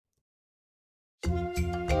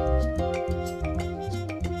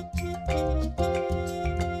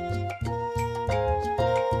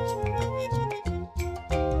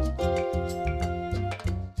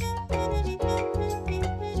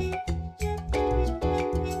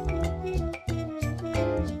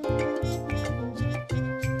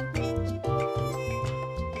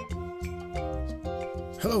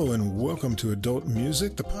Hello and welcome to Adult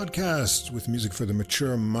Music, the podcast with music for the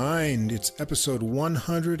mature mind. It's episode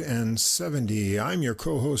 170. I'm your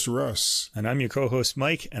co-host, Russ. And I'm your co-host,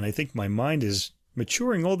 Mike, and I think my mind is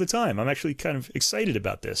maturing all the time. I'm actually kind of excited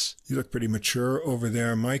about this. You look pretty mature over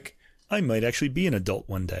there, Mike. I might actually be an adult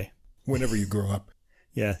one day. Whenever you grow up.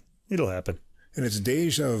 Yeah, it'll happen. And it's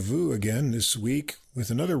deja vu again this week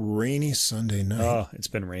with another rainy Sunday night. Oh, it's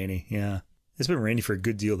been rainy, yeah. It's been rainy for a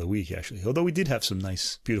good deal of the week, actually. Although we did have some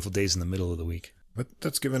nice, beautiful days in the middle of the week. But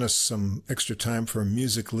that's given us some extra time for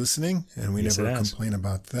music listening, and we never complain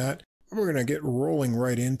about that. We're going to get rolling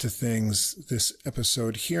right into things this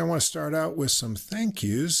episode here. I want to start out with some thank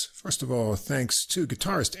yous. First of all, thanks to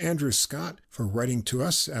guitarist Andrew Scott for writing to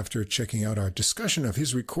us after checking out our discussion of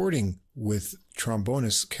his recording with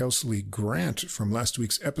trombonist Kelsey Grant from last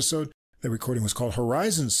week's episode. The recording was called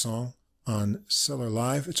Horizon Song on Cellar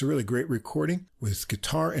Live. It's a really great recording with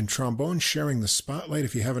guitar and trombone sharing the spotlight.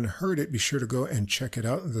 If you haven't heard it, be sure to go and check it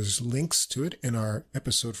out. There's links to it in our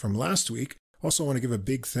episode from last week. Also want to give a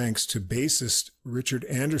big thanks to bassist Richard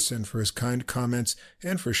Anderson for his kind comments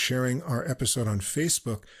and for sharing our episode on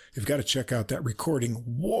Facebook. You've got to check out that recording,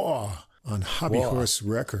 Wah, on Hobby Horse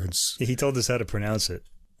Records. He told us how to pronounce it,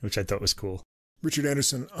 which I thought was cool. Richard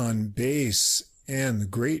Anderson on bass and the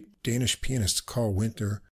great Danish pianist Carl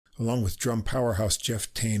Winter, along with drum powerhouse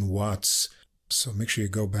Jeff Tane Watts. So make sure you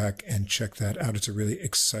go back and check that out. It's a really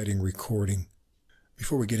exciting recording.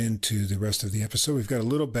 Before we get into the rest of the episode, we've got a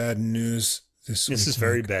little bad news this week. This is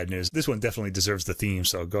very bad news. This one definitely deserves the theme,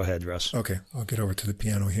 so go ahead, Russ. Okay, I'll get over to the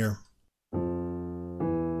piano here.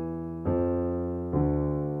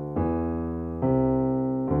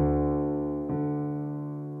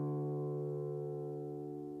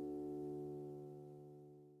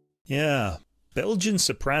 Yeah. Belgian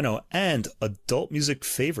soprano and adult music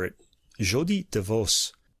favorite Jody de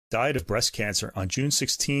Vos died of breast cancer on June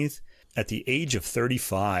 16th at the age of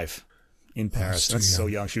 35 in Paris. That's so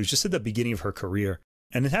young. She was just at the beginning of her career.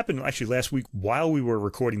 And it happened actually last week while we were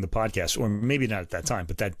recording the podcast, or maybe not at that time,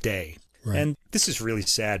 but that day. Right. And this is really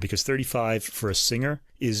sad because 35 for a singer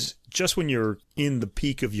is just when you're in the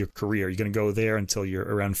peak of your career. You're going to go there until you're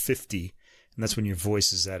around 50. And that's when your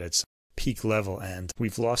voice is at its peak level, and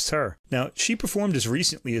we've lost her. Now, she performed as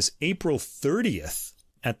recently as April 30th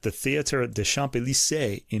at the Théâtre des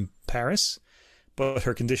Champs-Élysées in Paris, but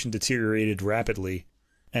her condition deteriorated rapidly.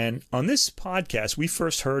 And on this podcast, we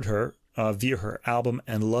first heard her via her album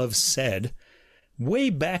And Love Said,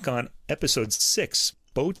 way back on episode 6,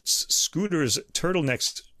 Boats, Scooters,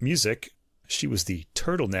 Turtlenecks Music. She was the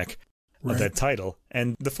turtleneck of that title.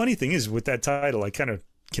 And the funny thing is, with that title, I kind of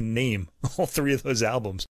can name all three of those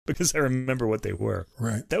albums because I remember what they were.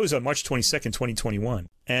 Right. That was on March 22nd, 2021.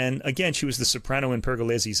 And again, she was the soprano in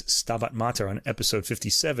Pergolesi's Stabat Mater on episode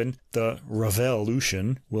 57. The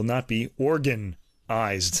Revolution will not be organized.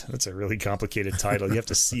 That's a really complicated title. You have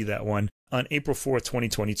to see that one. On April 4th,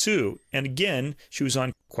 2022. And again, she was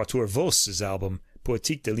on Quatuor Vos's album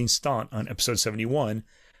Poétique de l'Instant on episode 71.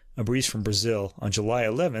 A Breeze from Brazil on July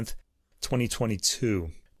 11th,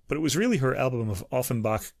 2022. But it was really her album of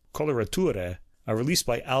Offenbach Colorature, released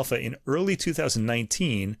by Alpha in early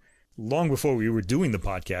 2019, long before we were doing the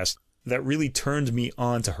podcast, that really turned me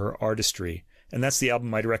on to her artistry. And that's the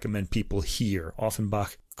album I'd recommend people hear,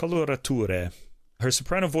 Offenbach Colorature. Her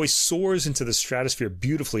soprano voice soars into the stratosphere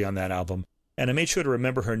beautifully on that album, and I made sure to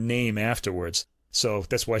remember her name afterwards. So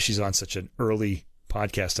that's why she's on such an early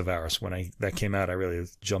podcast of ours. When that came out, I really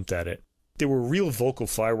jumped at it. There were real vocal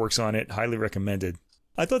fireworks on it, highly recommended.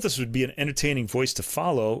 I thought this would be an entertaining voice to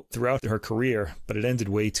follow throughout her career, but it ended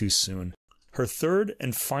way too soon. Her third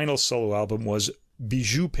and final solo album was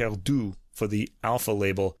Bijoux Perdu for the Alpha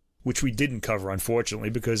label, which we didn't cover, unfortunately,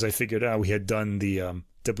 because I figured we had done the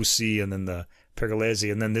Debussy and then the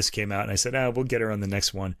Pergolesi, and then this came out, and I said, we'll get her on the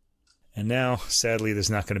next one. And now, sadly,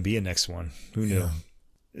 there's not going to be a next one. Who knew?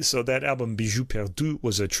 Yeah. So that album, Bijoux Perdu,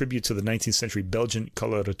 was a tribute to the 19th century Belgian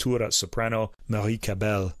coloratura soprano Marie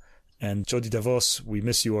Cabell. And Jody de Vos, we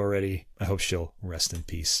miss you already. I hope she'll rest in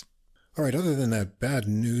peace. All right, other than that bad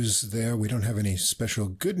news there, we don't have any special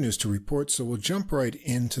good news to report, so we'll jump right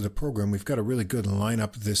into the program. We've got a really good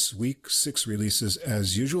lineup this week, 6 releases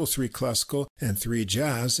as usual, 3 classical and 3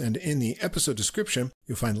 jazz. And in the episode description,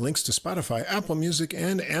 you'll find links to Spotify, Apple Music,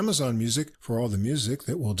 and Amazon Music for all the music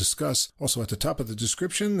that we'll discuss. Also at the top of the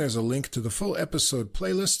description, there's a link to the full episode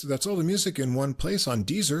playlist. That's all the music in one place on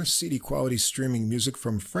Deezer, CD quality streaming music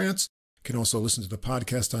from France. You can also listen to the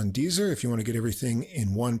podcast on Deezer if you want to get everything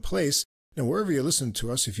in one place. Now, wherever you listen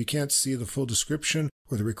to us, if you can't see the full description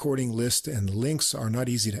or the recording list and the links are not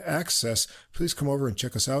easy to access, please come over and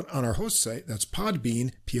check us out on our host site. That's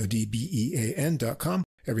Podbean, Podbean.com.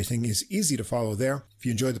 Everything is easy to follow there. If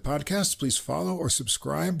you enjoyed the podcast, please follow or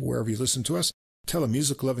subscribe wherever you listen to us. Tell a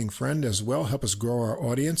music-loving friend as well. Help us grow our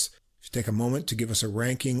audience. If you take a moment to give us a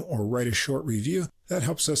ranking or write a short review, that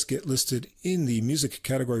helps us get listed in the music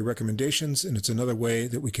category recommendations, and it's another way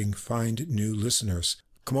that we can find new listeners.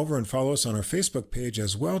 Come over and follow us on our Facebook page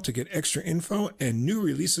as well to get extra info and new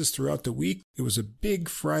releases throughout the week. It was a big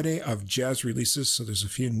Friday of jazz releases, so there's a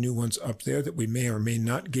few new ones up there that we may or may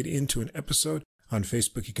not get into an episode. On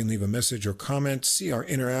Facebook, you can leave a message or comment, see our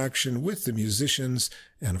interaction with the musicians,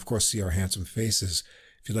 and of course, see our handsome faces.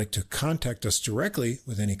 If you'd like to contact us directly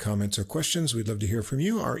with any comments or questions, we'd love to hear from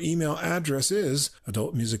you. Our email address is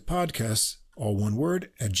adultmusicpodcasts, all one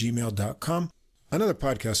word, @gmail.com. Another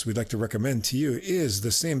podcast we'd like to recommend to you is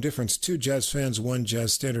The Same Difference, Two Jazz Fans, One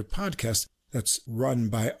Jazz Standard podcast. That's run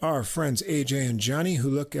by our friends AJ and Johnny, who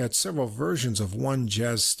look at several versions of one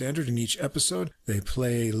jazz standard in each episode. They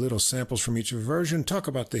play little samples from each version, talk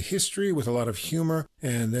about the history with a lot of humor,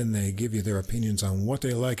 and then they give you their opinions on what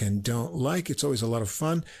they like and don't like. It's always a lot of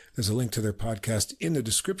fun. There's a link to their podcast in the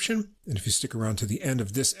description. And if you stick around to the end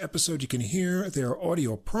of this episode, you can hear their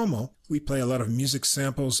audio promo. We play a lot of music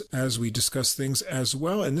samples as we discuss things as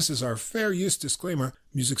well. And this is our fair use disclaimer.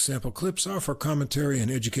 Music sample clips are for commentary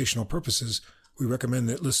and educational purposes. We recommend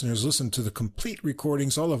that listeners listen to the complete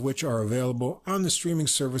recordings, all of which are available on the streaming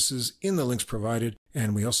services in the links provided.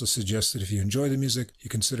 And we also suggest that if you enjoy the music, you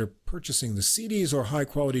consider purchasing the CDs or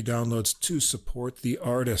high-quality downloads to support the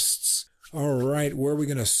artists. All right, where are we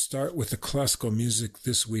going to start with the classical music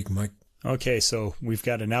this week, Mike? Okay, so we've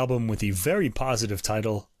got an album with the very positive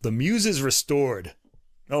title, The Muses Restor'd.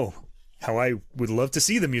 Oh, how I would love to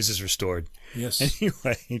see the Muses Restor'd. Yes.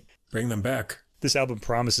 Anyway. Bring them back. This album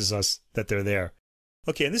promises us that they're there.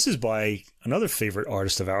 Okay, and this is by another favorite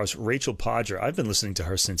artist of ours, Rachel Podger. I've been listening to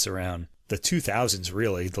her since around the 2000s,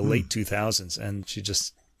 really, the late 2000s, and she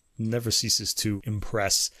just never ceases to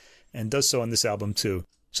impress, and does so on this album, too.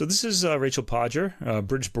 So this is Rachel Podger, a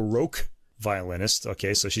British Baroque violinist.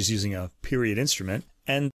 Okay, so she's using a period instrument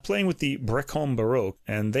and playing with the Brecon Baroque,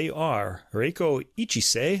 and they are Reiko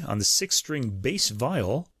Ichise on the 6-string bass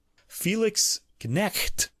viol, Felix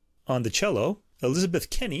Knecht on the cello, Elizabeth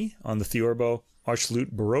Kenny on the theorbo, arch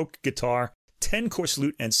lute, Baroque guitar, 10-course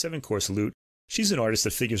lute, and 7-course lute. She's an artist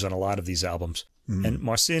that figures on a lot of these albums. And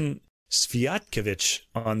Marcin Sviatkovich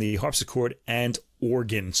on the harpsichord and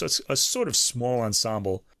organ. So it's a sort of small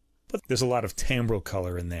ensemble, but there's a lot of timbral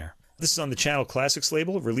color in there. This is on the Channel Classics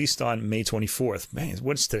label, released on May 24th. Man,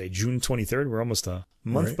 what's today? June 23rd? We're almost a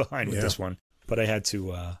month behind with this one. But I had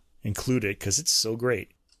to include it because it's so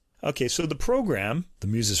great. Okay, so the program, The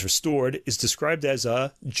Muses Restor'd, is described as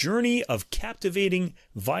a journey of captivating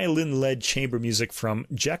violin-led chamber music from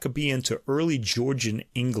Jacobean to early Georgian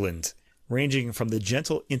England, ranging from the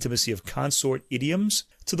gentle intimacy of consort idioms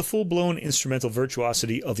to the full-blown instrumental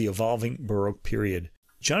virtuosity of the evolving Baroque period.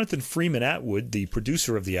 Jonathan Freeman Atwood, the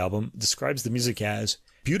producer of the album, describes the music as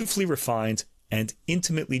beautifully refined and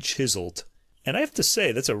intimately chiseled. And I have to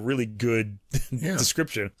say, that's a really good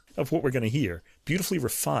description of what we're going to hear. Beautifully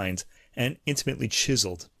refined and intimately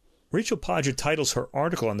chiseled. Rachel Podger titles her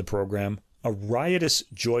article on the program, A Riotous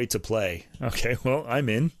Joy to Play. Okay, well, I'm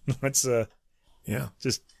in. Let's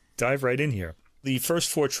just dive right in here. The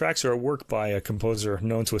first 4 tracks are a work by a composer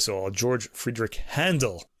known to us all, George Friedrich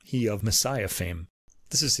Handel, he of Messiah fame.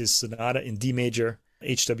 This is his Sonata in D major,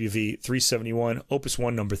 HWV 371, Opus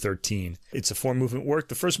 1, number 13. It's a 4-movement work.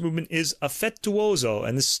 The first movement is affettuoso,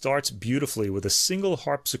 and this starts beautifully with a single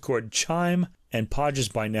harpsichord chime and Podger's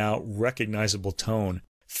by now recognizable tone.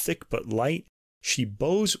 Thick but light, she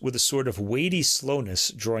bows with a sort of weighty slowness,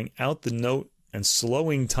 drawing out the note and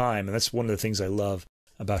slowing time, and that's one of the things I love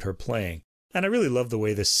about her playing. And I really love the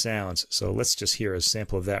way this sounds, so let's just hear a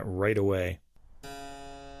sample of that right away.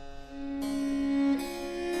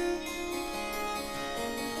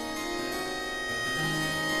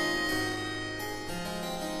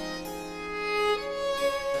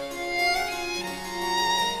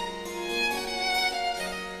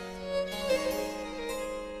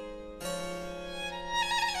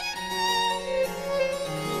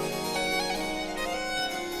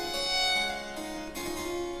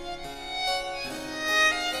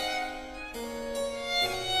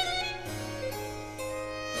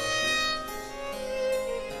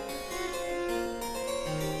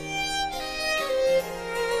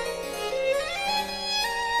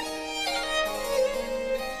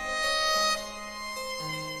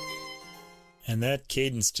 And that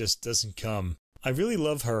cadence just doesn't come. I really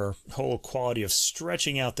love her whole quality of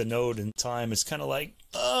stretching out the note in time. It's kind of like,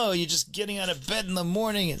 oh, you're just getting out of bed in the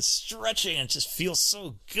morning and stretching, and it just feels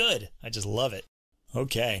so good. I just love it.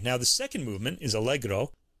 Okay, now the second movement is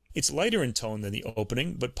Allegro, It's lighter in tone than the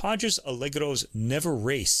opening, but Podger's allegros never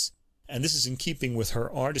race, and this is in keeping with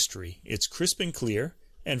her artistry. It's crisp and clear,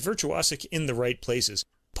 and virtuosic in the right places.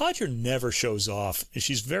 Podger never shows off, and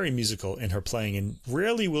she's very musical in her playing, and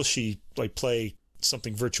rarely will she play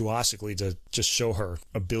something virtuosically to just show her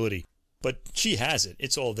ability. But she has it.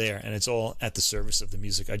 It's all there, and it's all at the service of the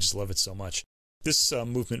music. I just love it so much. This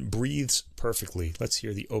movement breathes perfectly. Let's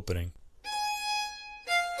hear the opening.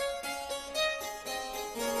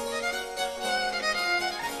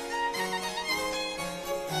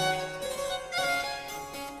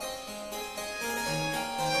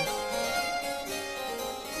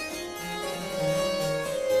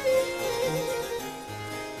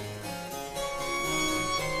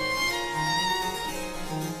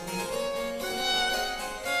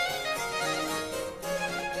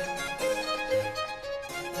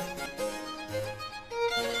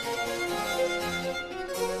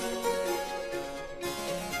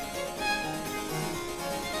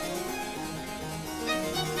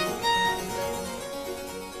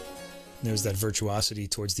 There's that virtuosity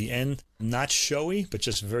towards the end. Not showy, but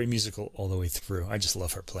just very musical all the way through. I just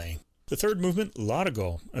love her playing. The third movement,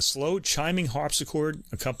 Largo. A slow, chiming harpsichord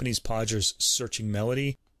accompanies Podger's searching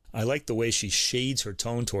melody. I like the way she shades her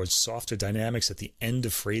tone towards softer dynamics at the end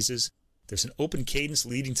of phrases. There's an open cadence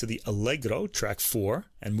leading to the Allegro, track 4,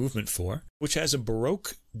 and movement 4, which has a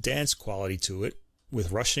Baroque dance quality to it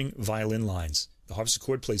with rushing violin lines. The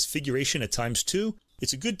harpsichord plays figuration at times too.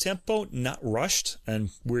 It's a good tempo, not rushed, and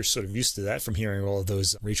we're sort of used to that from hearing all of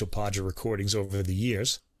those Rachel Podger recordings over the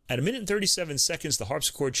years. At 1 minute and 37 seconds, the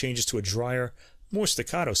harpsichord changes to a drier, more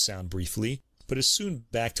staccato sound briefly, but is soon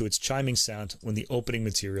back to its chiming sound when the opening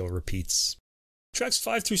material repeats. Tracks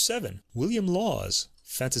 5 through 7, William Lawes,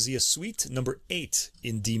 Fantasia Suite number 8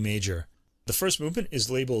 in D major. The first movement is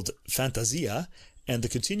labeled Fantasia, and the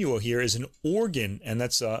continuo here is an organ, and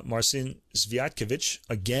that's Marcin Sviatkovich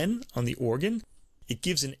again on the organ. It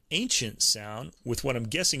gives an ancient sound with what I'm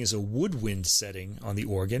guessing is a woodwind setting on the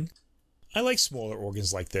organ. I like smaller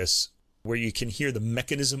organs like this, where you can hear the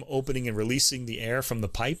mechanism opening and releasing the air from the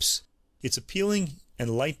pipes. It's appealing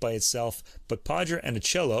and light by itself, but Podger and a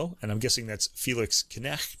cello, and I'm guessing that's Felix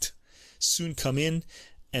Knecht, soon come in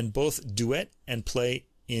and both duet and play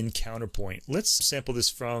in counterpoint. Let's sample this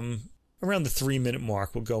from around the 3-minute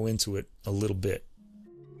mark. We'll go into it a little bit.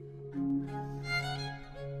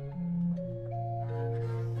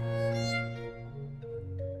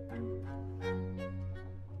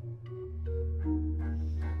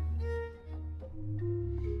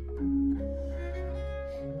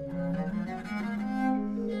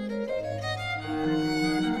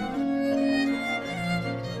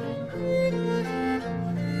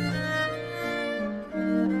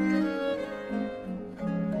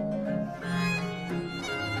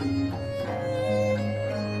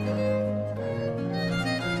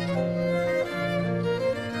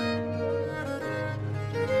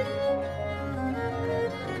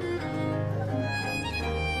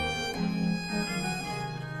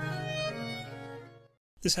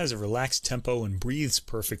 This has a relaxed tempo and breathes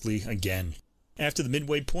perfectly again. After the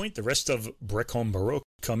midway point, the rest of Brecon Baroque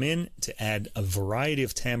come in to add a variety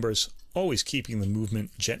of timbres, always keeping the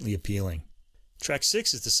movement gently appealing. Track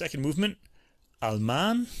 6 is the second movement,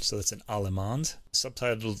 Allemand, so that's an Allemande,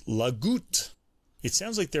 subtitled La Goutte. It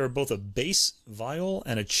sounds like there are both a bass viol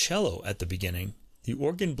and a cello at the beginning. The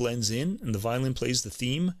organ blends in and the violin plays the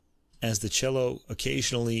theme as the cello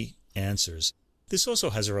occasionally answers. This also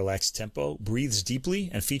has a relaxed tempo, breathes deeply,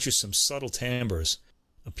 and features some subtle timbres.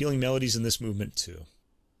 Appealing melodies in this movement too.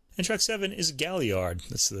 And track 7 is Galliard.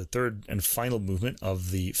 That's the third and final movement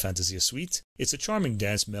of the Fantasia Suite. It's a charming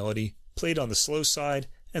dance melody, played on the slow side,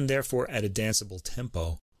 and therefore at a danceable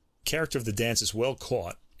tempo. The character of the dance is well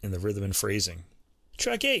caught in the rhythm and phrasing.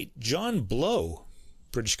 Track 8, John Blow,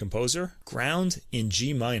 British composer, Ground in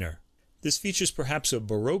G minor. This features perhaps a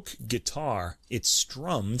Baroque guitar. It's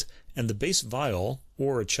strummed, and the bass viol,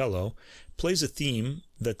 or a cello, plays a theme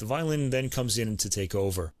that the violin then comes in to take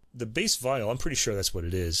over. The bass viol, I'm pretty sure that's what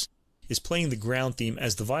it is playing the ground theme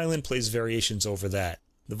as the violin plays variations over that.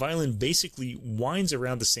 The violin basically winds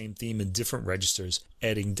around the same theme in different registers,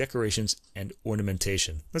 adding decorations and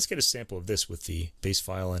ornamentation. Let's get a sample of this with the bass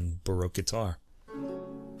viol and Baroque guitar.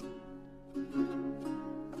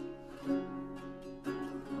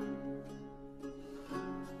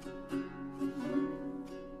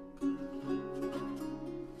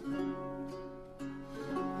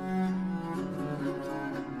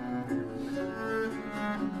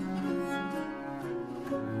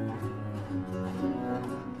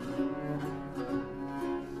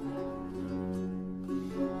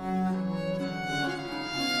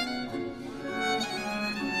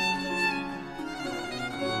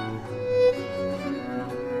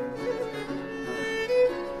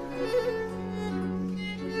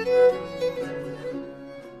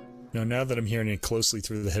 No, now that I'm hearing it closely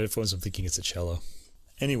through the headphones, I'm thinking it's a cello.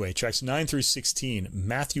 Anyway, tracks 9 through 16,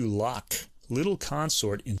 Matthew Locke, Little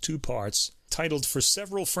Consort in 2 parts, titled For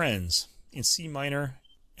Several Friends, in C minor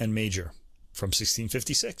and major, from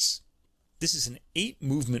 1656. This is an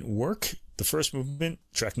 8-movement work. The first movement,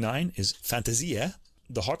 track 9, is Fantasia.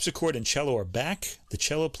 The harpsichord and cello are back. The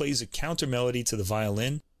cello plays a counter melody to the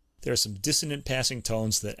violin. There are some dissonant passing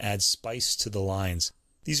tones that add spice to the lines.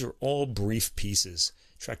 These are all brief pieces.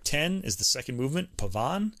 Track 10 is the second movement,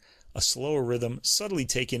 Pavan, a slower rhythm subtly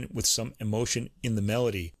taken with some emotion in the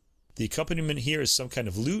melody. The accompaniment here is some kind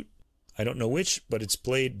of lute. I don't know which, but it's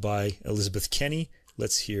played by Elizabeth Kenny.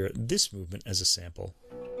 Let's hear this movement as a sample.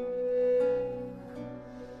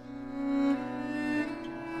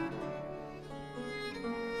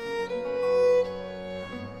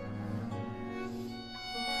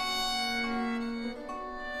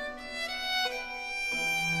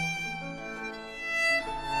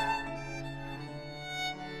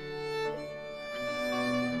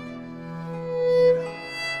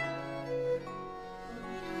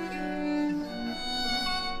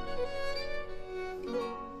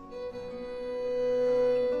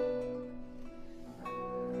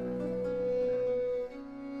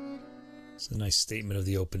 It's a nice statement of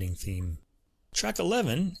the opening theme. Track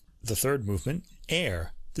 11, the third movement,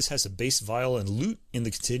 Air. This has a bass viol and lute in the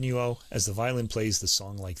continuo as the violin plays the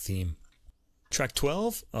song-like theme. Track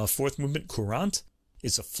 12, fourth movement, Courant.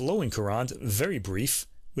 It's a flowing courant, very brief,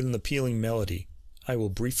 with an appealing melody. I will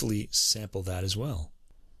briefly sample that as well.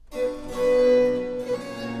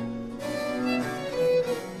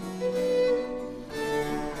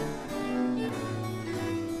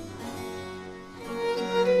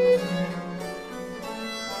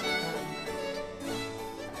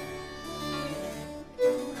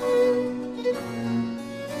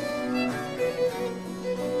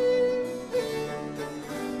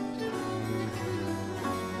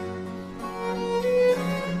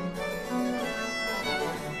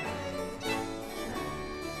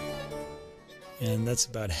 And that's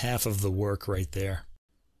about half of the work right there.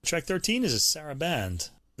 Track 13 is a sarabande.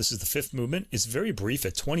 This is the fifth movement. It's very brief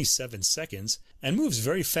at 27 seconds and moves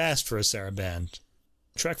very fast for a sarabande.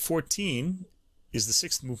 Track 14 is the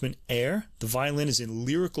sixth movement, Air. The violin is in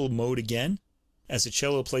lyrical mode again as the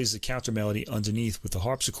cello plays the counter melody underneath with the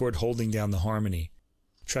harpsichord holding down the harmony.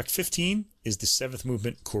 Track 15 is the seventh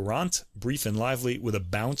movement, Courant, brief and lively with a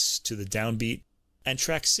bounce to the downbeat. And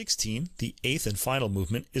track 16, the eighth and final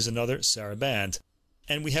movement, is another sarabande.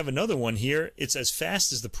 And we have another one here. It's as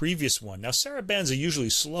fast as the previous one. Now, sarabandes are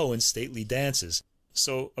usually slow and stately dances.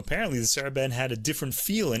 So apparently the sarabande had a different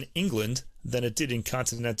feel in England than it did in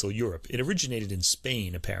continental Europe. It originated in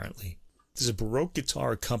Spain, apparently. There's a Baroque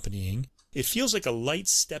guitar accompanying. It feels like a light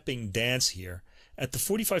stepping dance here. At the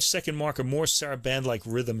 45-second mark, a more sarabande-like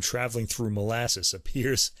rhythm traveling through molasses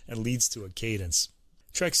appears and leads to a cadence.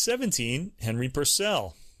 Track 17, Henry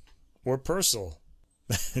Purcell, or Purcell.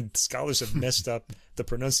 Scholars have messed up the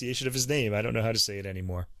pronunciation of his name. I don't know how to say it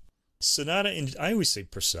anymore. Sonata in, I always say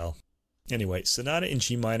Purcell. Anyway, Sonata in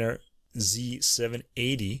G minor,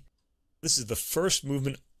 Z780. This is the first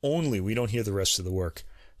movement only. We don't hear the rest of the work,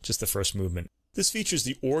 just the first movement. This features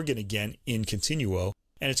the organ again in continuo,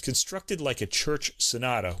 and it's constructed like a church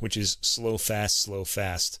sonata, which is slow, fast,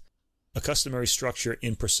 a customary structure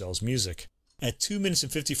in Purcell's music. At 2 minutes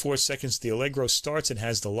and 54 seconds, the allegro starts and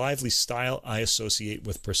has the lively style I associate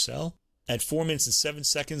with Purcell. At 4 minutes and 7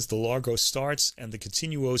 seconds, the largo starts and the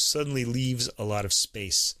continuo suddenly leaves a lot of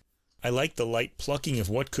space. I like the light plucking of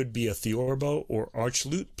what could be a theorbo or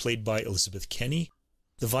archlute played by Elizabeth Kenny.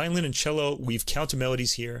 The violin and cello weave counter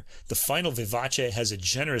melodies here. The final vivace has a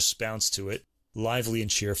generous bounce to it, lively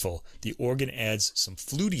and cheerful. The organ adds some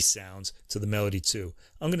fluty sounds to the melody too.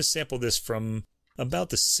 I'm going to sample this from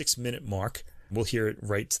about the 6-minute mark. We'll hear it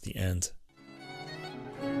right to the end.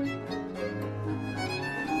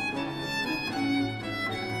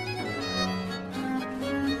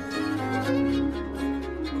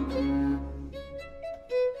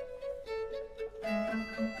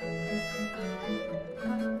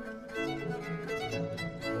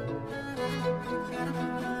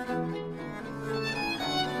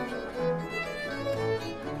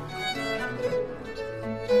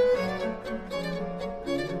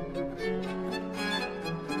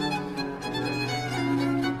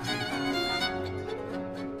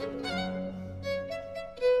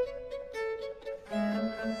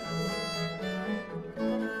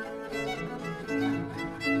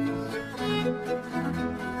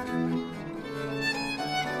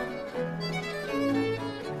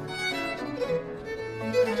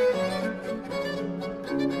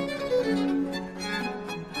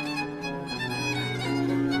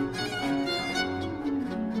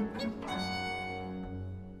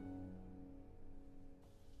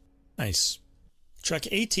 Nice. Track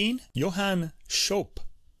 18, Johann Schopp,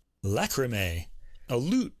 Lacrimae. A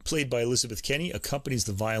lute played by Elizabeth Kenny accompanies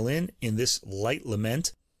the violin in this light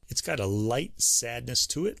lament. It's got a light sadness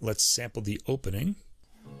to it. Let's sample the opening.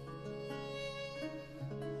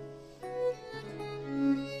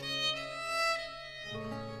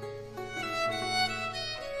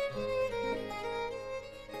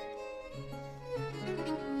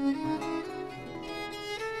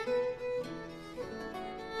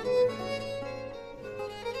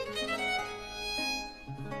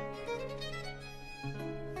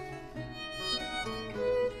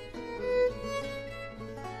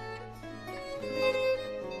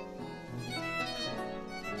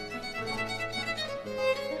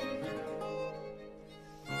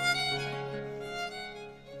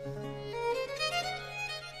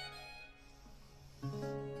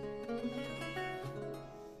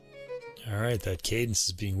 Alright, that cadence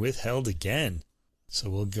is being withheld again, so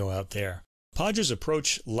we'll go out there. Podger's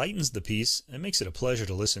approach lightens the piece and makes it a pleasure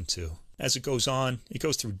to listen to. As it goes on, it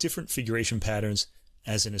goes through different figuration patterns,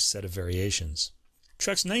 as in a set of variations.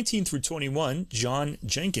 Tracks 19 through 21, John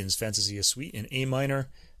Jenkins' Fantasia Suite in A minor,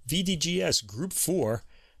 VDGS Group 4,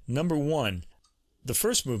 number 1. The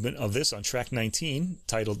first movement of this on track 19,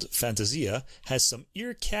 titled Fantasia, has some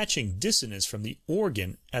ear-catching dissonance from the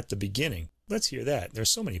organ at the beginning. Let's hear that. There's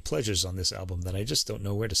so many pleasures on this album that I just don't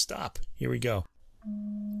know where to stop. Here we go.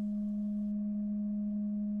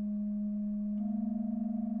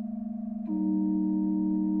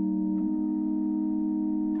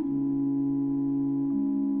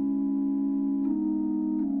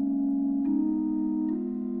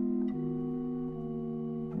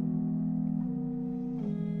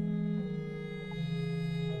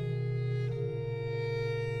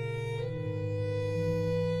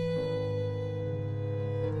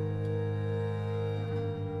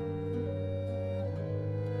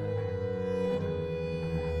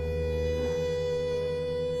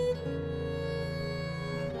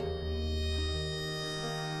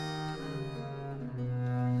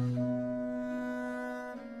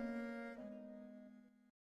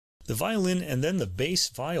 The violin and then the bass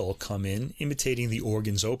viol come in, imitating the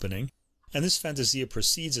organ's opening, and this fantasia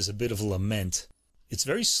proceeds as a bit of a lament. It's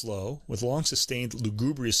very slow, with long sustained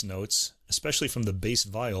lugubrious notes, especially from the bass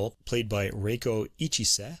viol, played by Reiko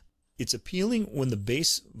Ichise. It's appealing when the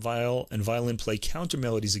bass viol and violin play counter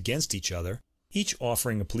melodies against each other, each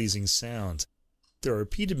offering a pleasing sound. There are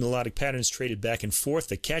repeated melodic patterns traded back and forth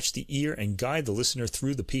that catch the ear and guide the listener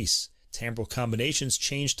through the piece. Timbral combinations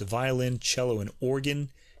change to violin, cello, and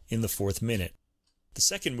organ in the fourth minute. The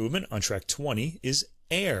second movement on track 20 is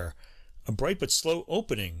Air, a bright but slow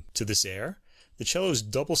opening to this air. The cello's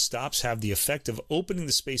double stops have the effect of opening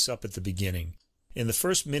the space up at the beginning. In the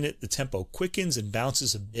first minute, the tempo quickens and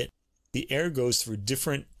bounces a bit. The air goes through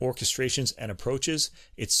different orchestrations and approaches.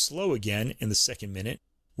 It's slow again in the second minute.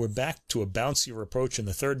 We're back to a bouncier approach in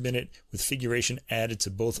the third minute, with figuration added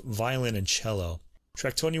to both violin and cello.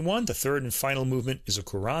 Track 21, the third and final movement, is a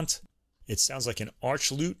courant. It sounds like an arch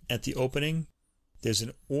lute at the opening. There's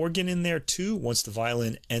an organ in there too once the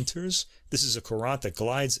violin enters. This is a courant that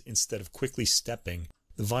glides instead of quickly stepping.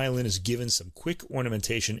 The violin is given some quick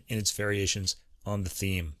ornamentation in its variations on the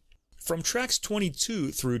theme. From tracks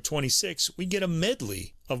 22 through 26, we get a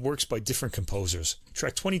medley of works by different composers.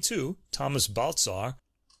 Track 22, Thomas Baltzar,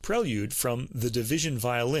 Prelude from the Division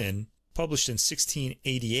Violin, published in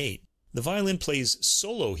 1688. The violin plays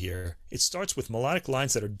solo here. It starts with melodic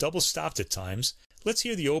lines that are double stopped at times. Let's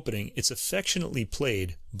hear the opening. It's affectionately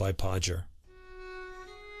played by Podger.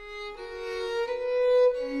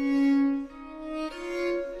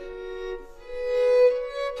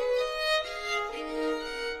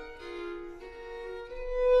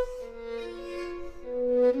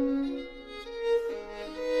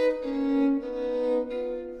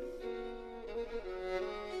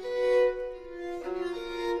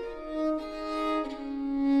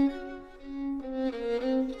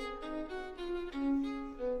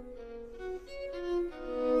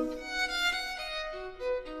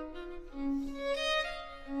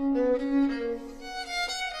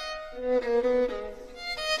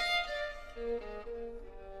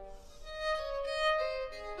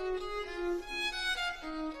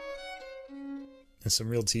 And some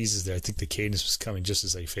real teases there. I think the cadence was coming just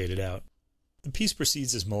as I faded out. The piece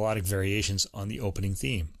proceeds as melodic variations on the opening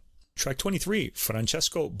theme. Track 23,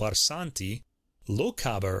 Francesco Barsanti,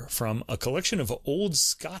 Lochaber, from a collection of old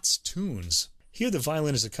Scots tunes. Here the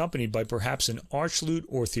violin is accompanied by perhaps an arch lute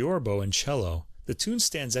or theorbo and cello. The tune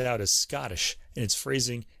stands out as Scottish in its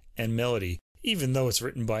phrasing and melody, even though it's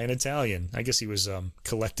written by an Italian. I guess he was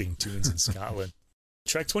collecting tunes in Scotland.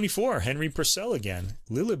 Track 24, Henry Purcell again,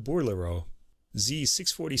 Lille Bourlero,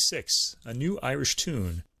 Z646, a new Irish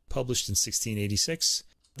tune, published in 1686.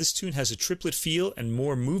 This tune has a triplet feel and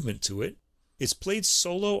more movement to it. It's played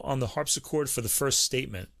solo on the harpsichord for the first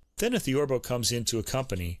statement. Then a theorbo comes in to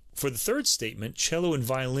accompany. For the third statement, cello and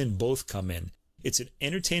violin both come in. It's an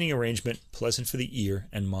entertaining arrangement, pleasant for the ear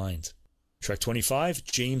and mind. Track 25,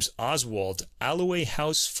 James Oswald, Alloway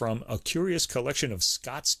House from a curious collection of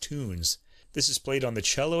Scots tunes. This is played on the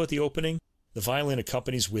cello at the opening. The violin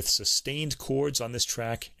accompanies with sustained chords on this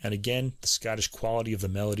track, and again, the Scottish quality of the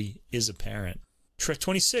melody is apparent. Track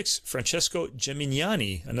 26, Francesco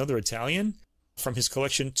Gemignani, another Italian, from his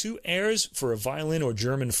collection Two Airs for a Violin or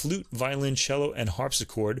German Flute, Violin, Cello, and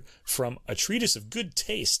Harpsichord from A Treatise of Good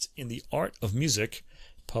Taste in the Art of Music,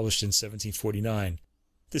 published in 1749.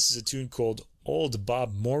 This is a tune called Old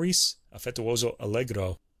Bob Maurice, Affettuoso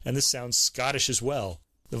Allegro, and this sounds Scottish as well.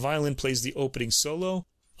 The violin plays the opening solo.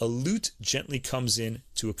 A lute gently comes in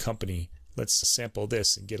to accompany. Let's sample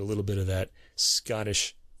this and get a little bit of that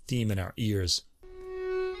Scottish theme in our ears.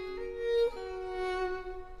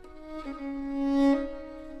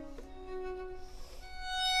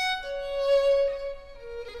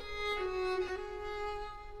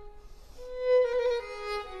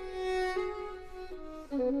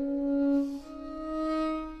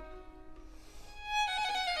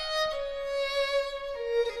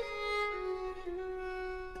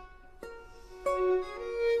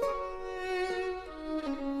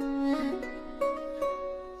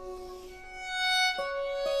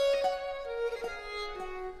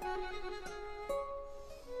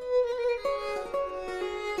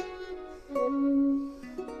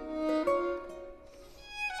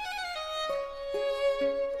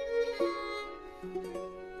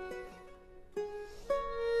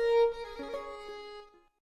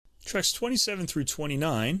 Tracks 27 through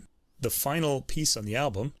 29, the final piece on the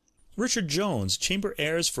album. Richard Jones, Chamber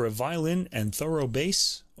Airs for a Violin and Thorough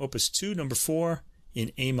Bass, Opus 2, number 4,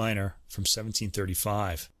 in A minor from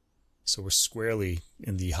 1735. So we're squarely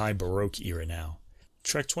in the high Baroque era now.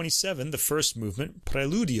 Track 27, the first movement,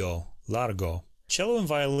 Preludio, Largo. Cello and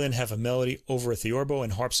violin have a melody over a theorbo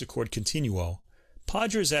and harpsichord continuo.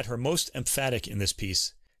 Podger is at her most emphatic in this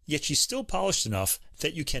piece, yet she's still polished enough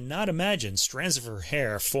that you cannot imagine strands of her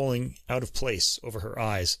hair falling out of place over her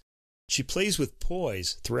eyes. She plays with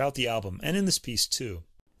poise throughout the album, and in this piece too.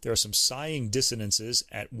 There are some sighing dissonances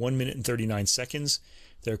at 1 minute and 39 seconds.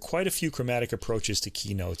 There are quite a few chromatic approaches to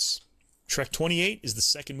keynotes. Track 28 is the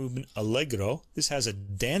second movement, Allegro. This has a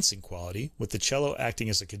dancing quality, with the cello acting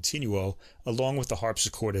as a continuo, along with the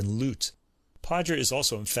harpsichord and lute. Podger is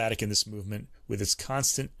also emphatic in this movement, with its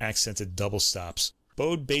constant accented double stops.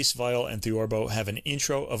 Bowed, bass, viol, and theorbo have an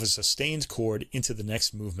intro of a sustained chord into the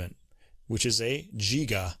next movement, which is a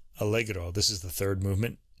giga allegro. This is the third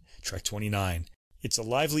movement, track 29. It's a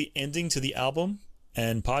lively ending to the album,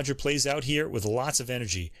 and Podger plays out here with lots of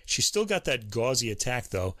energy. She's still got that gauzy attack,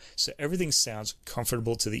 though, so everything sounds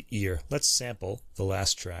comfortable to the ear. Let's sample the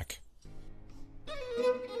last track.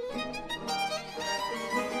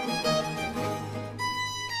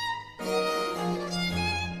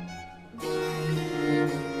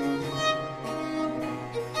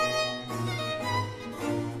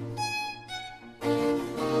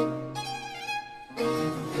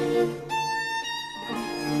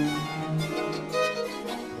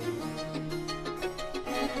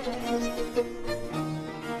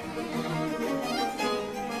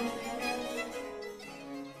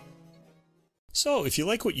 So, if you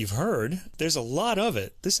like what you've heard, there's a lot of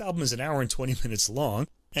it. This album is 1 hour and 20 minutes long,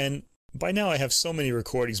 and by now I have so many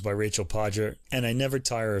recordings by Rachel Podger, and I never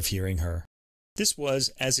tire of hearing her. This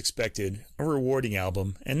was, as expected, a rewarding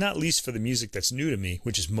album, and not least for the music that's new to me,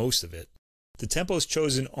 which is most of it. The tempos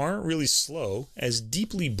chosen aren't really slow, as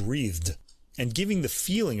deeply breathed, and giving the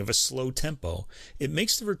feeling of a slow tempo. It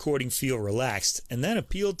makes the recording feel relaxed, and that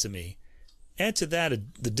appealed to me. Add to that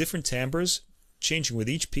the different timbres, changing with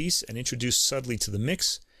each piece and introduced subtly to the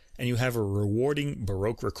mix, and you have a rewarding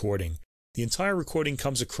Baroque recording. The entire recording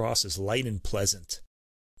comes across as light and pleasant.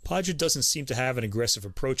 Podger doesn't seem to have an aggressive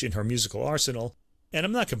approach in her musical arsenal, and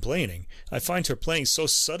I'm not complaining. I find her playing so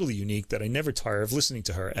subtly unique that I never tire of listening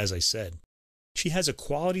to her, as I said. She has a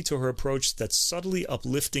quality to her approach that's subtly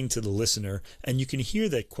uplifting to the listener, and you can hear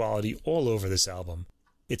that quality all over this album.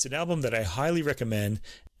 It's an album that I highly recommend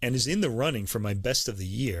and is in the running for my best of the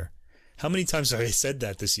year. How many times have I said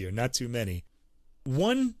that this year? Not too many.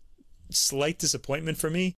 One slight disappointment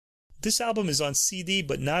for me, this album is on CD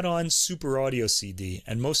but not on Super Audio CD,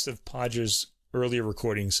 and most of Podger's earlier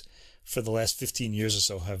recordings for the last 15 years or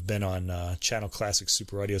so have been on Channel Classic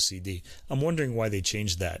Super Audio CD. I'm wondering why they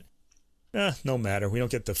changed that. No matter. We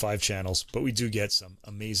don't get the 5 channels, but we do get some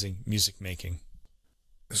amazing music making.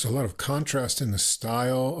 There's a lot of contrast in the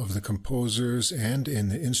style of the composers and in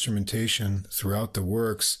the instrumentation throughout the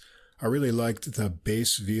works. I really liked the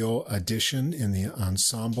bass viol addition in the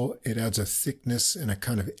ensemble. It adds a thickness and a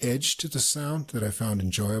kind of edge to the sound that I found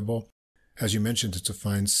enjoyable. As you mentioned, it's a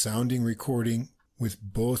fine sounding recording with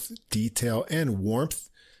both detail and warmth,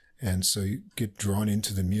 and so you get drawn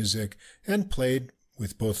into the music, and played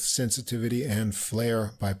with both sensitivity and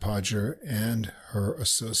flair by Podger and her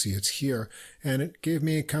associates here. And it gave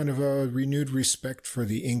me kind of a renewed respect for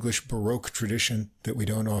the English Baroque tradition that we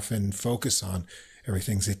don't often focus on.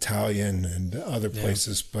 Everything's Italian and other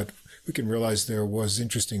places, but we can realize there was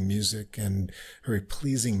interesting music and very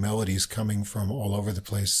pleasing melodies coming from all over the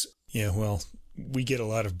place. Yeah, well, we get a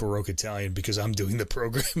lot of Baroque Italian because I'm doing the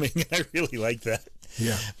programming, and I really like that.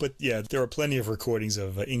 Yeah. But yeah, there are plenty of recordings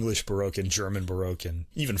of English Baroque and German Baroque and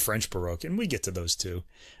even French Baroque, and we get to those too.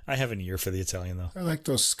 I have an ear for the Italian, though. I like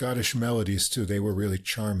those Scottish melodies too. They were really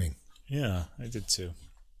charming. Yeah, I did too.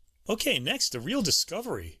 Okay, next, a real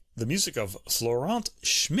discovery. The music of Florent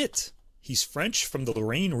Schmitt. He's French from the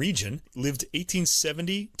Lorraine region, lived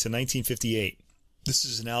 1870 to 1958. This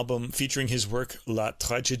is an album featuring his work La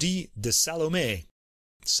Tragédie de Salomé.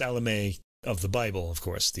 Salomé of the Bible, of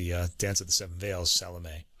course, the Dance of the Seven Veils,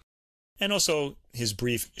 Salomé. And also his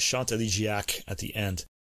brief Chant élégiaque at the end,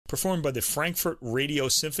 performed by the Frankfurt Radio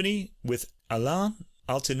Symphony with Alain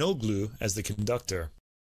Altinoglu as the conductor.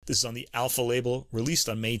 This is on the Alpha label, released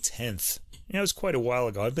on May 10th. Yeah, it was quite a while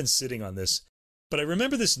ago. I've been sitting on this. But I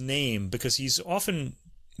remember this name because he's often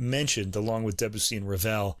mentioned, along with Debussy and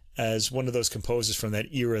Ravel, as one of those composers from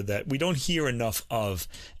that era that we don't hear enough of.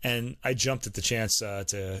 And I jumped at the chance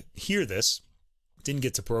to hear this. Didn't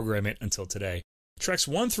get to program it until today. Tracks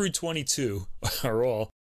 1 through 22 are all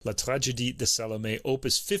La Tragédie de Salomé,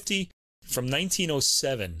 Opus 50 from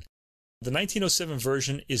 1907. The 1907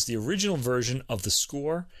 version is the original version of the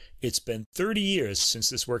score. It's been 30 years since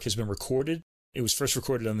this work has been recorded. It was first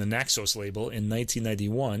recorded on the Naxos label in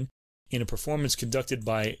 1991 in a performance conducted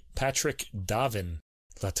by Patrick Davin.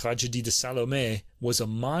 La Tragédie de Salomé was a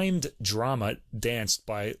mimed drama danced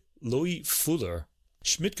by Louis Fuller.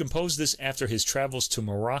 Schmitt composed this after his travels to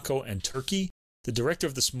Morocco and Turkey. The director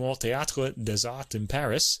of the small Théâtre des Arts in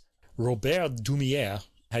Paris, Robert Dumière,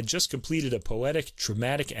 had just completed a poetic,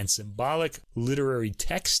 dramatic, and symbolic literary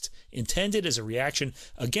text intended as a reaction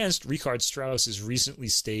against Richard Strauss's recently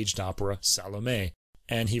staged opera Salomé,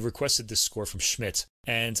 and he requested this score from Schmitt.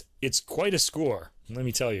 And it's quite a score, let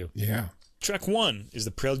me tell you. Yeah. Track 1 is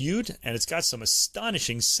the prelude, and it's got some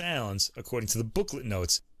astonishing sounds, according to the booklet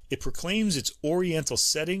notes. It proclaims its oriental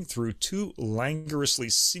setting through 2 languorously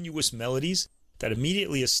sinuous melodies that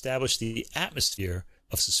immediately establish the atmosphere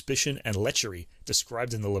of suspicion and lechery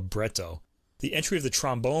described in the libretto. The entry of the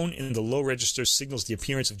trombone in the low register signals the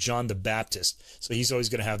appearance of John the Baptist, so he's always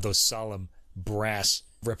going to have those solemn brass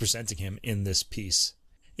representing him in this piece.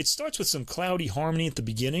 It starts with some cloudy harmony at the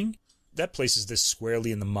beginning. That places this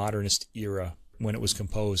squarely in the modernist era when it was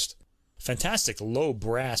composed. Fantastic low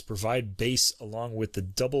brass provide bass along with the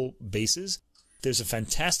double basses. There's a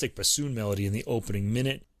fantastic bassoon melody in the opening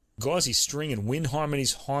minute. Gauzy string and wind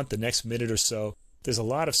harmonies haunt the next minute or so. There's a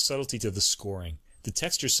lot of subtlety to the scoring. The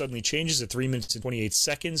texture suddenly changes at 3 minutes and 28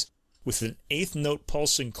 seconds with an 8th note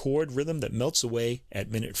pulsing chord rhythm that melts away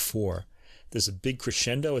at minute 4. There's a big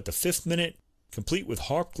crescendo at the 5th minute, complete with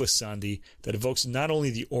harp glissandi that evokes not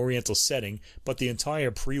only the oriental setting, but the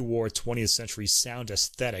entire pre-war 20th century sound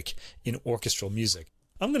aesthetic in orchestral music.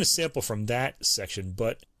 I'm going to sample from that section,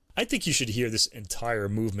 but I think you should hear this entire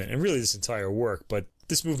movement, and really this entire work, but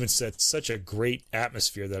this movement sets such a great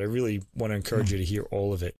atmosphere that I really want to encourage you to hear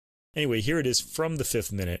all of it. Anyway, here it is from the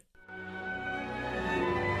 5th minute.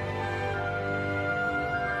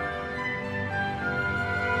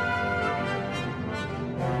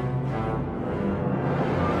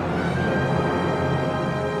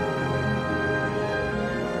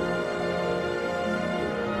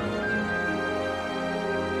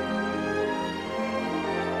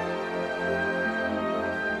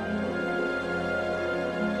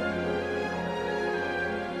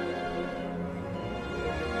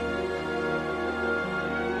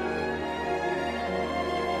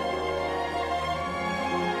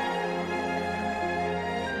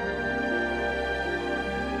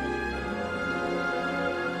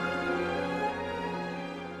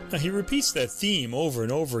 Now, he repeats that theme over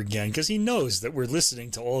and over again because he knows that we're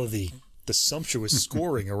listening to all of the sumptuous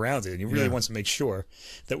scoring around it, and he really wants to make sure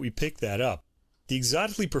that we pick that up. The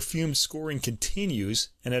exotically perfumed scoring continues,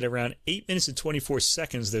 and at around 8 minutes and 24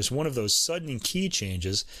 seconds, there's one of those sudden key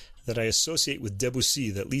changes that I associate with Debussy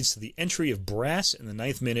that leads to the entry of brass in the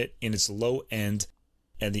 9th minute in its low end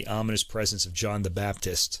and the ominous presence of John the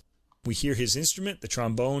Baptist. We hear his instrument, the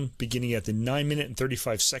trombone, beginning at the 9 minute and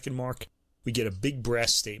 35 second mark. We get a big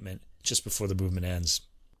brass statement just before the movement ends.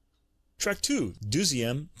 Track 2,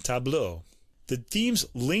 Deuxième Tableau. The themes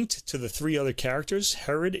linked to the 3 other characters,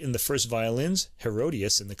 Herod in the first violins,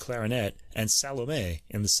 Herodias in the clarinet, and Salomé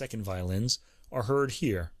in the second violins, are heard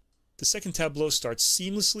here. The second tableau starts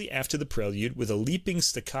seamlessly after the prelude with a leaping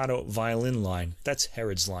staccato violin line. That's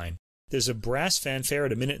Herod's line. There's a brass fanfare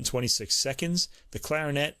at 1 minute and 26 seconds. The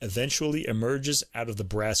clarinet eventually emerges out of the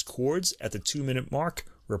brass chords at the 2 minute mark,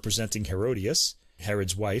 representing Herodias,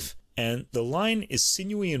 Herod's wife, and the line is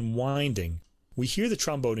sinewy and winding. We hear the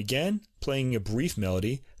trombone again, playing a brief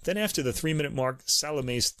melody. Then after the 3 minute mark,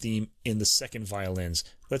 Salomé's theme in the second violins.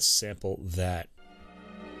 Let's sample that.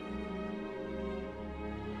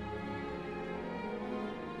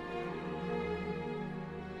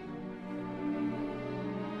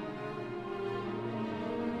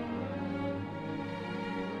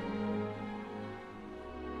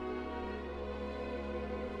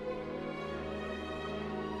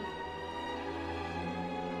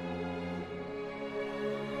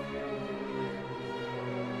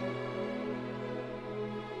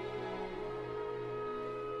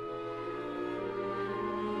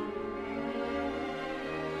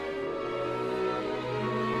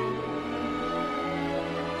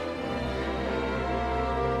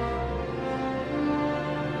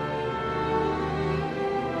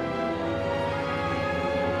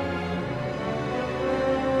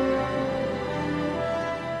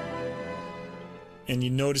 And you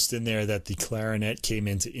noticed in there that the clarinet came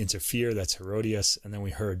in to interfere. That's Herodias. And then we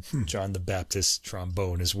heard John the Baptist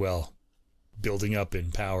trombone as well, building up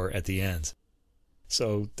in power at the end.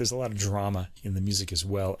 So there's a lot of drama in the music as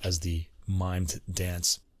well as the mimed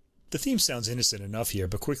dance. The theme sounds innocent enough here,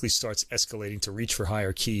 but quickly starts escalating to reach for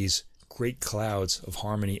higher keys. Great clouds of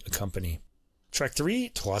harmony accompany. Track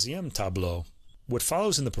 3, Troisième Tableau. What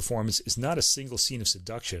follows in the performance is not a single scene of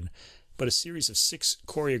seduction, but a series of 6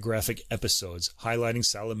 choreographic episodes highlighting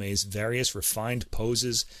Salomé's various refined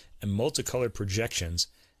poses and multicolored projections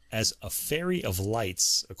as a fairy of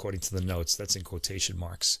lights, according to the notes, that's in quotation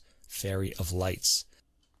marks, fairy of lights,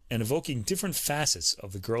 and evoking different facets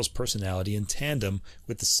of the girl's personality in tandem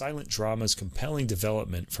with the silent drama's compelling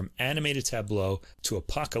development from animated tableau to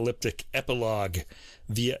apocalyptic epilogue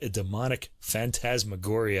via a demonic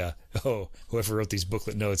phantasmagoria. Oh, whoever wrote these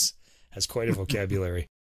booklet notes has quite a vocabulary.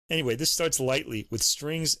 Anyway, this starts lightly with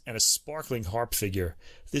strings and a sparkling harp figure.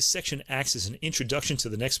 This section acts as an introduction to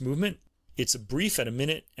the next movement. It's a brief at 1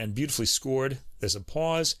 minute and beautifully scored. There's a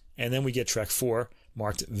pause, and then we get track 4,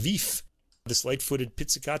 marked Vif. This light-footed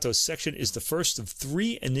pizzicato section is the first of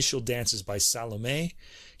 3 initial dances by Salomé.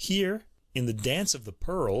 Here, in the Dance of the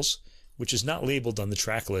Pearls, which is not labeled on the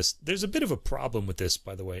track list, there's a bit of a problem with this,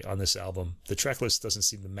 by the way, on this album. The track list doesn't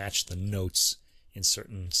seem to match the notes in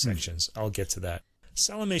certain sections. I'll get to that.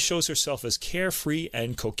 Salomé shows herself as carefree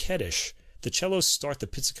and coquettish. The cellos start the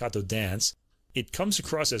pizzicato dance. It comes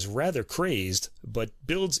across as rather crazed, but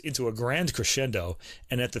builds into a grand crescendo,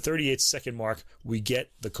 and at the 38-second mark, we get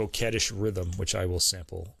the coquettish rhythm, which I will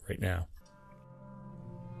sample right now.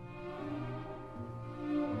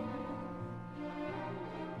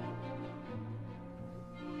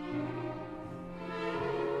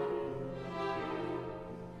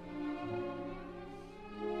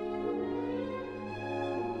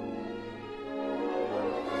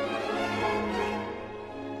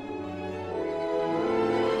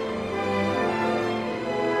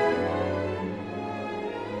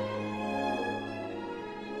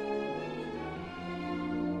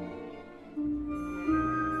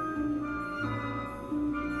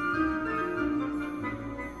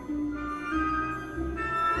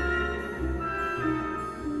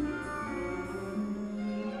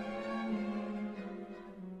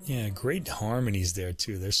 Yeah, great harmonies there,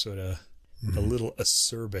 too. They're sort of a little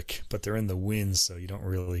acerbic, but they're in the winds, so you don't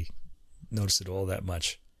really notice it all that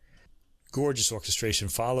much. Gorgeous orchestration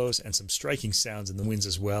follows, and some striking sounds in the winds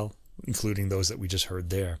as well, including those that we just heard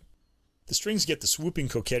there. The strings get the swooping,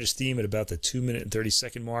 coquettish theme at about the 2 minute and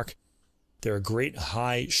 30-second mark. There are great,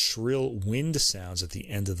 high, shrill wind sounds at the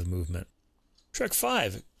end of the movement. Track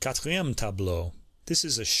 5, Quatrième Tableau. This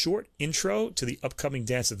is a short intro to the upcoming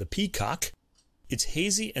Dance of the Peacock. It's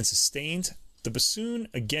hazy and sustained. The bassoon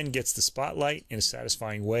again gets the spotlight in a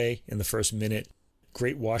satisfying way in the first minute.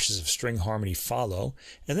 Great washes of string harmony follow.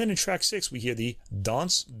 And then in track 6, we hear the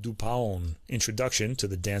Danse du Paon, introduction to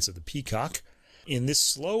the Dance of the Peacock. In this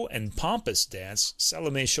slow and pompous dance,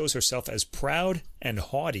 Salomé shows herself as proud and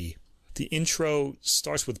haughty. The intro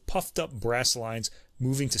starts with puffed up brass lines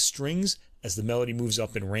moving to strings as the melody moves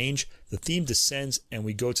up in range. The theme descends and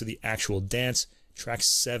we go to the actual dance, track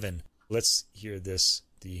 7. Let's hear this,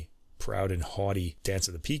 the proud and haughty Dance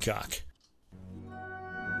of the Peacock.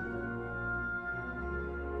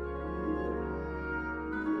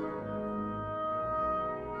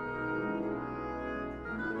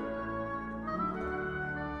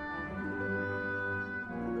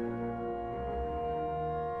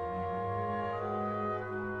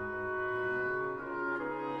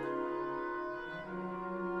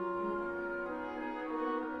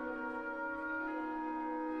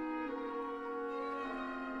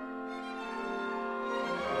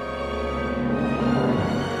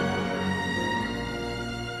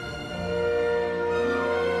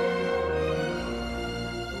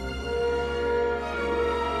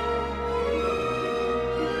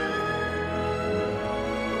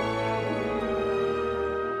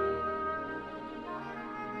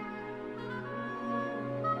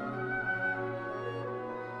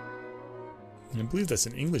 I believe that's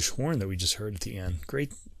an English horn that we just heard at the end.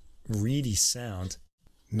 Great reedy sound.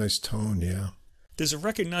 Nice tone, yeah. There's a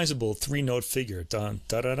recognizable 3-note figure, dun,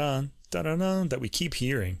 da da da da da da, that we keep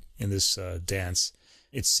hearing in this dance.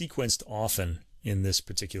 It's sequenced often in this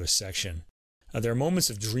particular section. There are moments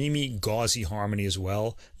of dreamy, gauzy harmony as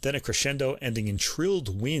well, then a crescendo ending in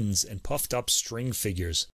trilled winds and puffed up string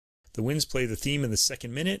figures. The winds play the theme in the 2nd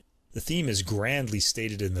minute. The theme is grandly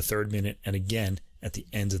stated in the 3rd minute and again at the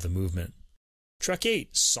end of the movement. Track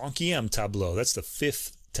 8, 5e tableau. That's the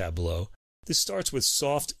 5th tableau. This starts with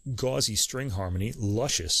soft, gauzy string harmony,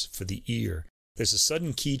 luscious for the ear. There's a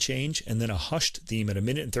sudden key change and then a hushed theme at 1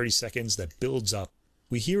 minute and 30 seconds that builds up.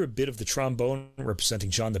 We hear a bit of the trombone representing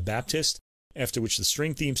John the Baptist, after which the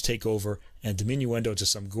string themes take over and diminuendo to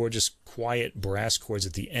some gorgeous, quiet brass chords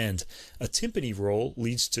at the end. A timpani roll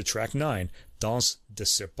leads to track 9, Danse de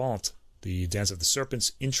Serpent, the Dance of the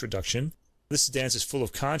Serpents introduction. This dance is full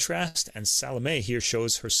of contrast, and Salomé here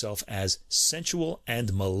shows herself as sensual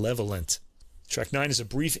and malevolent. Track 9 is a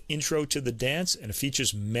brief intro to the dance, and it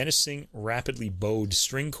features menacing, rapidly bowed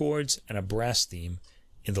string chords and a brass theme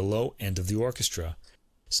in the low end of the orchestra.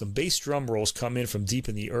 Some bass drum rolls come in from deep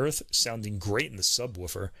in the earth, sounding great in the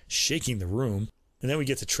subwoofer, shaking the room. And then we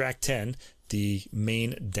get to track 10, the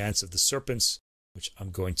main Dance of the Serpents, which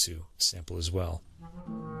I'm going to sample as well.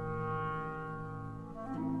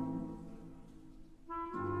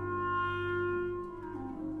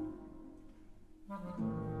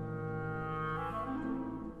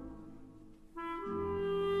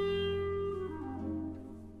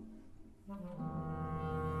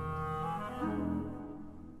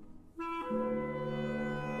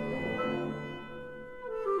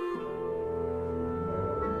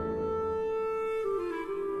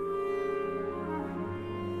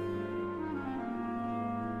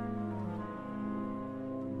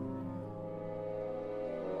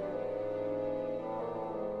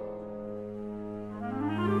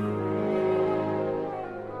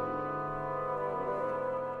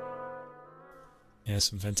 Yeah,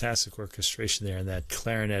 some fantastic orchestration there, and that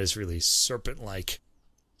clarinet is really serpent-like.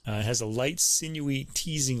 It has a light, sinewy,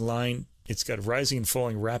 teasing line. It's got a rising and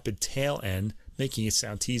falling rapid tail end, making it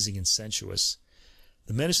sound teasing and sensuous.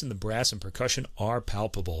 The menace in the brass and percussion are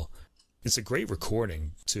palpable. It's a great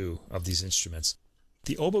recording, too, of these instruments.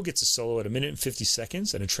 The oboe gets a solo at 1 minute and 50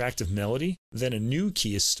 seconds, an attractive melody. Then a new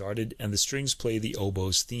key is started, and the strings play the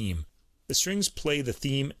oboe's theme. The strings play the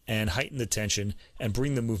theme and heighten the tension and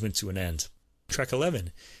bring the movement to an end. Track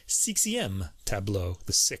 11, 6e tableau,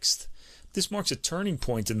 the 6th. This marks a turning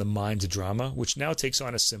point in the mimed drama, which now takes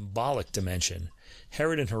on a symbolic dimension.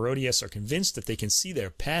 Herod and Herodias are convinced that they can see their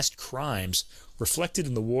past crimes reflected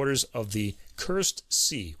in the waters of the cursed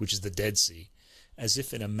sea, which is the Dead Sea, as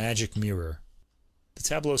if in a magic mirror. The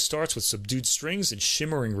tableau starts with subdued strings and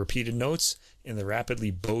shimmering repeated notes in the rapidly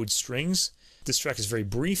bowed strings. This track is very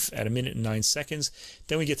brief, at 1 minute and 9 seconds.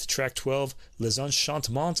 Then we get to track 12, Les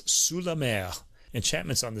Enchantements sous la mer,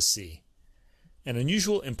 Enchantments on the Sea. An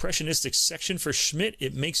unusual impressionistic section for Schmitt,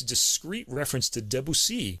 it makes discreet reference to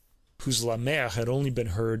Debussy, whose La Mer had only been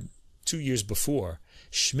heard 2 years before.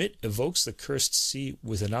 Schmitt evokes the cursed sea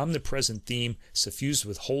with an omnipresent theme suffused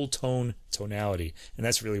with whole tone tonality, and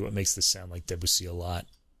that's really what makes this sound like Debussy a lot.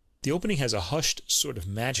 The opening has a hushed sort of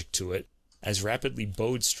magic to it, as rapidly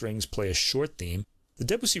bowed strings play a short theme. The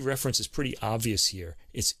Debussy reference is pretty obvious here.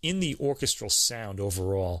 It's in the orchestral sound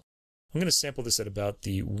overall. I'm going to sample this at about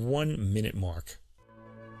the 1 minute mark.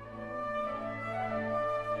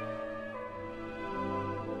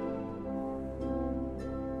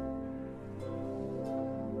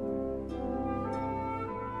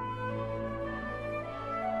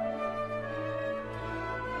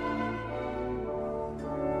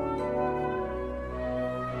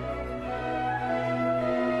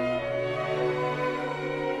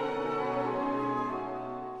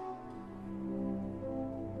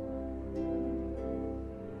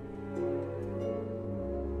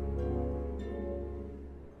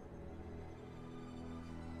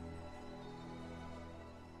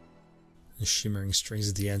 shimmering strings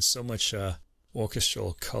at the end. So much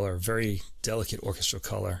orchestral color, very delicate orchestral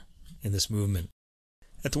color in this movement.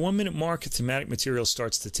 At the 1 minute mark, thematic material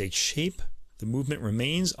starts to take shape. The movement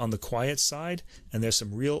remains on the quiet side, and there's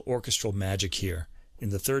some real orchestral magic here. In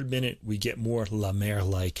the 3rd minute, we get more La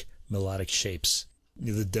Mer-like melodic shapes.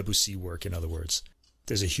 The Debussy work, in other words.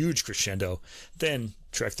 There's a huge crescendo. Then,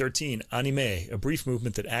 track 13, Anime, a brief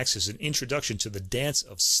movement that acts as an introduction to the dance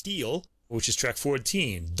of steel, which is track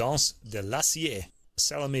 14, Danse de l'Acier.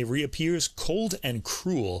 Salomé reappears cold and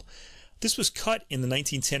cruel. This was cut in the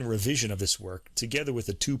 1910 revision of this work, together with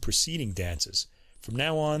the 2 preceding dances. From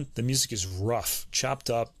now on, the music is rough, chopped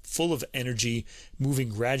up, full of energy, moving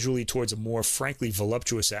gradually towards a more frankly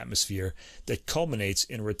voluptuous atmosphere that culminates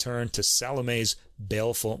in a return to Salomé's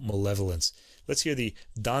baleful malevolence. Let's hear the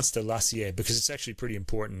Danse de l'Acier, because it's actually pretty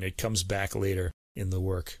important. It comes back later in the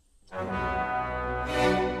work.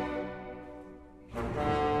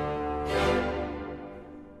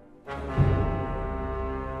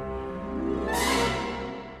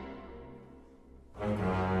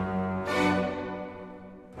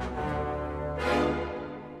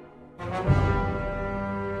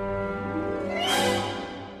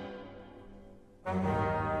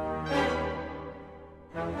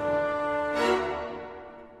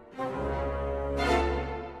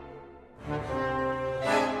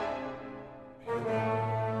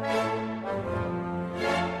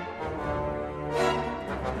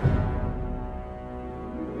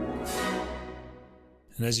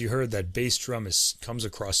 And as you heard, that bass drum comes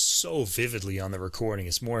across so vividly on the recording.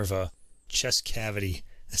 It's more of a chest cavity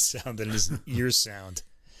sound than it is an ear sound.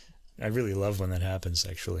 I really love when that happens,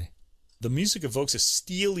 actually. The music evokes a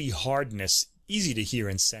steely hardness, easy to hear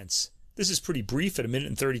and sense. This is pretty brief at 1 minute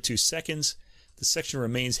and 32 seconds. The section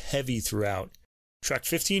remains heavy throughout. Track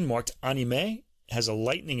 15, marked Anime, has a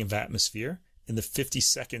lightening of atmosphere in the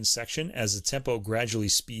 50-second section as the tempo gradually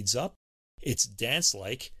speeds up. It's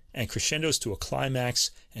dance-like and crescendos to a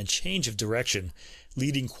climax and change of direction,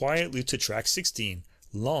 leading quietly to track 16,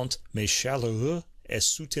 Lent mais chaleureux et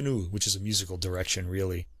soutenu, which is a musical direction,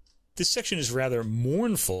 really. This section is rather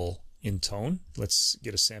mournful in tone. Let's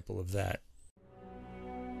get a sample of that.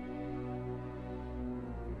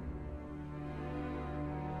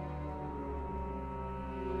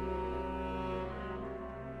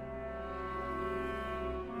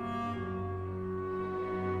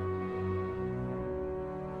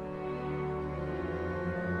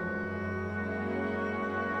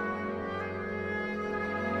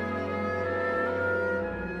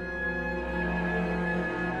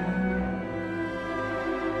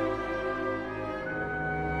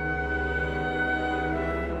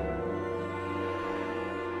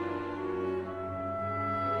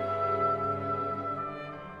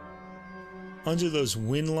 Under those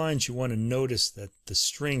wind lines, you want to notice that the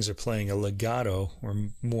strings are playing a legato or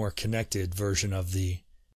more connected version of the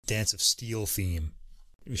Dance of Steel theme.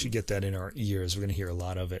 We should get that in our ears. We're going to hear a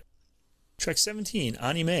lot of it. Track 17,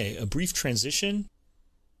 Anime, a brief transition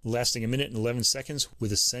lasting 1 minute and 11 seconds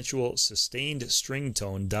with a sensual, sustained string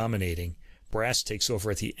tone dominating. Brass takes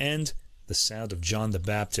over at the end, the sound of John the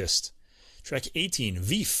Baptist. Track 18,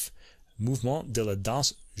 Vif, Mouvement de la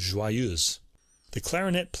Danse Joyeuse. The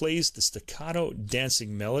clarinet plays the staccato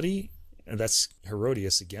dancing melody, and that's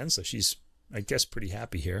Herodias again, so she's, I guess, pretty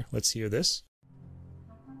happy here. Let's hear this.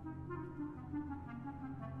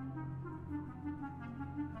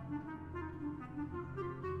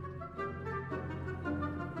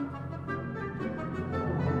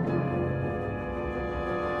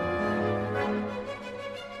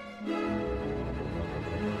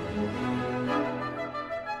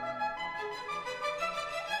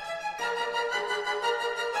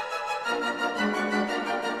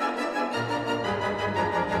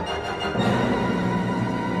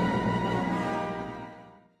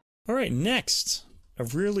 All right, next, a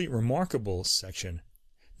really remarkable section.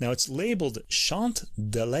 Now, it's labeled Chant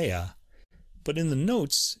d'Alea, but in the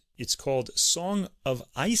notes, it's called Song of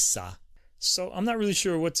Aissa. So I'm not really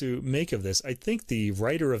sure what to make of this. I think the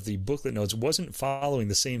writer of the booklet notes wasn't following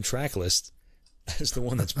the same track list as the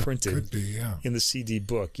one that's printed Could be, yeah. in the CD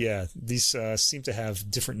book. Yeah, these seem to have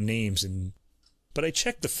different names. But I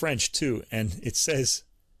checked the French, too, and it says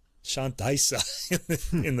Chant d'Aissa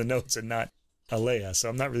in the notes and not Alea, so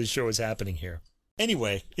I'm not really sure what's happening here.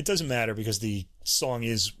 Anyway, it doesn't matter because the song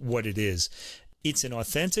is what it is. It's an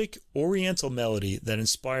authentic Oriental melody that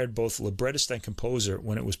inspired both librettist and composer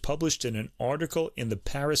when it was published in an article in the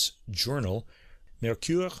Paris journal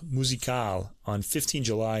Mercure Musical on 15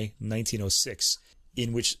 July 1906,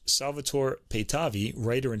 in which Salvatore Peitavi,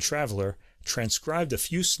 writer and traveler, transcribed a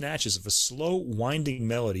few snatches of a slow, winding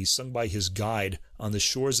melody sung by his guide on the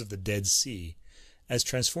shores of the Dead Sea. As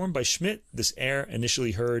transformed by Schmitt, this air,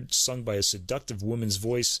 initially heard sung by a seductive woman's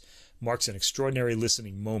voice, marks an extraordinary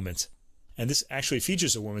listening moment. And this actually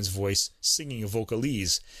features a woman's voice singing a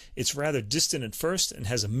vocalise. It's rather distant at first and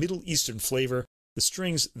has a Middle Eastern flavor. The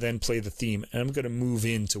strings then play the theme, and I'm going to move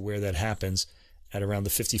into where that happens at around the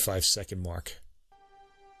 55-second mark.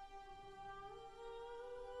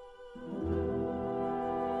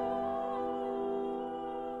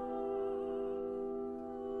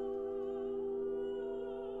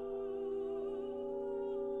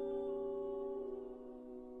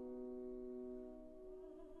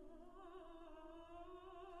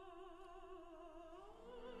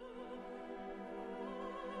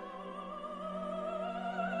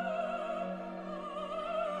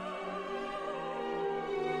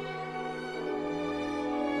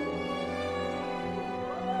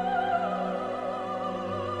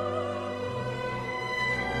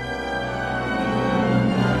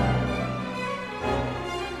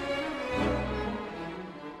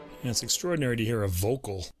 It's extraordinary to hear a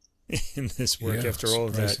vocal in this work after all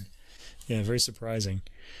of that. Yeah, very surprising.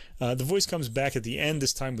 The voice comes back at the end,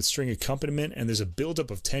 this time with string accompaniment, and there's a buildup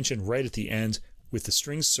of tension right at the end with the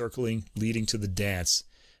strings circling, leading to the dance.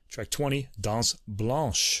 Track 20, Danse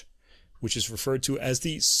Blanche, which is referred to as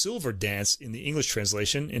the silver dance in the English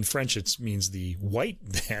translation. In French, it means the white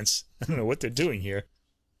dance. I don't know what they're doing here.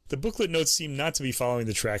 The booklet notes seem not to be following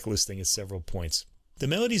the track listing at several points. The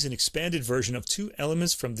melody is an expanded version of two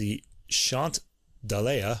elements from the Chant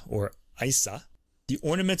d'Alea, or Aissa. The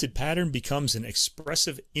ornamented pattern becomes an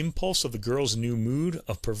expressive impulse of the girl's new mood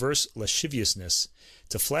of perverse lasciviousness.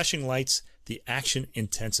 To flashing lights, the action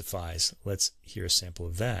intensifies. Let's hear a sample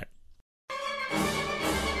of that.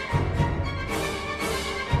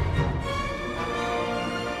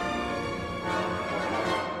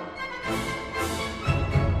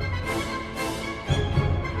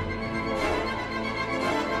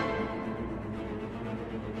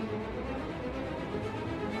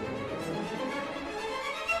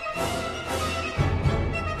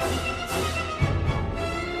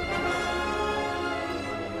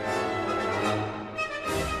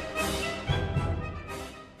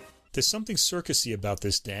 There's something circusy about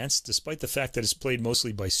this dance, despite the fact that it's played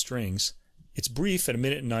mostly by strings. It's brief at 1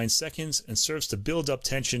 minute and 9 seconds and serves to build up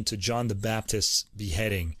tension to John the Baptist's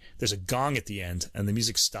beheading. There's a gong at the end, and the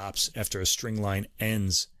music stops after a string line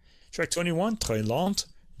ends. Track 21, Très lente.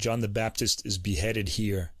 John the Baptist is beheaded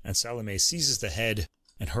here, and Salomé seizes the head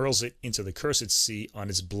and hurls it into the cursed sea on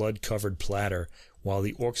its blood-covered platter, while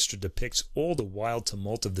the orchestra depicts all the wild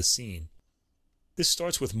tumult of the scene. This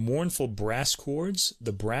starts with mournful brass chords.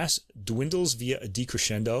 The brass dwindles via a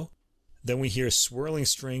decrescendo. Then we hear swirling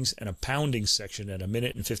strings and a pounding section at 1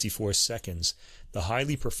 minute and 54 seconds. The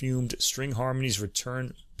highly perfumed string harmonies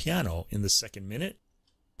return piano in the second minute.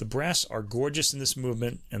 The brass are gorgeous in this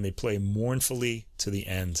movement, and they play mournfully to the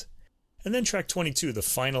end. And then track 22, the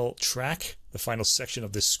final track, the final section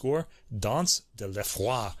of this score, Danse de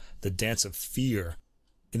l'effroi, the dance of fear.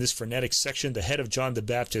 In this frenetic section, the head of John the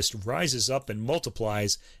Baptist rises up and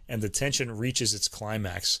multiplies, and the tension reaches its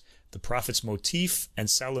climax. The prophet's motif and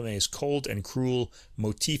Salomé's cold and cruel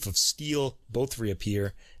motif of steel both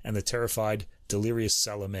reappear, and the terrified, delirious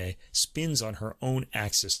Salomé spins on her own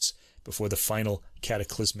axis before the final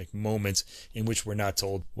cataclysmic moment, in which we're not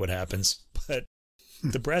told what happens. But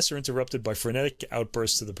the brass are interrupted by frenetic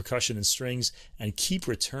outbursts to the percussion and strings and keep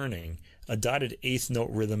returning. A dotted eighth note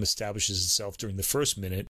rhythm establishes itself during the first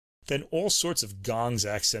minute. Then all sorts of gongs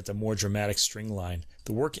accent a more dramatic string line.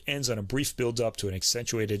 The work ends on a brief build-up to an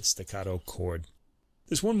accentuated staccato chord.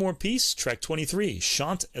 There's one more piece, track 23,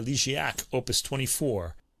 Chant, élégiaque, opus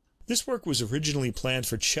 24. This work was originally planned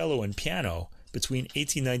for cello and piano. Between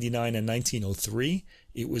 1899 and 1903,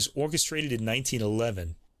 it was orchestrated in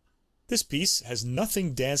 1911. This piece has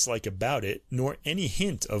nothing dance-like about it, nor any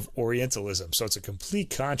hint of Orientalism, so it's a complete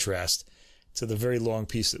contrast to the very long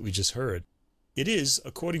piece that we just heard. It is,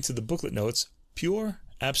 according to the booklet notes, pure,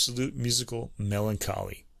 absolute musical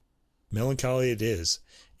melancholy. Melancholy it is.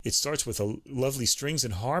 It starts with a lovely strings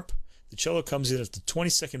and harp. The cello comes in at the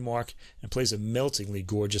 20-second mark and plays a meltingly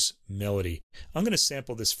gorgeous melody. I'm going to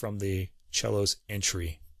sample this from the cello's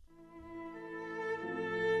entry.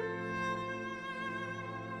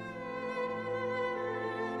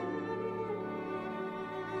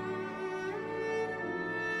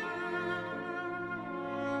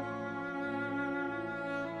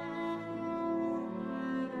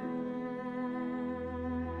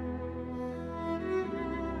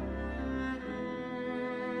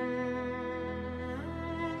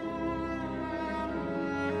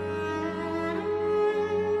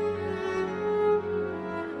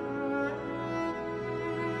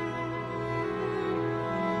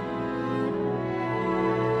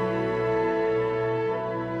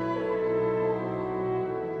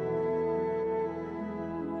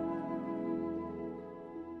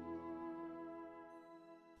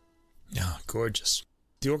 Ah, gorgeous.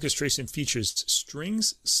 The orchestration features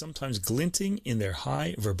strings sometimes glinting in their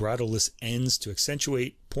high vibratoless ends to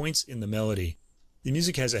accentuate points in the melody. The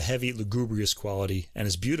music has a heavy, lugubrious quality and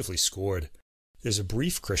is beautifully scored. There's a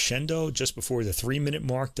brief crescendo just before the 3-minute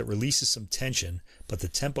mark that releases some tension, but the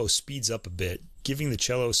tempo speeds up a bit, giving the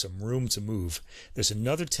cello some room to move. There's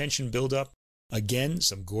another tension build-up. Again,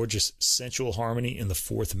 some gorgeous sensual harmony in the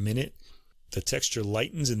 4th minute. The texture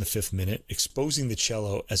lightens in the 5th minute, exposing the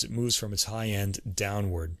cello as it moves from its high end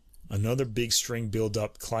downward. Another big string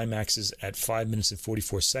build-up climaxes at 5 minutes and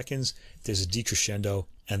 44 seconds. There's a decrescendo,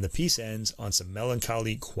 and the piece ends on some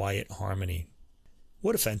melancholy, quiet harmony.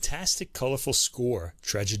 What a fantastic, colorful score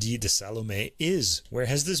Tragédie de Salomé is. Where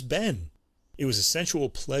has this been? It was a sensual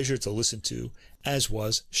pleasure to listen to, as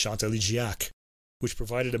was Chant, élégiaque, which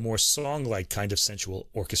provided a more song-like kind of sensual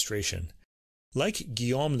orchestration. Like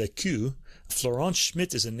Guillaume Lequeux, Florent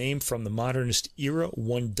Schmitt is a name from the modernist era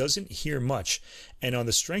one doesn't hear much, and on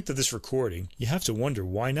the strength of this recording, you have to wonder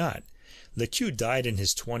why not. Lequeux died in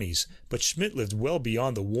his 20s, but Schmitt lived well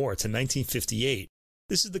beyond the war to 1958.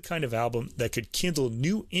 This is the kind of album that could kindle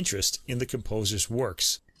new interest in the composer's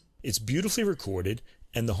works. It's beautifully recorded,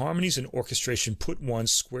 and the harmonies and orchestration put one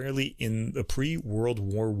squarely in the pre-World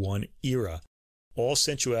War I era. All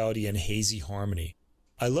sensuality and hazy harmony.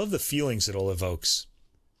 I love the feelings it all evokes.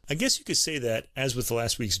 I guess you could say that, as with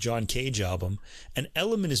last week's John Cage album, an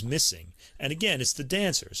element is missing, and again, it's the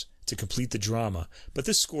dancers, to complete the drama, but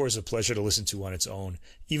this score is a pleasure to listen to on its own,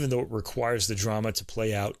 even though it requires the drama to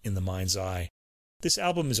play out in the mind's eye. This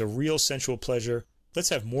album is a real sensual pleasure. Let's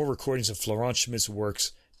have more recordings of Florent Schmitt's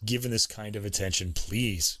works given this kind of attention,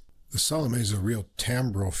 please. The Salomé is a real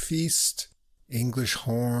timbral feast. English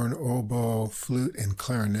horn, oboe, flute, and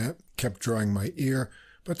clarinet kept drawing my ear,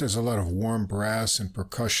 but there's a lot of warm brass and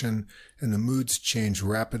percussion, and the moods change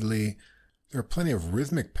rapidly. There are plenty of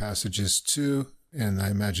rhythmic passages, too, and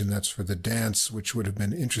I imagine that's for the dance, which would have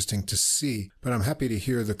been interesting to see. But I'm happy to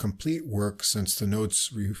hear the complete work since the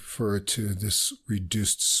notes refer to this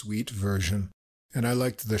reduced suite version. And I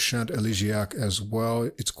liked the Chant élégiaque as well.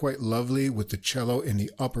 It's quite lovely with the cello in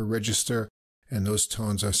the upper register, and those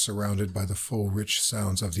tones are surrounded by the full rich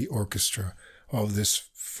sounds of the orchestra. All of this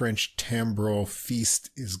French timbral feast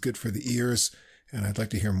is good for the ears, and I'd like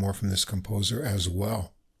to hear more from this composer as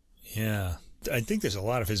well. Yeah, I think there's a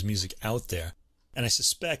lot of his music out there, and I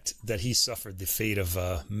suspect that he suffered the fate of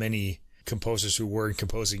many composers who were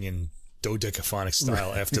composing in dodecaphonic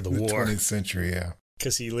style after the war. 20th century, yeah.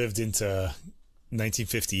 Because he lived into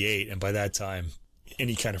 1958, and by that time,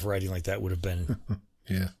 any kind of writing like that would have been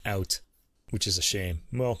out, which is a shame.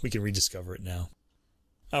 Well, we can rediscover it now.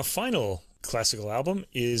 Our final classical album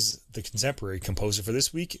is the contemporary composer for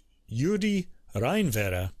this week, Jüri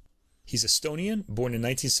Reinvere. He's Estonian, born in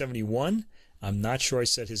 1971. I'm not sure I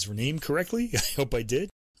said his name correctly. I hope I did.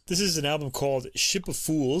 This is an album called Ship of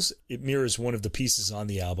Fools. It mirrors one of the pieces on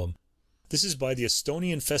the album. This is by the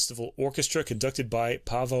Estonian Festival Orchestra, conducted by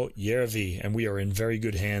Paavo Järvi, and we are in very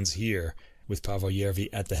good hands here with Paavo Järvi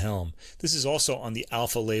at the helm. This is also on the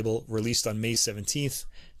Alpha label, released on May 17th,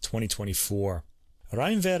 2024.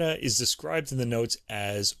 Reinvere is described in the notes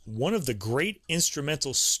as one of the great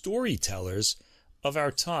instrumental storytellers of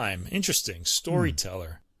our time. Interesting,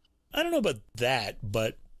 storyteller. I don't know about that,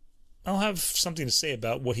 but I'll have something to say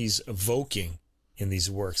about what he's evoking in these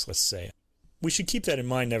works, let's say. We should keep that in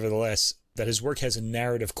mind, nevertheless, that his work has a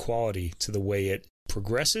narrative quality to the way it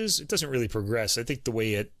progresses. It doesn't really progress. I think the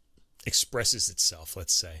way it expresses itself,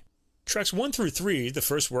 let's say. Tracks 1 through 3, the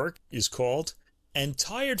first work, is called And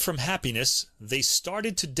Tired from Happiness, They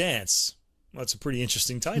Started to Dance. Well, that's a pretty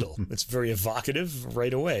interesting title. It's very evocative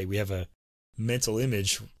right away. We have a mental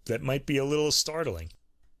image that might be a little startling.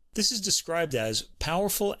 This is described as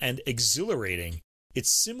powerful and exhilarating. It's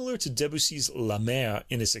similar to Debussy's La Mer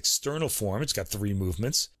in its external form. It's got 3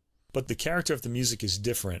 movements, but the character of the music is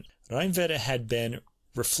different. Reinvere had been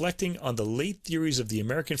reflecting on the late theories of the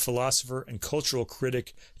American philosopher and cultural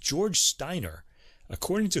critic George Steiner,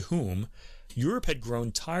 according to whom Europe had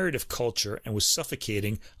grown tired of culture and was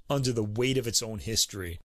suffocating under the weight of its own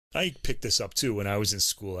history. I picked this up too when I was in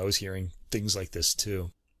school. I was hearing things like this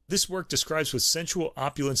too. This work describes with sensual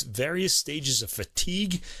opulence various stages of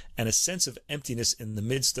fatigue and a sense of emptiness in the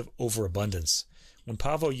midst of overabundance. When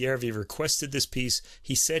Paavo Järvi requested this piece,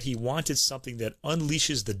 he said he wanted something that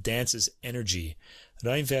unleashes the dance's energy.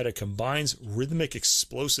 Reinvere combines rhythmic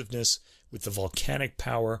explosiveness with the volcanic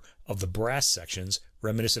power of the brass sections,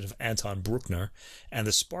 reminiscent of Anton Bruckner, and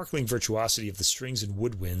the sparkling virtuosity of the strings and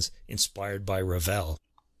woodwinds inspired by Ravel.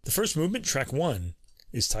 The first movement, track 1,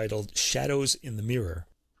 is titled Shadows in the Mirror.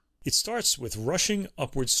 It starts with rushing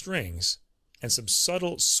upward strings, and some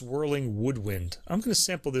subtle swirling woodwind. I'm going to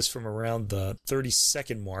sample this from around the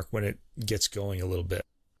 30-second mark when it gets going a little bit.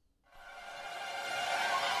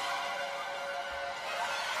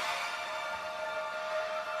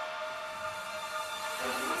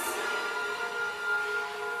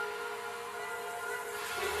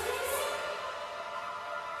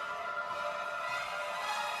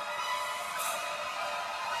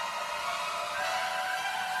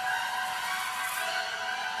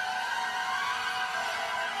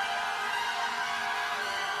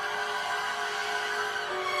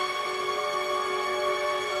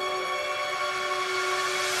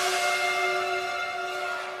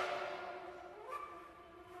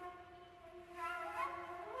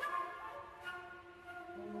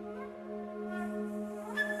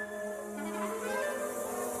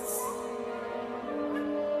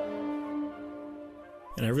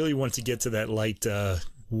 And I really want to get to that light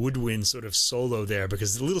woodwind sort of solo there,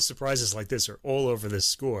 because the little surprises like this are all over this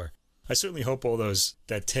score. I certainly hope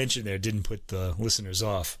that tension there didn't put the listeners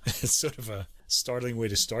off. It's sort of a startling way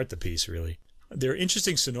to start the piece, really. There are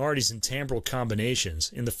interesting sonorities and timbral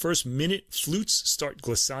combinations. In the first minute, flutes start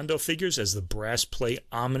glissando figures as the brass play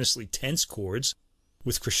ominously tense chords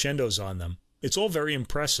with crescendos on them. It's all very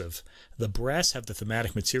impressive. The brass have the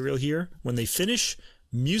thematic material here. When they finish,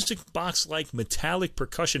 music box-like metallic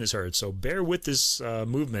percussion is heard, so bear with this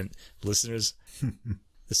movement, listeners.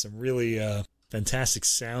 There's some really fantastic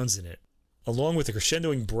sounds in it, along with the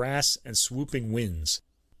crescendoing brass and swooping winds.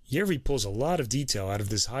 Järvi pulls a lot of detail out of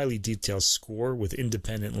this highly detailed score with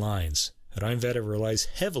independent lines. Reinvere relies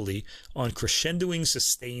heavily on crescendoing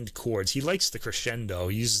sustained chords. He likes the crescendo.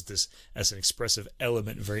 He uses this as an expressive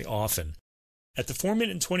element very often. At the 4-minute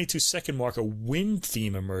and 22-second mark, a wind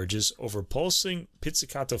theme emerges over pulsing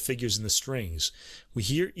pizzicato figures in the strings. We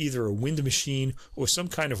hear either a wind machine or some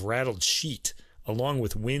kind of rattled sheet, along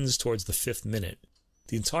with winds towards the 5th minute.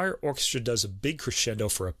 The entire orchestra does a big crescendo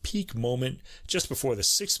for a peak moment just before the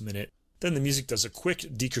 6th minute. Then the music does a quick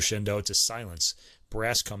decrescendo to silence.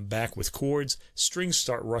 Brass come back with chords, strings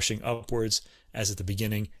start rushing upwards as at the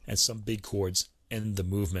beginning, and some big chords end the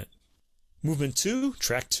movement. Movement 2,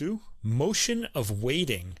 track 2, Motion of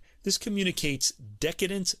Waiting. This communicates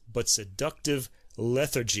decadent but seductive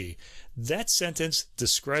lethargy. That sentence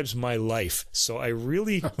describes my life, so I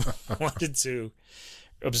really wanted to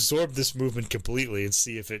absorb this movement completely and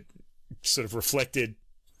see if it sort of reflected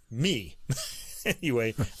me.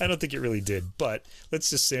 Anyway, I don't think it really did, but let's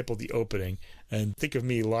just sample the opening and think of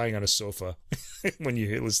me lying on a sofa when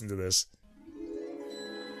you listen to this.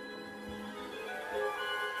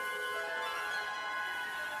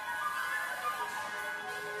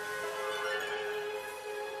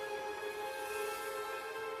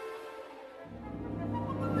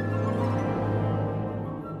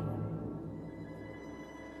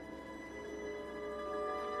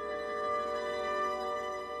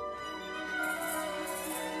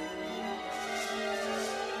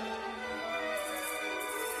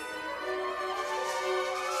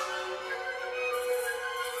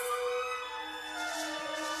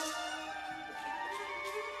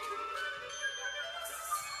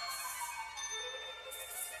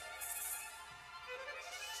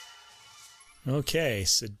 Okay,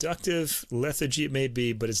 seductive lethargy it may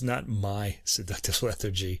be, but it's not my seductive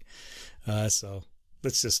lethargy. So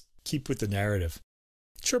let's just keep with the narrative.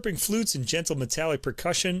 Chirping flutes and gentle metallic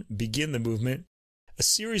percussion begin the movement. A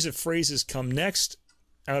series of phrases come next,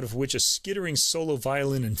 out of which a skittering solo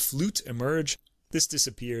violin and flute emerge. This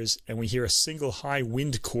disappears, and we hear a single high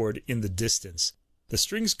wind chord in the distance. The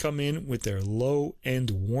strings come in with their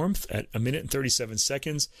low-end warmth at 1 minute and 37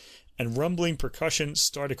 seconds, and rumbling percussion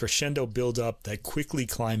start a crescendo build-up that quickly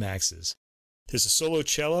climaxes. There's a solo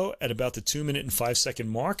cello at about the 2 minute and 5 second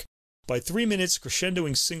mark. By 3 minutes,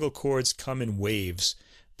 crescendoing single chords come in waves.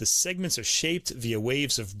 The segments are shaped via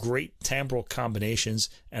waves of great timbral combinations,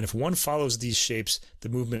 and if one follows these shapes, the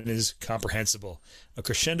movement is comprehensible. A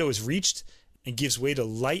crescendo is reached and gives way to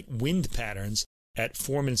light wind patterns at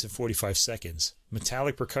 4 minutes and 45 seconds.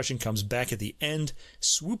 Metallic percussion comes back at the end.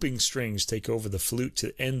 Swooping strings take over the flute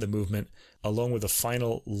to end the movement, along with a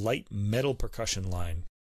final light metal percussion line.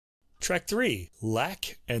 Track 3,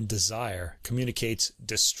 Lack and Desire, communicates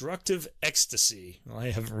destructive ecstasy. Well,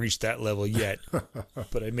 I haven't reached that level yet,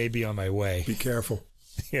 but I may be on my way. Be careful.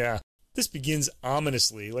 Yeah. This begins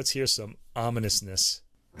ominously. Let's hear some ominousness.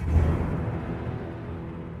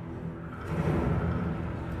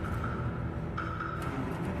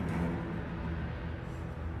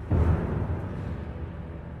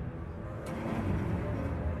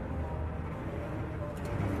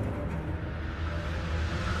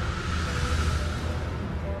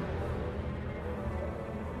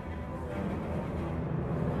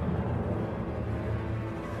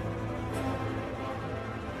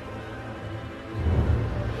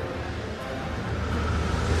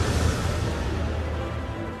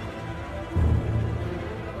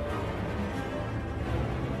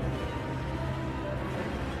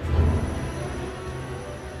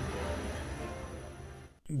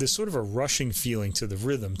 there's sort of a rushing feeling to the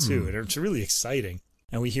rhythm, too, and it's really exciting.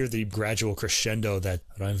 And we hear the gradual crescendo that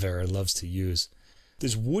Reinvere loves to use.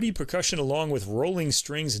 There's woody percussion along with rolling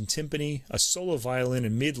strings and timpani. A solo violin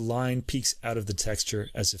in mid-line peeks out of the texture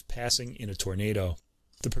as if passing in a tornado.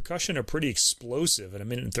 The percussion are pretty explosive. At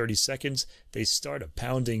 1:30, they start a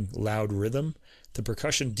pounding, loud rhythm. The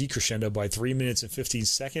percussion decrescendo by 3 minutes and 15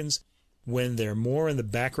 seconds when they're more in the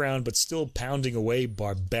background but still pounding away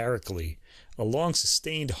barbarically. A long,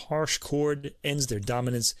 sustained, harsh chord ends their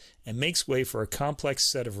dominance and makes way for a complex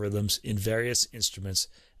set of rhythms in various instruments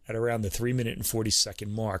at around the 3 minute and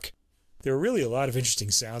 40-second mark. There are really a lot of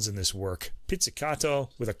interesting sounds in this work. Pizzicato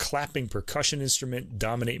with a clapping percussion instrument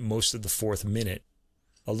dominate most of the 4th minute.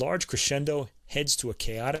 A large crescendo heads to a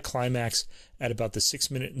chaotic climax at about the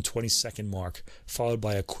 6 minute and 20-second mark, followed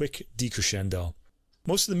by a quick decrescendo.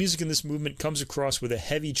 Most of the music in this movement comes across with a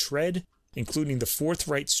heavy tread, including the 4th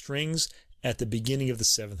right strings at the beginning of the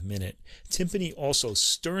 7th minute. Timpani also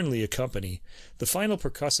sternly accompany. The final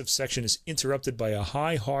percussive section is interrupted by a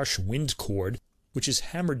high, harsh wind chord, which is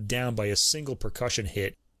hammered down by a single percussion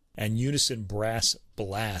hit and unison brass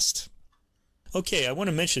blast. Okay, I want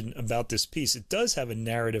to mention about this piece, it does have a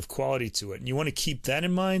narrative quality to it, and you want to keep that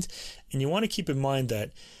in mind, and you want to keep in mind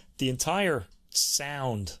that the entire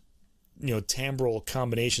sound, timbral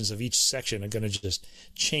combinations of each section are going to just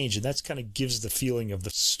change, and that's kind of gives the feeling of the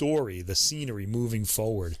story, the scenery moving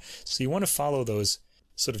forward. So you want to follow those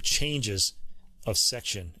sort of changes of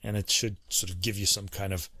section, and it should sort of give you some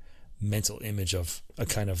kind of mental image of a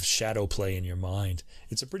kind of shadow play in your mind.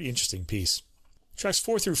 It's a pretty interesting piece. Tracks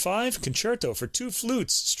 4 through 5, Concerto for 2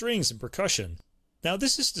 flutes, strings, and percussion. Now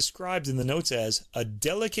this is described in the notes as a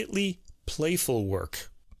delicately playful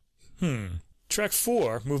work. Track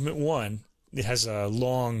 4, Movement 1, it has a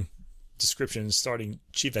long description starting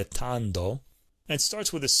civettando, and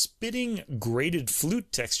starts with a spitting, grated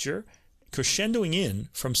flute texture crescendoing in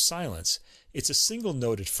from silence. It's a single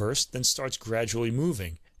note at first, then starts gradually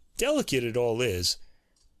moving. Delicate it all is,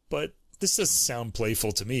 but this doesn't sound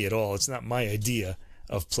playful to me at all. It's not my idea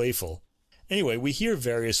of playful. Anyway, we hear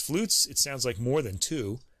various flutes. It sounds like more than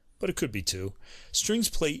 2, but it could be 2. Strings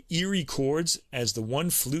play eerie chords as the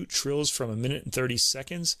one flute trills from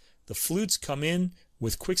 1:30. The flutes come in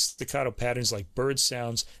with quick staccato patterns like bird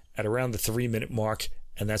sounds at around the 3 minute mark,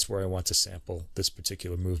 and that's where I want to sample this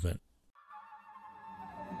particular movement.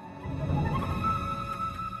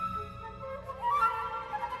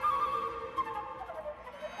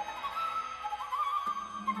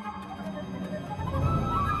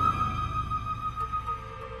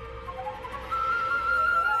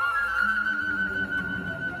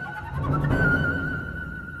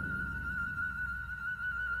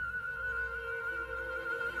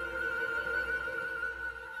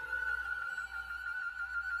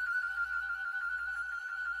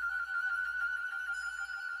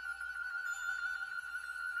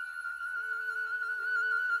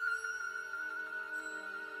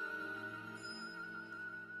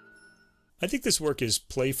 I think this work is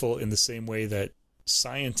playful in the same way that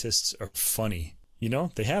scientists are funny.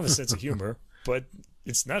 They have a sense of humor, but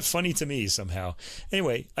it's not funny to me somehow.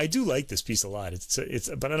 Anyway, I do like this piece a lot.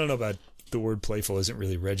 But I don't know about the word playful isn't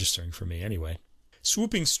really registering for me anyway.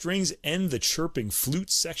 Swooping strings end the chirping flute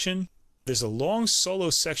section. There's a long solo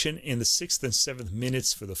section in the 6th and 7th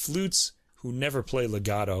minutes for the flutes, who never play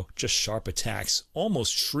legato, just sharp attacks,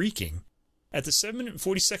 almost shrieking. At the 7 minute and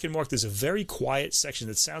 40-second mark, there's a very quiet section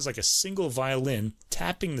that sounds like a single violin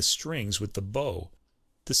tapping the strings with the bow.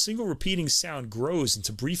 The single repeating sound grows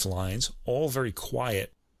into brief lines, all very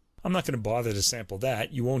quiet. I'm not going to bother to sample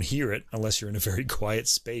that. You won't hear it unless you're in a very quiet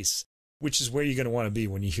space, which is where you're going to want to be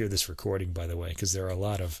when you hear this recording, by the way, because there are a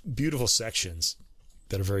lot of beautiful sections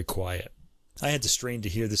that are very quiet. I had to strain to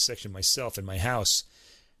hear this section myself in my house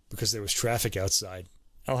because there was traffic outside.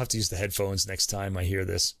 I'll have to use the headphones next time I hear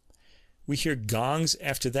this. We hear gongs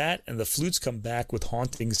after that, and the flutes come back with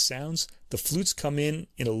haunting sounds. The flutes come in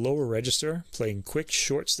a lower register, playing quick,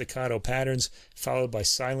 short staccato patterns, followed by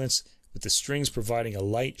silence, with the strings providing a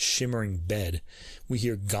light, shimmering bed. We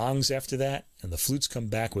hear gongs after that, and the flutes come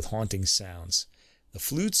back with haunting sounds. The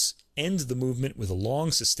flutes end the movement with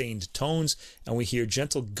long, sustained tones, and we hear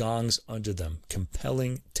gentle gongs under them,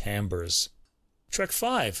 compelling timbres. Track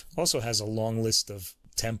 5 also has a long list of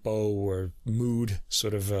tempo or mood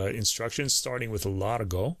sort of instructions, starting with a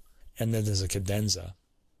largo, and then there's a cadenza.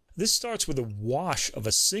 This starts with a wash of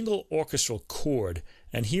a single orchestral chord,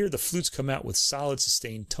 and here the flutes come out with solid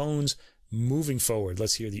sustained tones moving forward.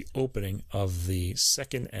 Let's hear the opening of the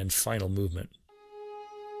second and final movement.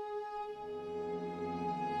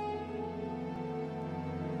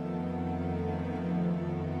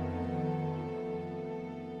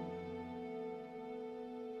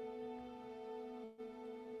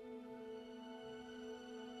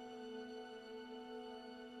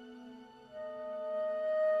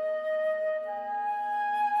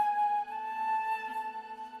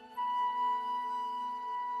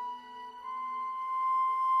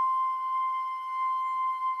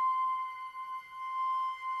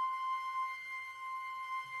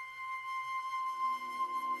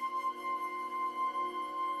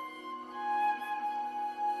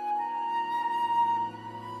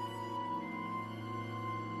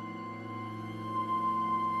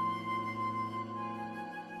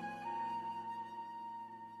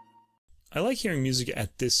 like hearing music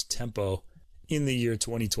at this tempo in the year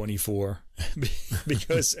 2024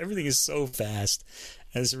 because everything is so fast,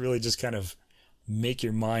 and it's really just kind of make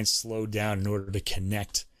your mind slow down in order to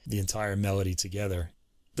connect the entire melody together.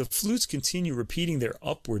 The flutes continue repeating their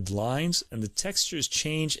upward lines, and the textures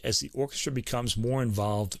change as the orchestra becomes more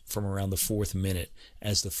involved from around the 4th minute,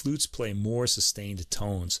 as the flutes play more sustained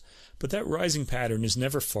tones. But that rising pattern is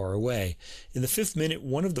never far away. In the 5th minute,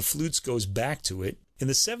 one of the flutes goes back to it. In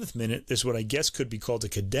the 7th minute, there's what I guess could be called a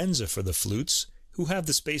cadenza for the flutes, who have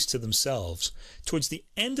the space to themselves. Towards the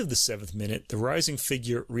end of the 7th minute, the rising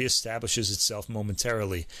figure reestablishes itself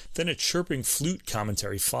momentarily. Then a chirping flute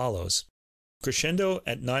commentary follows. Crescendo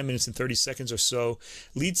at 9 minutes and 30 seconds or so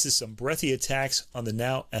leads to some breathy attacks on the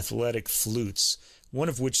now athletic flutes, one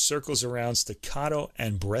of which circles around staccato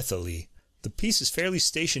and breathily. The piece is fairly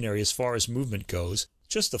stationary as far as movement goes,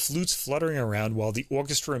 just the flutes fluttering around while the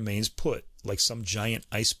orchestra remains put, like some giant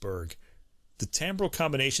iceberg. The timbral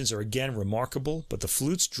combinations are again remarkable, but the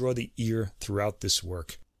flutes draw the ear throughout this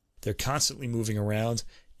work. They're constantly moving around.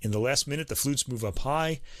 In the last minute, the flutes move up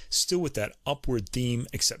high, still with that upward theme,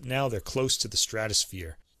 except now they're close to the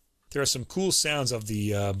stratosphere. There are some cool sounds of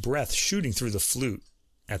the breath shooting through the flute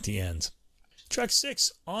at the end. Track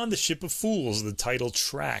 6, On the Ship of Fools, the title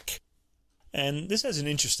track. And this has an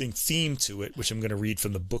interesting theme to it, which I'm going to read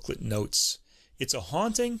from the booklet notes. It's a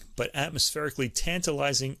haunting but atmospherically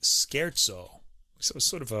tantalizing scherzo. So it's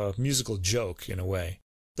sort of a musical joke in a way.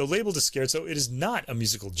 Though labeled a scherzo, it is not a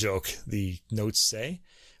musical joke, the notes say.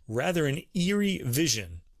 Rather an eerie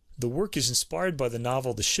vision. The work is inspired by the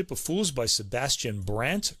novel The Ship of Fools by Sebastian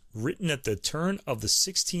Brandt, written at the turn of the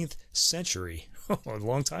 16th century, a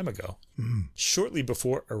long time ago, shortly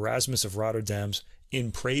before Erasmus of Rotterdam's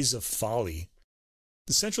In Praise of Folly.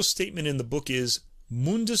 The central statement in the book is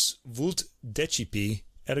Mundus vult decipi,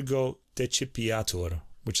 ergo decipiatur,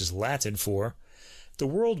 which is Latin for the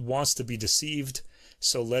world wants to be deceived,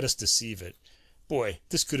 so let us deceive it. Boy,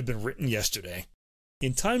 this could have been written yesterday.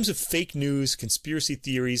 In times of fake news, conspiracy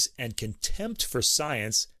theories, and contempt for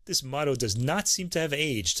science, this motto does not seem to have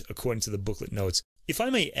aged, according to the booklet notes. If I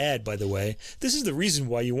may add, by the way, this is the reason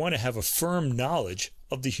why you want to have a firm knowledge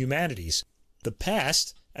of the humanities. The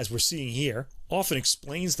past, as we're seeing here, often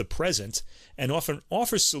explains the present and often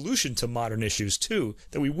offers solution to modern issues, too,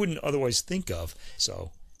 that we wouldn't otherwise think of.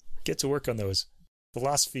 So get to work on those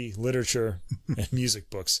philosophy, literature, and music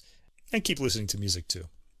books, and keep listening to music, too.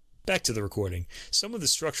 Back to the recording. Some of the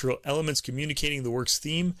structural elements communicating the work's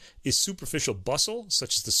theme is superficial bustle,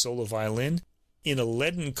 such as the solo violin, in a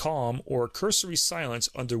leaden calm or cursory silence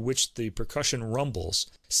under which the percussion rumbles.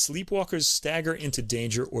 Sleepwalkers stagger into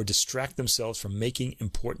danger or distract themselves from making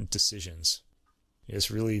important decisions.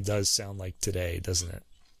 This really does sound like today, doesn't it?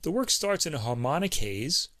 The work starts in a harmonic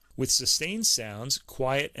haze, with sustained sounds,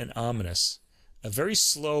 quiet and ominous. A very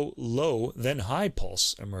slow, low, then high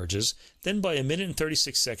pulse emerges. Then by 1 minute and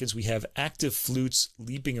 36 seconds, we have active flutes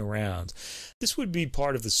leaping around. This would be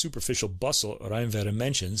part of the superficial bustle Reinvere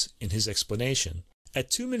mentions in his explanation. At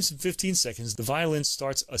 2 minutes and 15 seconds, the violin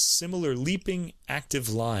starts a similar leaping, active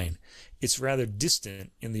line. It's rather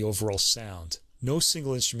distant in the overall sound. No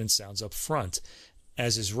single instrument sounds up front,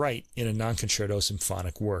 as is right in a non-concerto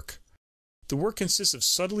symphonic work. The work consists of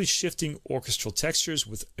subtly shifting orchestral textures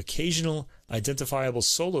with occasional identifiable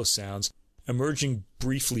solo sounds emerging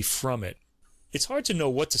briefly from it. It's hard to know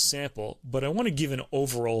what to sample, but I want to give an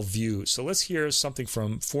overall view, so let's hear something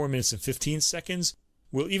from 4 minutes and 15 seconds.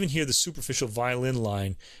 We'll even hear the superficial violin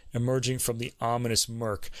line emerging from the ominous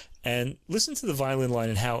murk. And listen to the violin line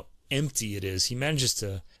and how empty it is. He manages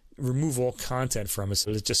to remove all content from it,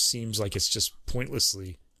 so it just seems like it's just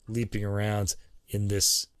pointlessly leaping around in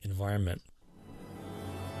this environment.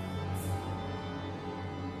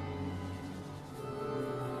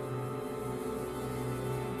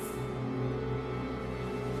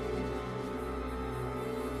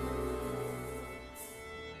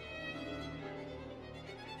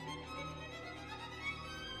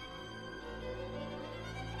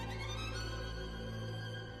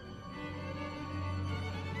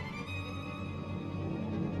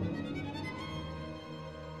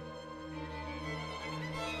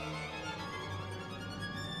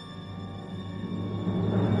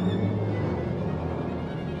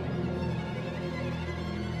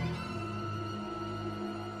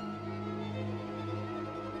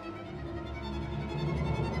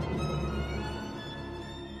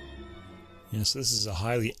 Yes, this is a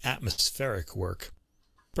highly atmospheric work.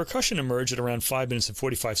 Percussion emerged at around 5 minutes and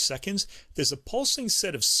 45 seconds. There's a pulsing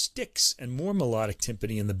set of sticks and more melodic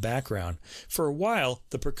timpani in the background. For a while,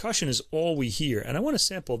 the percussion is all we hear, and I want to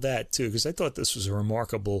sample that too, because I thought this was a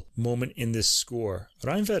remarkable moment in this score.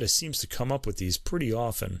 Reinvere seems to come up with these pretty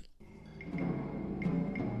often.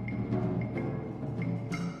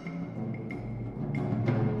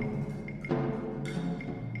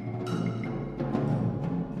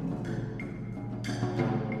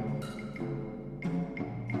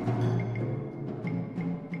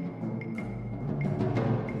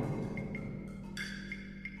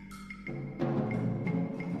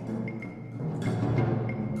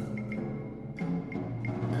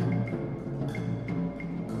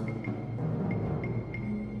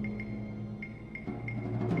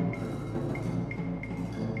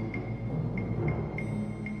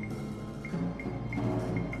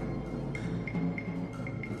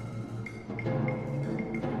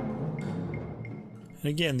 And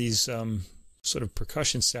again, these sort of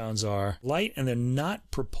percussion sounds are light and they're not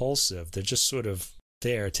propulsive. They're just sort of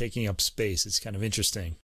there taking up space. It's kind of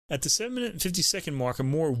interesting. At the 7 minute and 50-second mark, a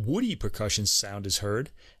more woody percussion sound is heard,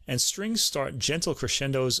 and strings start gentle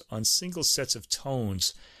crescendos on single sets of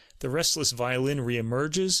tones. The restless violin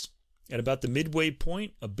reemerges. At about the midway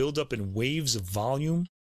point, a build-up in waves of volume,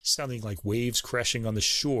 sounding like waves crashing on the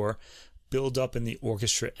shore, build up in the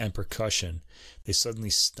orchestra and percussion. They suddenly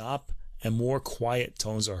stop, and more quiet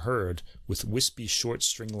tones are heard, with wispy short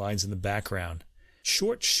string lines in the background.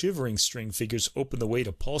 Short shivering string figures open the way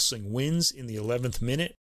to pulsing winds in the 11th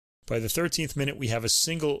minute. By the 13th minute, we have a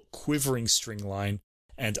single quivering string line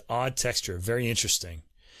and odd texture, very interesting.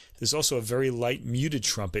 There's also a very light muted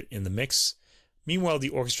trumpet in the mix. Meanwhile, the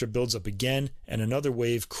orchestra builds up again, and another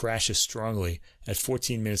wave crashes strongly at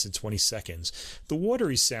 14 minutes and 20 seconds. The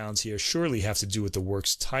watery sounds here surely have to do with the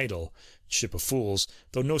work's title, Ship of Fools,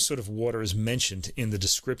 though no sort of water is mentioned in the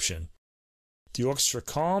description. The orchestra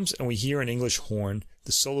calms, and we hear an English horn,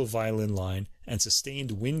 the solo violin line, and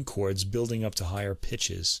sustained wind chords building up to higher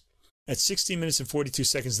pitches. At 16 minutes and 42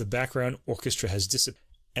 seconds, the background orchestra has dissipated,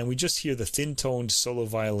 and we just hear the thin-toned solo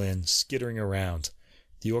violin skittering around.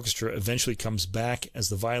 The orchestra eventually comes back as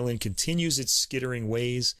the violin continues its skittering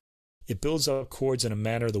ways. It builds up chords in a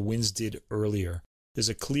manner the winds did earlier. There's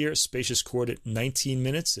a clear, spacious chord at 19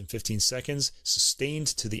 minutes and 15 seconds, sustained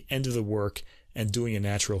to the end of the work and doing a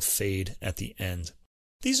natural fade at the end.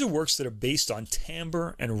 These are works that are based on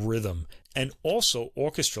timbre and rhythm, and also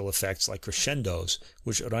orchestral effects like crescendos,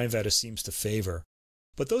 which Reinvere seems to favor.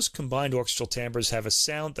 But those combined orchestral timbres have a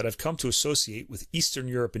sound that I've come to associate with Eastern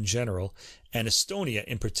Europe in general, and Estonia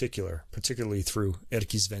in particular, particularly through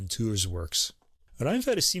Erkki Venture's works.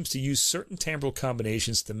 Reinvere seems to use certain timbral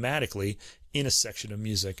combinations thematically in a section of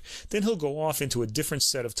music. Then he'll go off into a different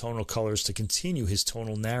set of tonal colors to continue his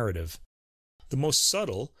tonal narrative. The most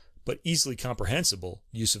subtle, but easily comprehensible,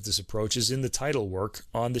 use of this approach is in the title work,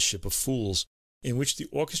 On the Ship of Fools, in which the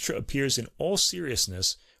orchestra appears in all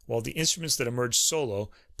seriousness, while the instruments that emerge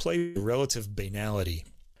solo play relative banality.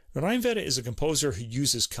 Reinvere is a composer who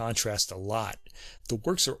uses contrast a lot. The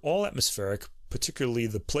works are all atmospheric, particularly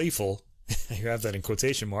the playful, you have that in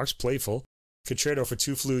quotation marks, playful, concerto for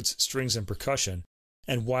two flutes, strings, and percussion.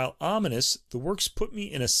 And while ominous, the works put me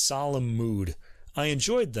in a solemn mood. I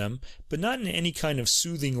enjoyed them, but not in any kind of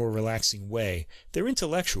soothing or relaxing way. They're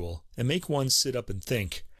intellectual and make one sit up and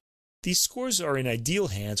think. These scores are in ideal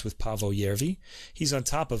hands with Paavo Järvi. He's on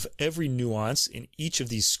top of every nuance in each of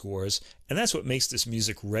these scores, and that's what makes this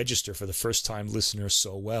music register for the first-time listener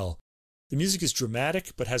so well. The music is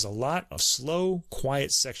dramatic, but has a lot of slow,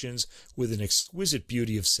 quiet sections with an exquisite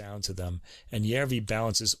beauty of sound to them, and Järvi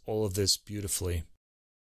balances all of this beautifully.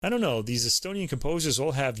 I don't know, these Estonian composers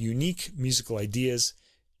all have unique musical ideas.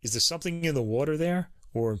 Is there something in the water there?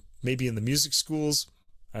 Or maybe in the music schools?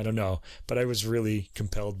 I don't know, but I was really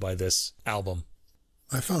compelled by this album.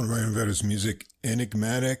 I found Reinvere's music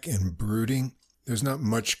enigmatic and brooding. There's not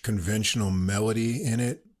much conventional melody in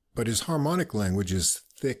it, but his harmonic language is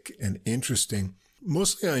thick and interesting.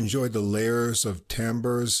 Mostly I enjoyed the layers of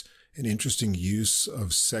timbres and interesting use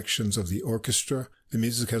of sections of the orchestra. The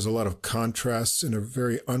music has a lot of contrasts and a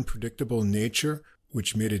very unpredictable nature,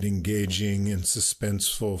 which made it engaging and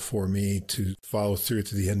suspenseful for me to follow through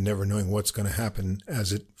to the end, never knowing what's going to happen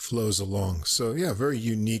as it flows along. So yeah, very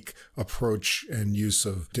unique approach and use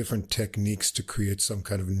of different techniques to create some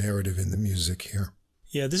kind of narrative in the music here.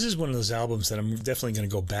 Yeah, this is one of those albums that I'm definitely going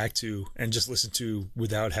to go back to and just listen to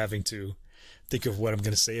without having to think of what I'm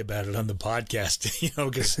going to say about it on the podcast,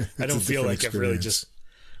 because I don't feel like I've really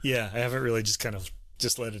I haven't really just kind of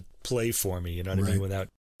just let it play for me, you know what I mean, without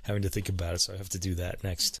having to think about it, so I have to do that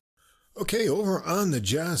next. Okay, over on the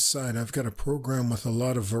jazz side, I've got a program with a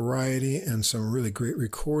lot of variety and some really great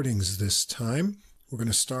recordings this time. We're going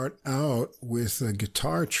to start out with a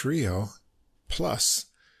guitar trio plus,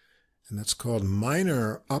 and that's called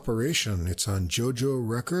Minor Operation. It's on Jojo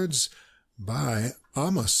Records by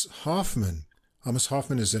Amos Hoffman. Amos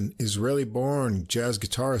Hoffman is an Israeli-born jazz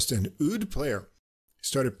guitarist and oud player. He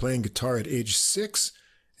started playing guitar at age 6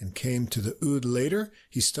 and came to the oud later.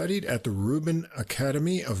 He studied at the Rubin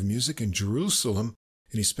Academy of Music in Jerusalem,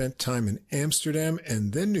 and he spent time in Amsterdam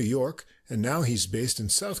and then New York, and now he's based in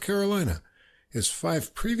South Carolina. His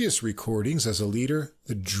 5 previous recordings as a leader: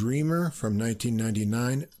 The Dreamer from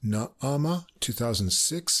 1999, Na'ama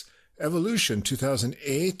 2006, Evolution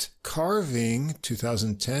 2008, Carving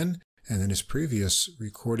 2010, and then his previous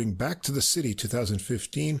recording, Back to the City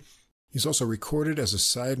 2015. He's also recorded as a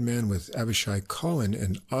sideman with Avishai Cohen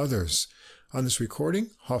and others. On this recording,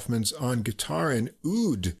 Hoffman's on guitar and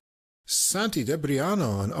oud. Santi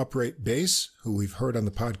Debriano on upright bass, who we've heard on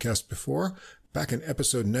the podcast before. Back in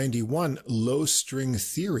episode 91, Low String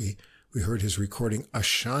Theory, we heard his recording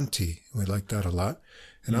Ashanti. We liked that a lot.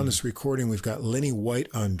 And on this recording, we've got Lenny White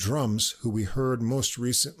on drums, who we heard most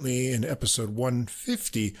recently in episode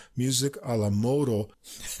 150, Music a la Modo.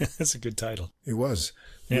 That's a good title. It was.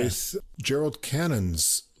 Yeah. With Gerald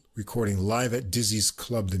Cannon's recording live at Dizzy's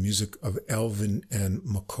Club, the music of Elvin and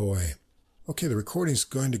McCoy. Okay, the recording's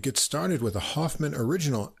going to get started with a Hoffman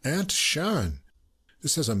original, Aunt Sharon.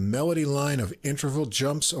 This has a melody line of interval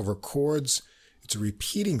jumps over chords. It's a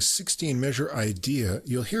repeating 16-measure idea.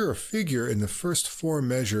 You'll hear a figure in the first 4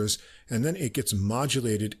 measures, and then it gets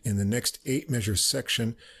modulated in the next 8-measure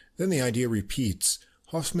section. Then the idea repeats.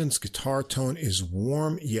 Hoffman's guitar tone is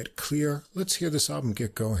warm yet clear. Let's hear this album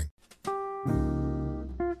get going.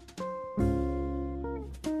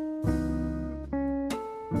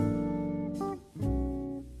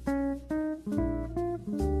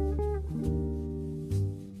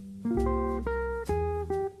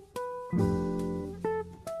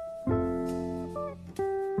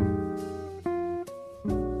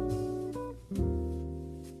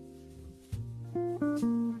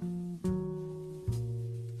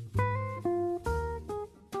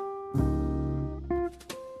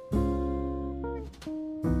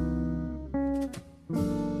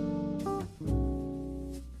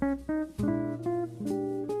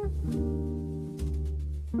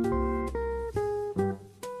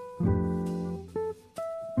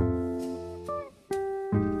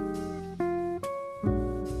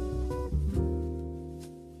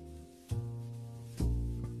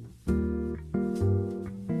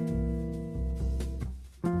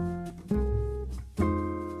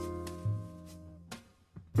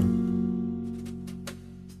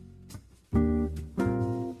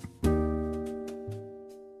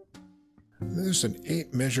 There's an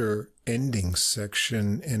 8-measure ending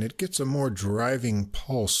section, and it gets a more driving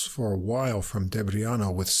pulse for a while from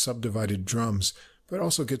Debriano with subdivided drums, but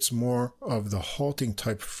also gets more of the halting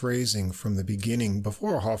type phrasing from the beginning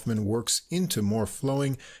before Hoffman works into more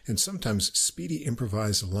flowing and sometimes speedy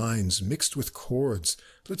improvised lines mixed with chords.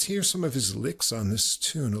 Let's hear some of his licks on this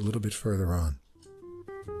tune a little bit further on.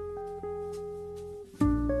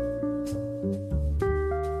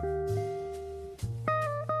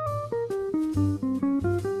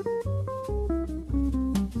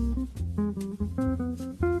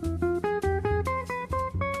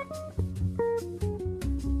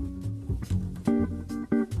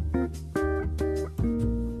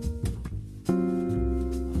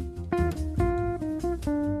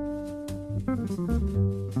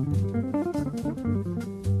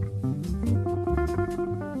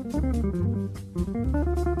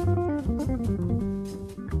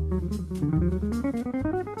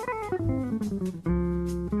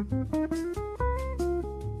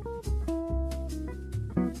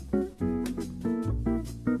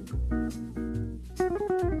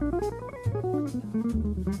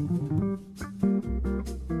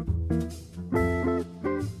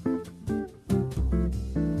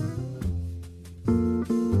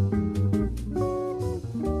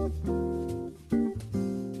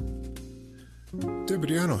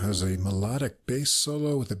 Debriano has a melodic bass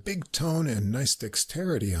solo with a big tone and nice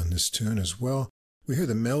dexterity on this tune as well. We hear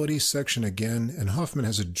the melody section again, and Hoffman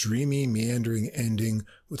has a dreamy, meandering ending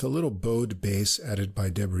with a little bowed bass added by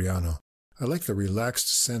Debriano. I like the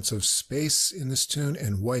relaxed sense of space in this tune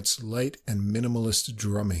and White's light and minimalist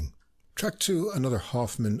drumming. Track 2, another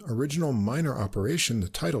Hoffman original, Minor Operation, the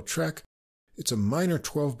title track. It's a minor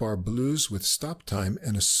 12-bar blues with stop time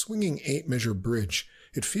and a swinging 8-measure bridge.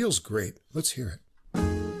 It feels great. Let's hear it.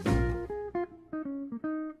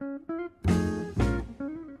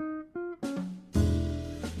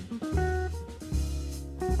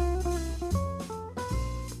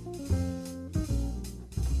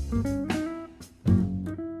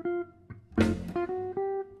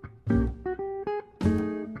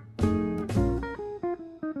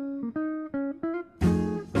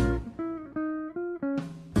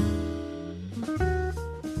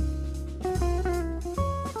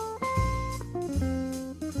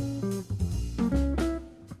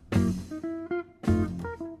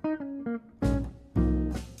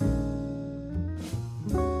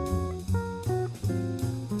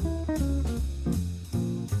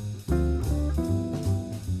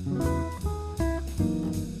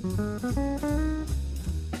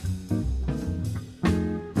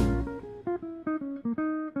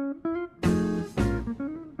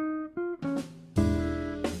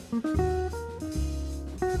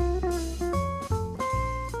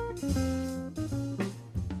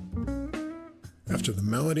 After the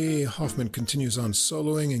melody, Hoffman continues on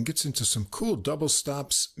soloing and gets into some cool double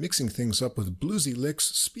stops, mixing things up with bluesy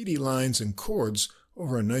licks, speedy lines, and chords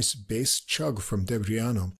over a nice bass chug from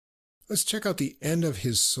Debriano. Let's check out the end of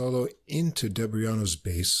his solo into Debriano's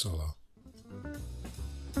bass solo.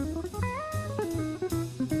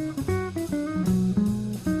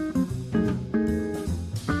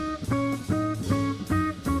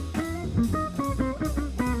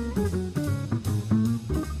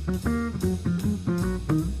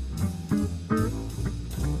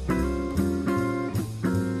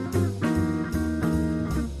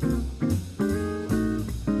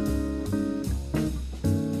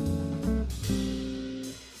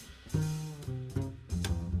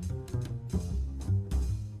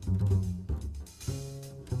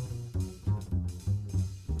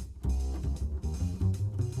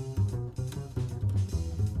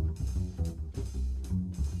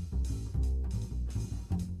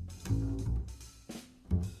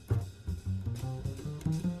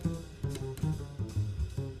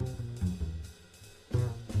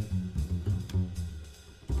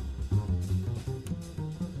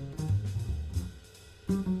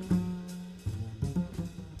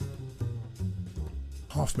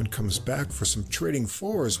 Hoffman comes back for some trading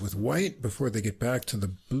fours with White before they get back to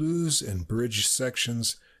the blues and bridge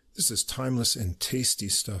sections. This is timeless and tasty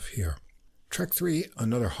stuff here. Track 3,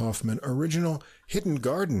 another Hoffman original, Hidden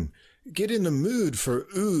Garden. Get in the mood for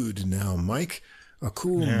oud now, Mike. A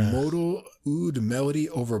cool modal oud melody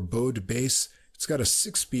over bowed bass. It's got a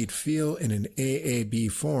 6-beat feel in an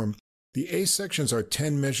AAB form. The A sections are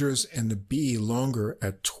 10 measures and the B longer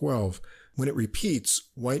at 12. When it repeats,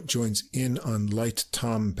 White joins in on light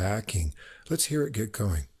tom backing. Let's hear it get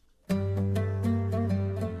going.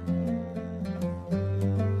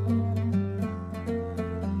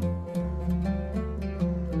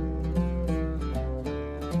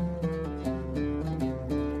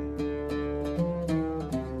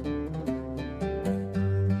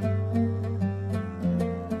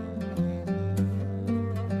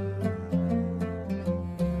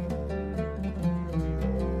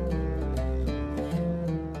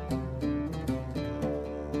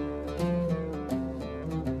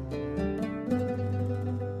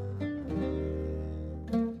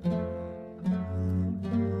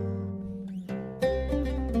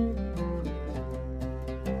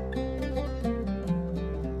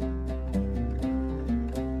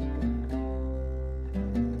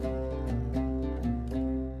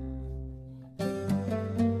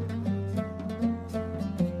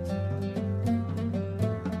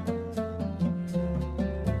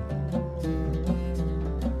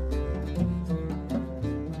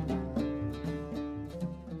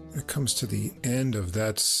 Comes to the end of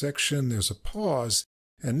that section, there's a pause,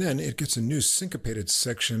 and then it gets a new syncopated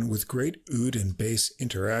section with great oud and bass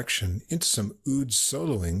interaction into some oud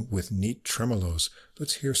soloing with neat tremolos.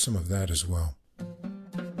 Let's hear some of that as well.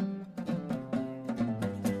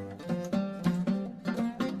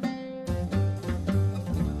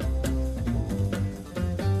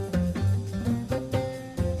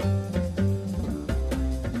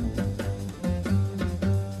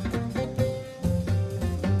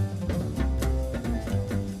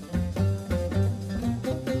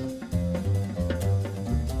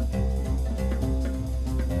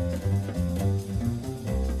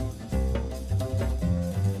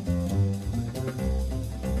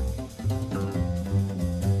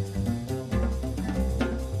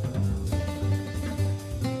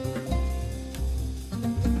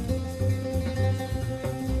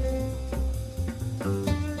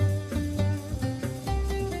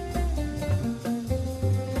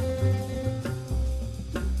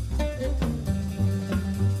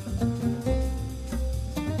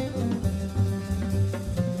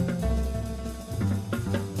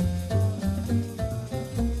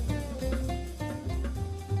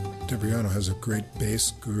 Debriano has a great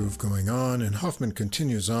bass groove going on, and Hoffman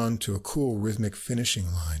continues on to a cool rhythmic finishing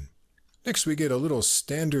line. Next, we get a little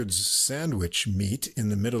standards sandwich meat in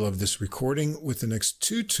the middle of this recording with the next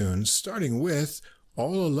two tunes, starting with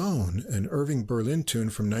All Alone, an Irving Berlin tune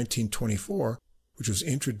from 1924, which was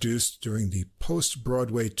introduced during the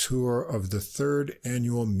post-Broadway tour of the third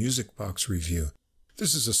annual Music Box Review.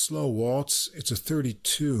 This is a slow waltz. It's a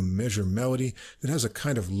 32-measure melody that has a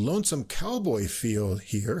kind of lonesome cowboy feel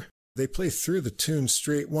here. They play through the tune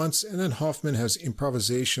straight once, and then Hoffman has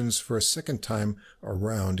improvisations for a second time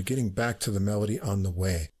around, getting back to the melody on the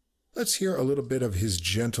way. Let's hear a little bit of his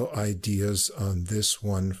gentle ideas on this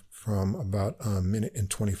one from about a minute and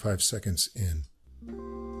 25 seconds in.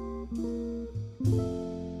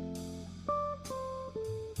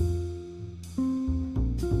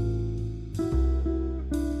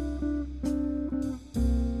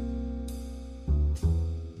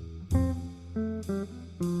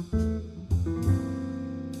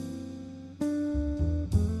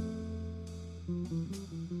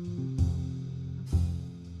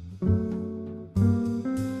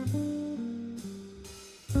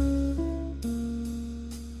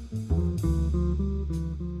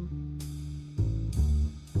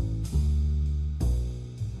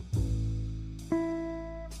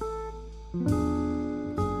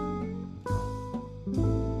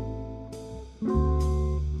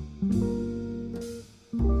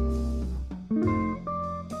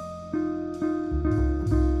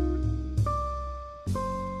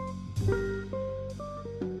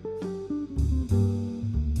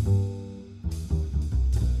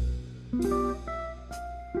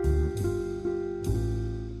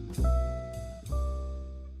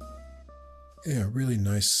 Yeah, really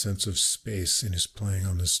nice sense of space in his playing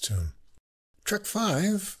on this tune. Track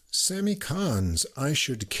 5, Sammy Kahn's I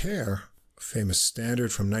Should Care, a famous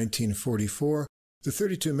standard from 1944. The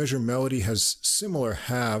 32-measure melody has similar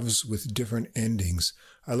halves with different endings.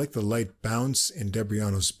 I like the light bounce in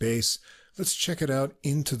Debriano's bass. Let's check it out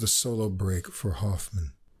into the solo break for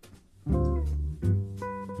Hoffman.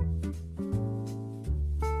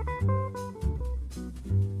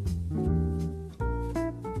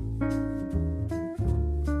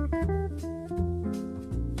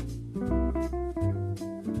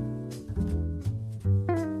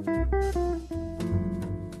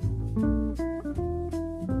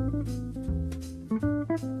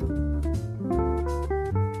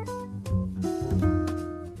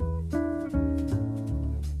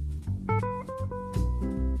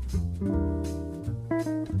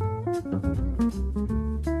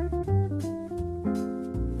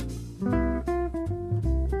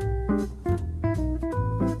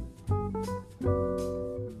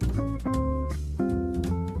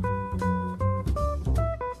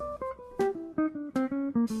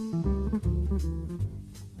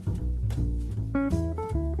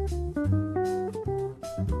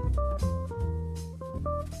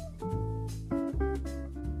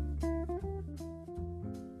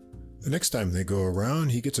 The next time they go around,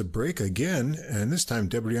 he gets a break again, and this time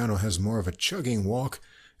Debriano has more of a chugging walk,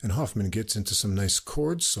 and Hoffman gets into some nice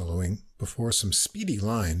chord soloing before some speedy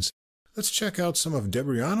lines. Let's check out some of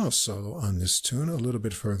Debriano's solo on this tune a little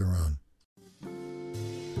bit further on.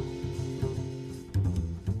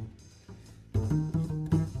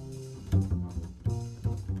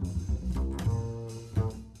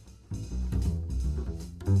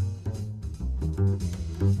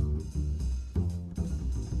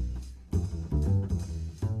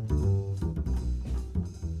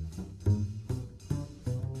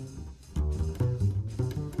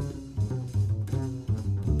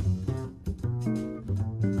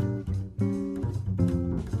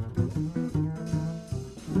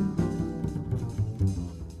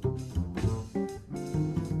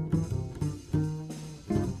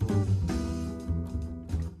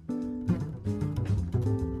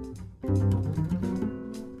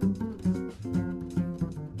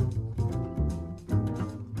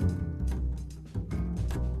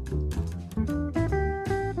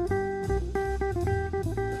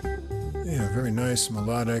 Very nice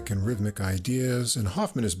melodic and rhythmic ideas, and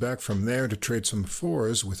Hoffman is back from there to trade some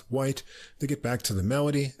fours with White. They get back to the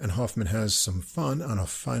melody, and Hoffman has some fun on a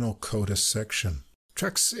final coda section.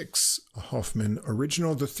 Track 6, a Hoffman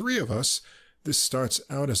original, The Three of Us. This starts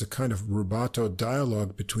out as a kind of rubato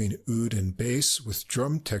dialogue between oud and bass with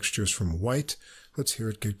drum textures from White. Let's hear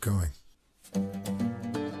it get going.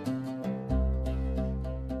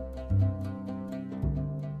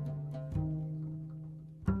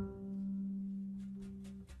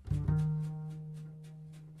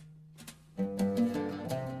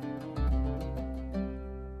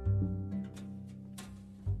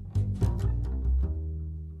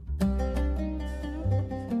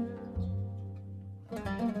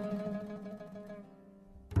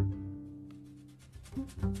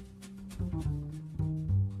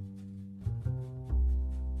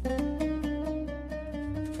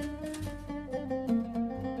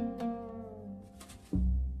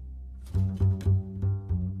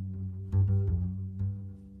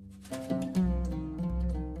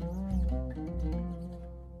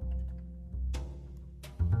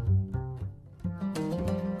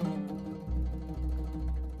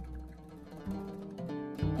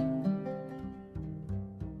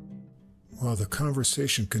 While the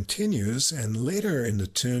conversation continues, and later in the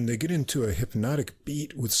tune they get into a hypnotic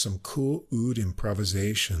beat with some cool oud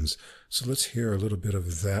improvisations. So let's hear a little bit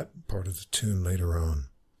of that part of the tune later on.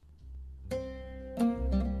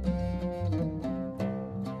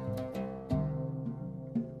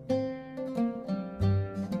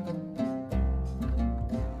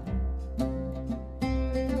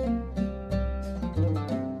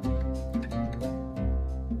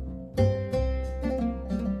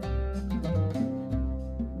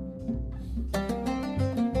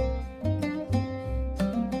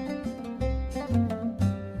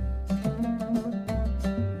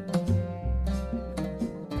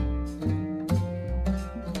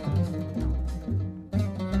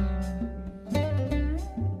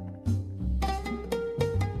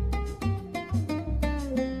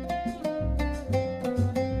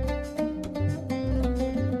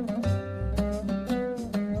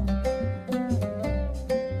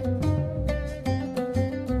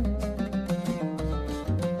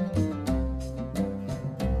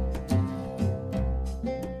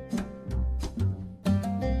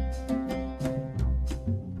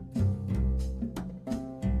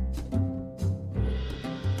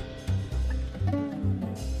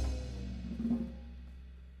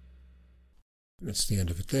 That's the end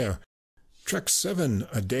of it there. Track 7,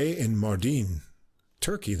 A Day in Mardin.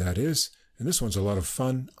 Turkey, that is. And this one's a lot of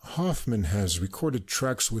fun. Hoffman has recorded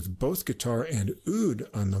tracks with both guitar and oud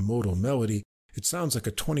on the modal melody. It sounds like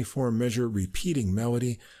a 24-measure repeating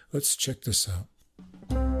melody. Let's check this out.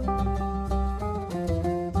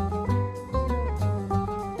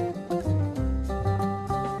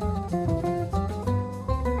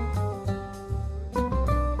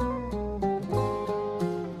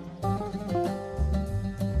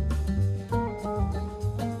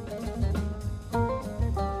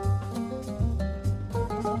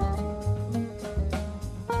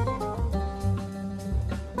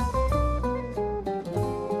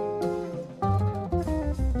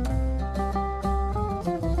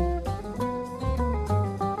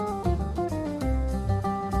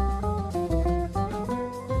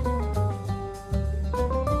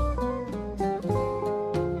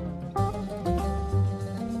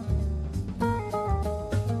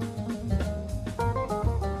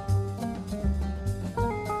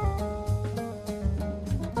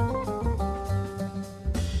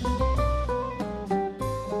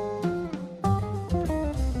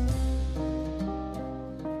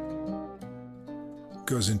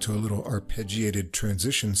 Goes into a little arpeggiated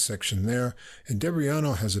transition section there, and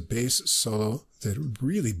Debriano has a bass solo that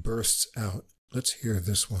really bursts out. Let's hear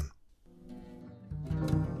this one.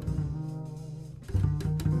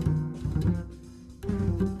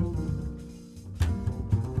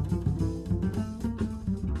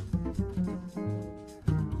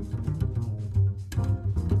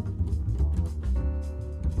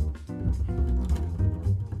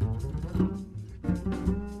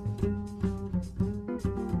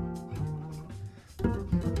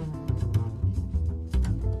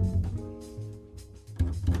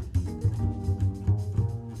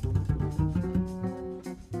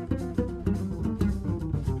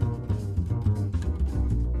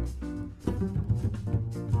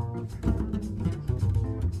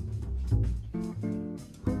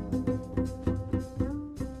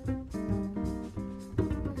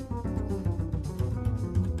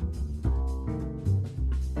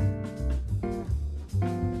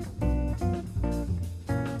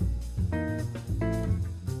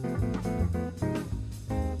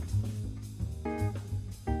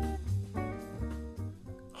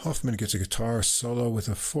 Hoffman gets a guitar solo with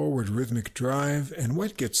a forward rhythmic drive, and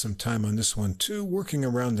Wet gets some time on this one too, working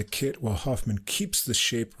around the kit while Hoffman keeps the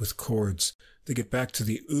shape with chords. They get back to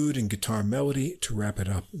the oud and guitar melody to wrap it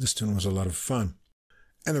up. This tune was a lot of fun.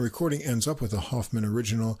 And the recording ends up with a Hoffman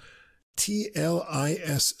original,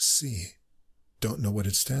 TLISC. Don't know what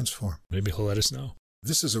it stands for. Maybe he'll let us know.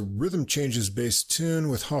 This is a rhythm changes-based tune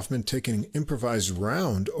with Hoffman taking an improvised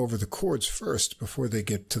round over the chords first before they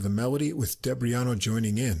get to the melody, with Debriano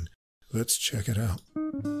joining in. Let's check it out.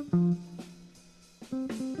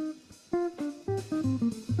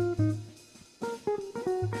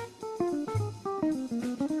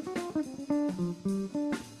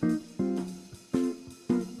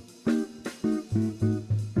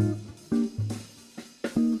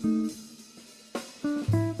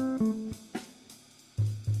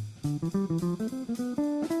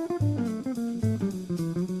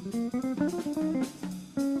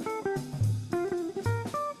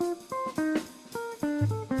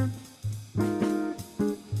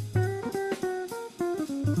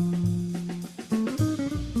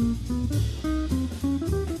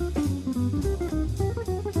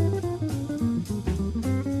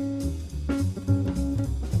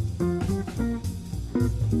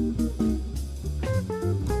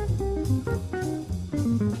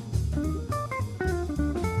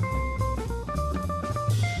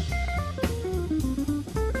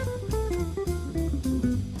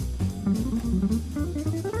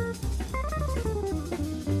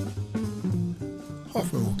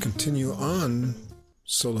 Hoffman will continue on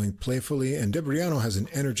soloing playfully, and Debriano has an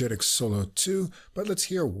energetic solo too, but let's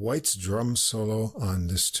hear White's drum solo on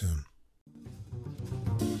this tune.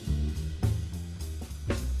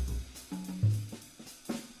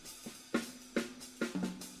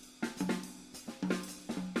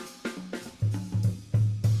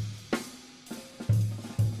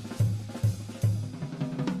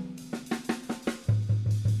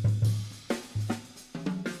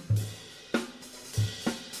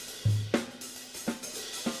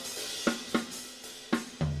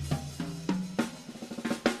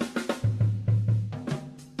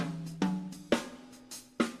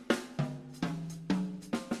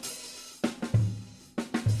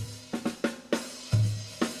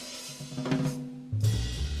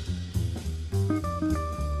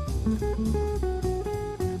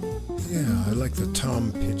 Yeah, I like the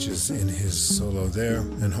tom pitches in his solo there,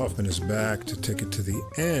 and Hoffman is back to take it to the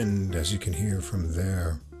end, as you can hear from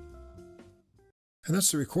there. And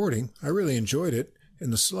that's the recording. I really enjoyed it.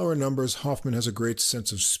 In the slower numbers, Hoffman has a great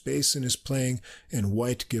sense of space in his playing, and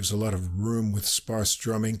White gives a lot of room with sparse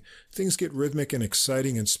drumming. Things get rhythmic and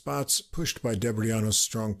exciting in spots pushed by Debriano's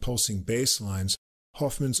strong pulsing bass lines.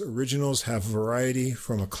 Hoffman's originals have variety,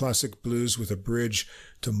 from a classic blues with a bridge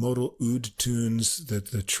to modal oud tunes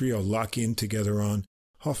that the trio lock in together on.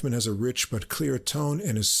 Hoffman has a rich but clear tone,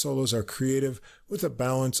 and his solos are creative, with a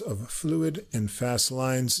balance of fluid and fast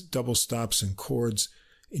lines, double stops, and chords.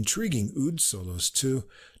 Intriguing oud solos, too.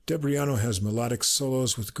 Debriano has melodic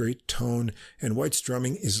solos with great tone, and White's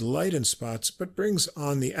drumming is light in spots, but brings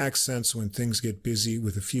on the accents when things get busy,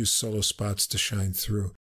 with a few solo spots to shine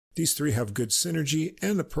through. These three have good synergy,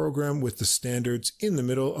 and the program with the standards in the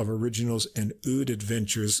middle of originals and oud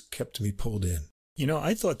adventures kept me pulled in. You know,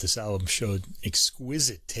 I thought this album showed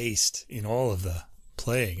exquisite taste in all of the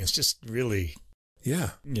playing. It's just really... Yeah.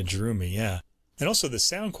 It drew me, yeah. And also the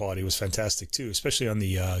sound quality was fantastic too, especially on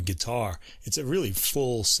the guitar. It's a really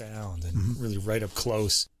full sound and really right up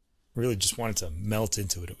close. Really just wanted to melt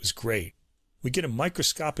into it. It was great. We get a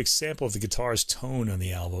microscopic sample of the guitar's tone on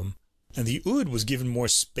the album. And the oud was given more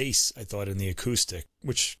space, I thought, in the acoustic,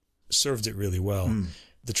 which served it really well.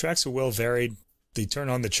 The tracks are well varied. They turn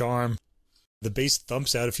on the charm. The bass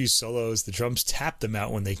thumps out a few solos. The drums tap them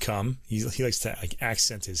out when they come. He likes to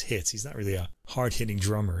accent his hits. He's not really a hard-hitting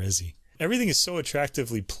drummer, is he? Everything is so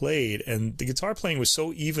attractively played, and the guitar playing was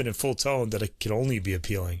so even and full tone that it could only be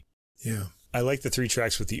appealing. Yeah. I like the three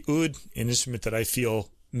tracks with the oud, an instrument that I feel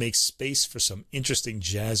makes space for some interesting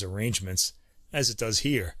jazz arrangements, as it does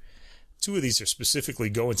here. Two of these are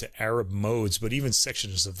specifically go into Arab modes, but even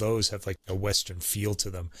sections of those have like a Western feel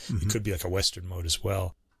to them. It could be like a Western mode as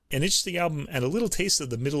well. An interesting album and a little taste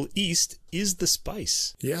of the Middle East is the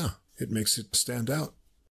spice. Yeah, it makes it stand out.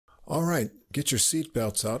 All right, get your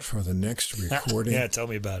seatbelts out for the next recording. Yeah, tell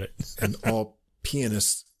me about it. And all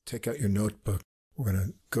pianists, take out your notebook. We're going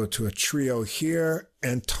to go to a trio here.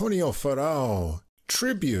 Antonio Farao,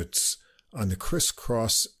 Tributes, on the Criss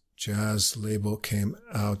Jazz label, came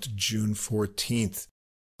out June 14th.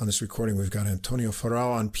 On this recording, we've got Antonio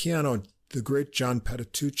Farao on piano, the great John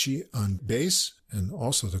Patitucci on bass, and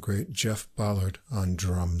also the great Jeff Ballard on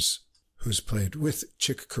drums, who's played with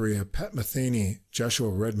Chick Corea, Pat Metheny, Joshua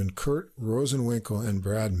Redmond, Kurt Rosenwinkel, and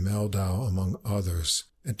Brad Meldau, among others.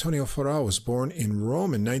 Antonio Farao was born in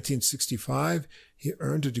Rome in 1965. He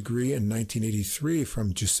earned a degree in 1983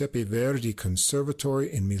 from Giuseppe Verdi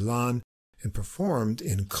Conservatory in Milan and performed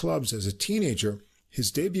in clubs as a teenager. His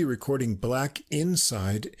debut recording, Black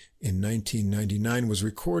Inside, in 1999 was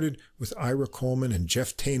recorded with Ira Coleman and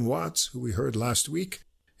Jeff Tain Watts, who we heard last week.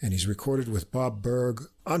 And he's recorded with Bob Berg,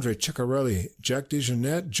 Andre Ceccarelli, Jack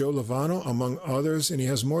DeJohnette, Joe Lovano, among others, and he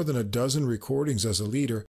has more than a dozen recordings as a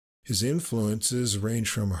leader. His influences range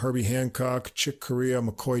from Herbie Hancock, Chick Corea,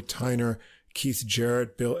 McCoy Tyner, Keith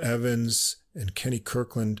Jarrett, Bill Evans, and Kenny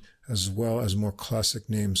Kirkland, as well as more classic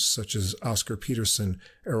names such as Oscar Peterson,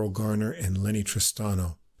 Errol Garner, and Lenny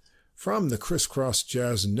Tristano. From the Criss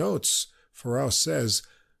Jazz notes, Farao says,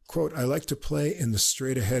 quote, I like to play in the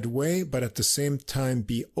straight-ahead way, but at the same time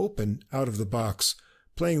be open out of the box.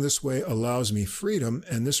 Playing this way allows me freedom,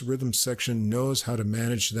 and this rhythm section knows how to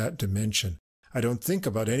manage that dimension. I don't think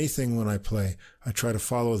about anything when I play. I try to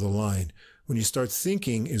follow the line. When you start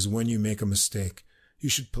thinking is when you make a mistake. You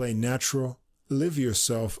should play natural, live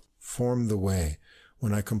yourself, form the way.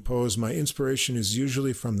 When I compose, my inspiration is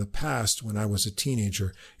usually from the past when I was a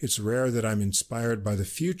teenager. It's rare that I'm inspired by the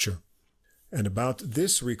future. And about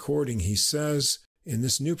this recording, he says, in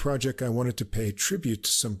this new project, I wanted to pay tribute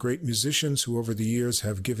to some great musicians who over the years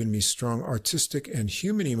have given me strong artistic and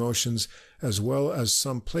human emotions, as well as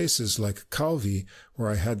some places like Calvi, where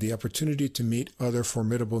I had the opportunity to meet other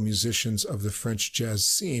formidable musicians of the French jazz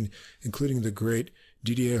scene, including the great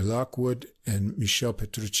Didier Lockwood and Michel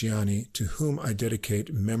Petrucciani, to whom I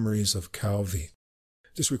dedicate memories of Calvi.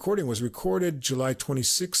 This recording was recorded July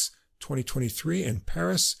 26, 2023 in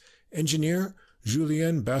Paris. Engineer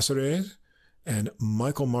Julien Basseret and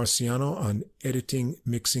Michael Marciano on editing,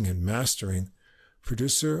 mixing, and mastering.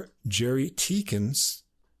 Producer Jerry Teekins,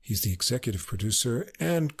 he's the executive producer,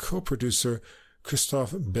 and co-producer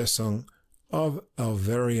Christophe Besson of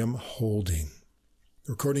Alvarium Holding.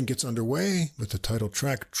 The recording gets underway with the title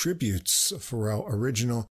track Tributes, a Farao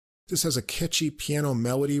original. This has a catchy piano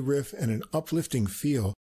melody riff and an uplifting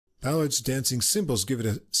feel, Ballard's dancing cymbals give it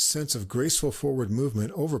a sense of graceful forward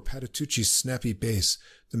movement over Patitucci's snappy bass.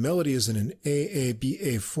 The melody is in an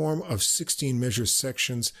AABA form of 16 measure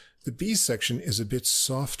sections. The B section is a bit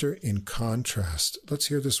softer in contrast. Let's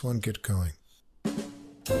hear this one get going.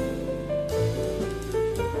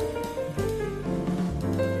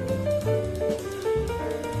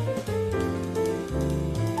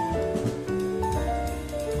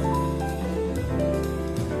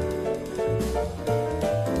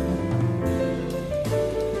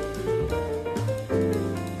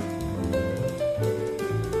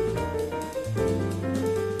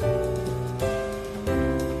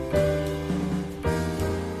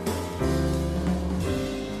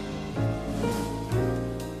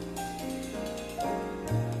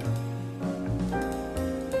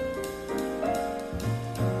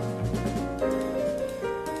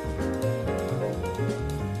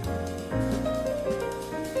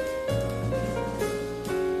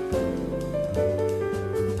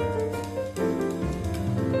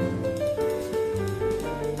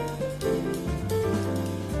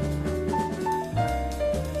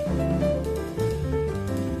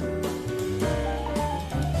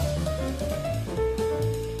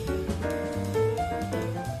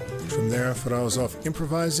 Farao's off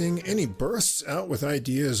improvising, and he bursts out with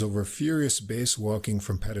ideas over furious bass walking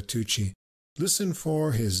from Patitucci. Listen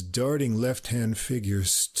for his darting left-hand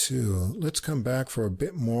figures, too. Let's come back for a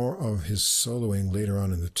bit more of his soloing later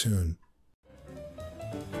on in the tune.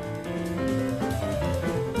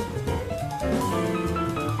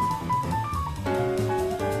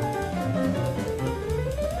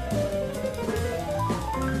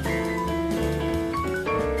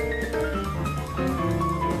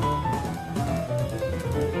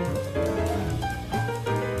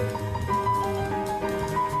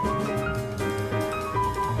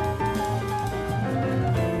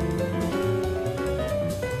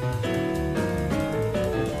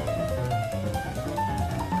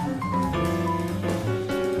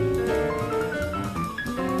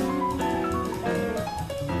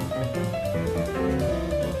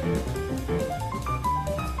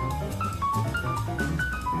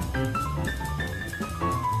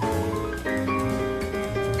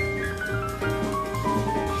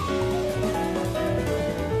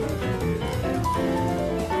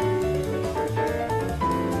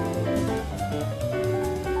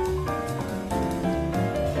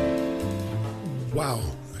 Wow,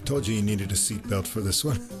 I told you needed a seatbelt for this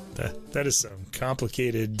one. That is some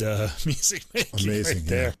complicated music making. Amazing, right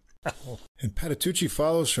there. Yeah. And Patitucci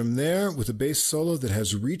follows from there with a bass solo that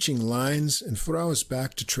has reaching lines, and Farao is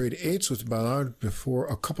back to trade eights with Ballard before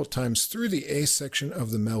a couple times through the A section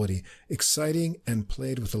of the melody, exciting and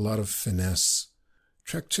played with a lot of finesse.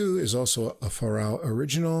 Track 2 is also a Farao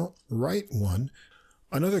original, Right One,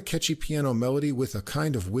 another catchy piano melody with a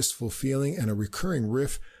kind of wistful feeling and a recurring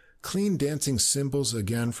riff. Clean dancing cymbals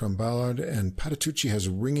again from Ballard, and Patitucci has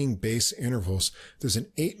ringing bass intervals. There's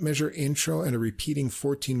an 8-measure intro and a repeating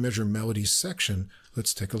 14-measure melody section.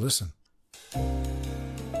 Let's take a listen.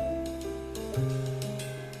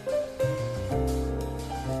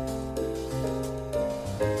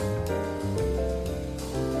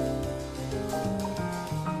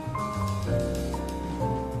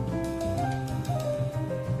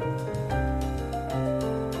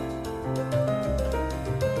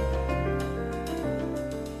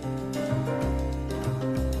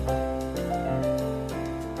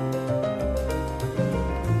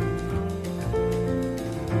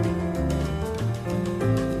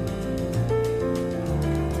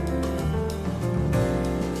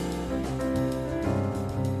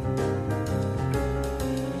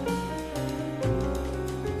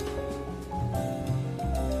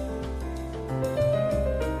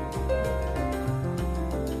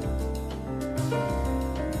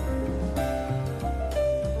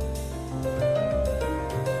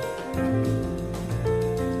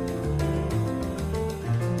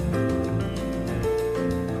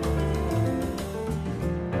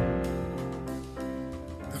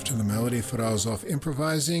 Farao's off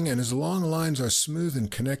improvising, and his long lines are smooth and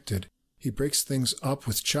connected. He breaks things up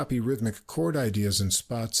with choppy rhythmic chord ideas and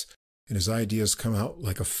spots, and his ideas come out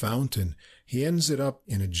like a fountain. He ends it up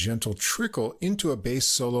in a gentle trickle into a bass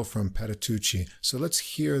solo from Patitucci. So let's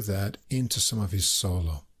hear that into some of his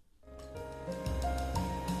solo.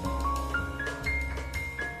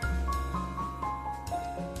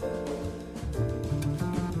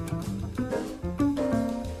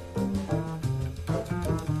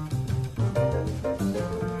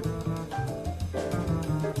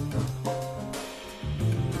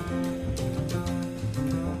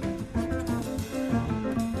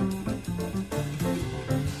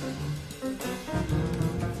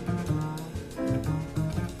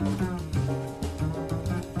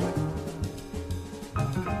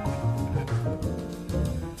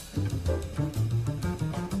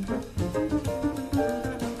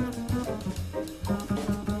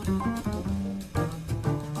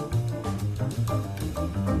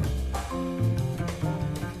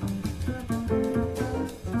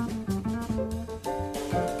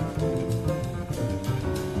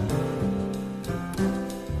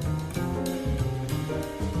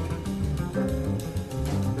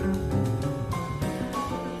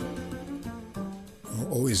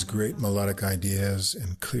 great melodic ideas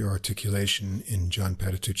and clear articulation in John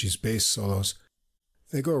Patitucci's bass solos.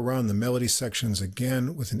 They go around the melody sections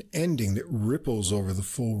again with an ending that ripples over the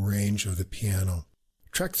full range of the piano.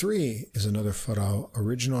 Track 3 is another Farao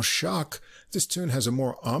original, Shock. This tune has a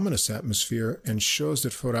more ominous atmosphere and shows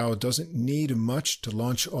that Farao doesn't need much to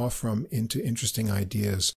launch off from into interesting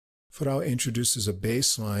ideas. Farao introduces a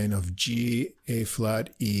bass line of G, A flat,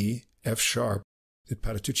 E, F sharp that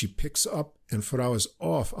Patitucci picks up, and Farao is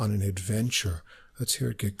off on an adventure. Let's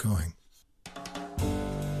hear it get going.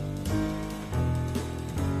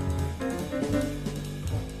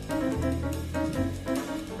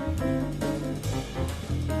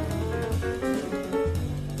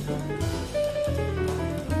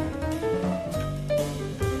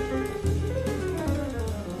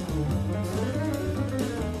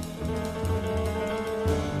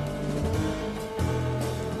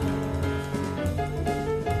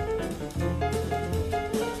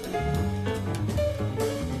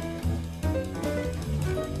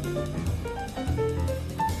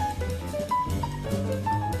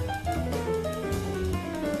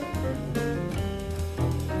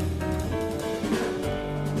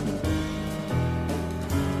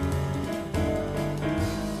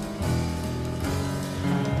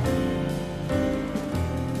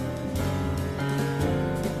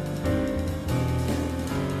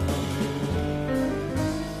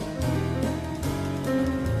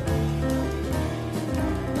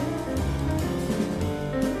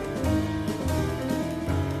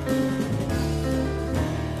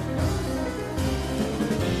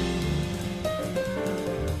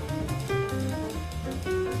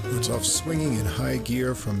 Off swinging in high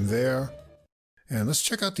gear from there. And let's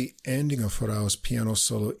check out the ending of Farao's piano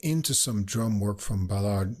solo into some drum work from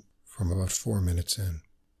Ballard from about 4 minutes in.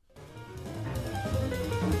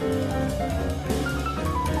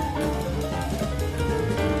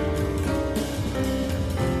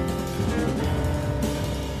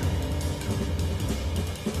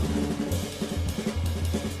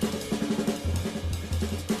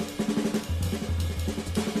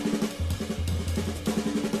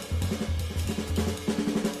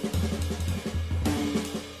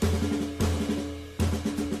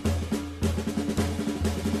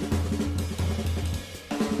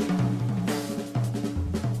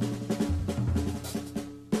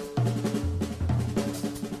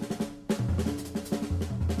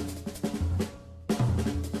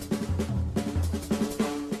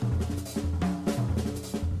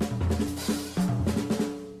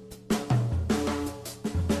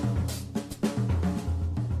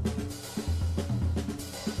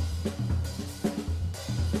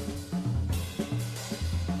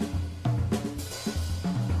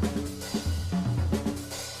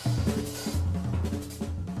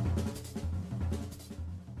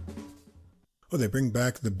 Oh, they bring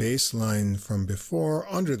back the bass line from before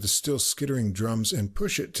under the still skittering drums and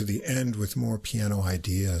push it to the end with more piano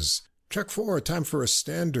ideas. Track 4, time for a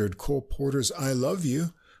standard, Cole Porter's I Love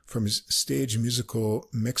You, from his stage musical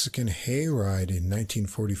Mexican Hayride in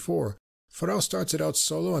 1944. Farao starts it out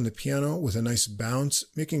solo on the piano with a nice bounce,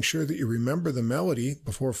 making sure that you remember the melody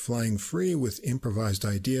before flying free with improvised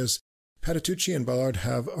ideas. Patitucci and Ballard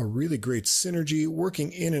have a really great synergy,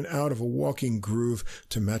 working in and out of a walking groove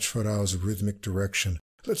to match Farao's rhythmic direction.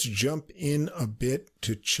 Let's jump in a bit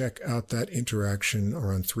to check out that interaction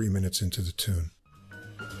around 3 minutes into the tune.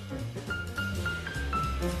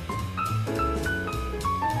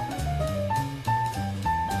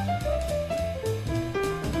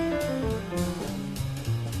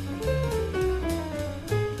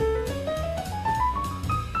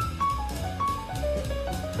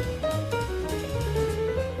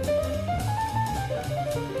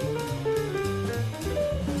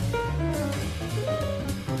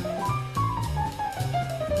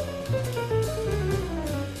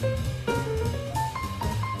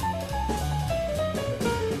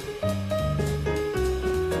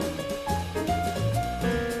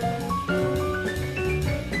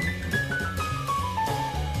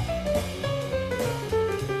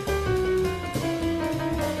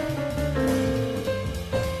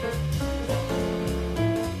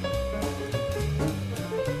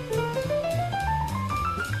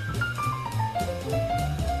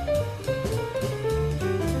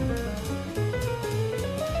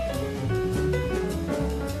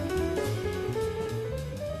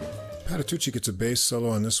 Patitucci gets a bass solo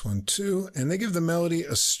on this one too, and they give the melody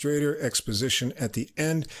a straighter exposition at the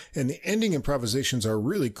end, and the ending improvisations are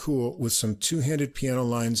really cool with some two-handed piano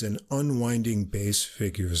lines and unwinding bass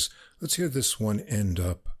figures. Let's hear this one end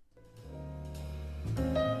up.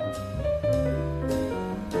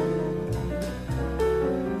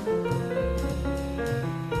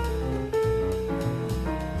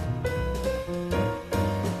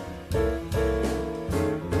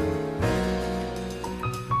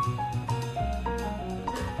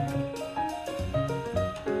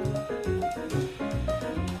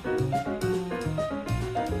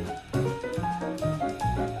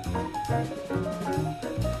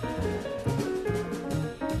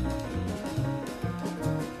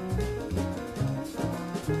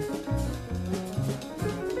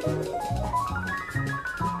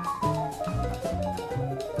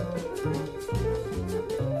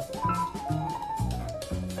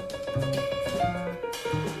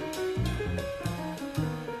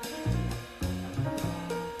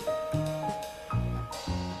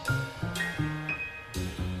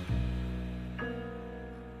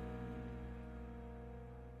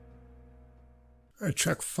 All right,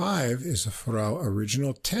 track 5 is a Farao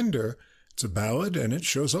original, Tender. It's a ballad, and it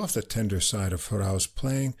shows off the tender side of Farao's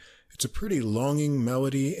playing. It's a pretty longing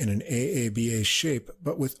melody in an AABA shape,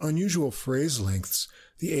 but with unusual phrase lengths.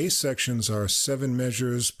 The A sections are 7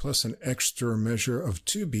 measures plus an extra measure of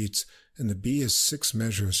 2 beats, and the B is 6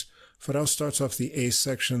 measures. Farao starts off the A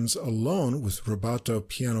sections alone with rubato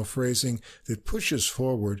piano phrasing that pushes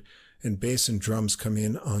forward, and bass and drums come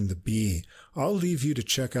in on the B. I'll leave you to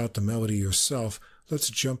check out the melody yourself. Let's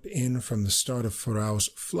jump in from the start of Farao's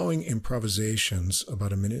flowing improvisations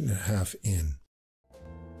about a minute and a half in.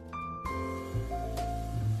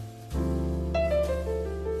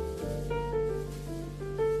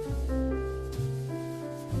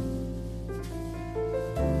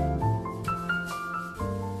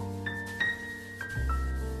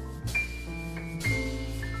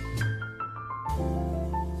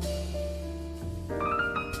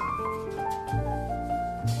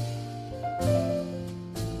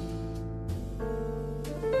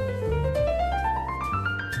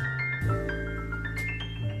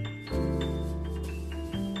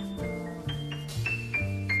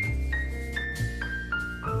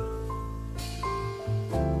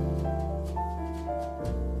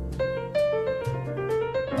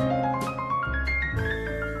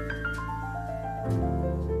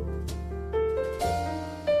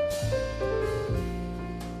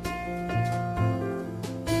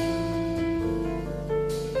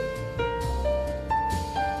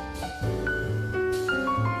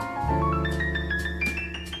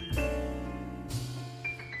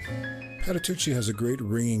 Patitucci has a great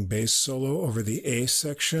ringing bass solo over the A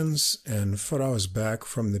sections, and Farao is back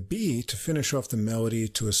from the B to finish off the melody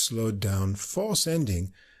to a slowed down false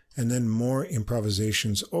ending, and then more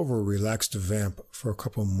improvisations over a relaxed vamp for a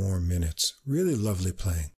couple more minutes. Really lovely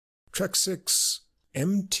playing. Track 6,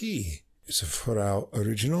 MT, is a Farao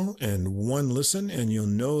original, and one listen and you'll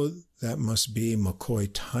know that must be McCoy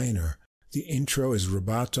Tyner. The intro is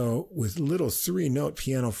rubato with little 3-note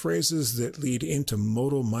piano phrases that lead into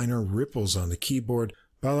modal minor ripples on the keyboard.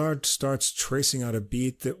 Ballard starts tracing out a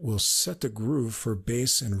beat that will set the groove for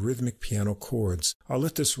bass and rhythmic piano chords. I'll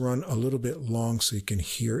let this run a little bit long so you can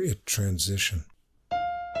hear it transition.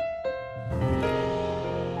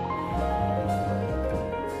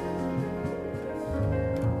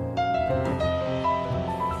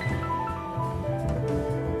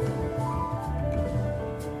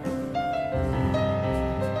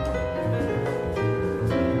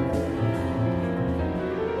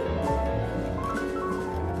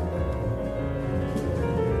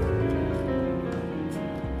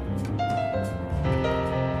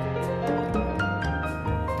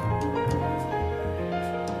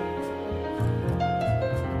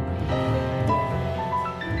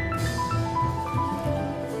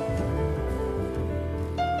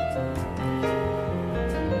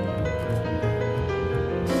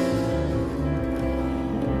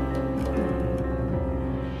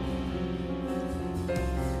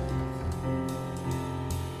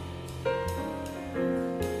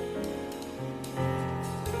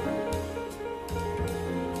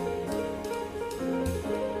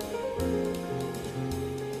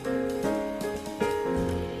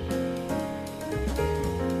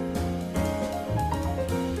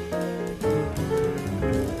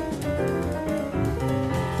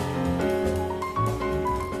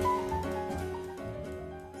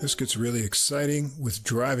 This gets really exciting with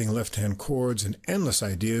driving left-hand chords and endless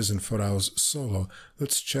ideas in Farao's solo.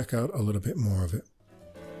 Let's check out a little bit more of it.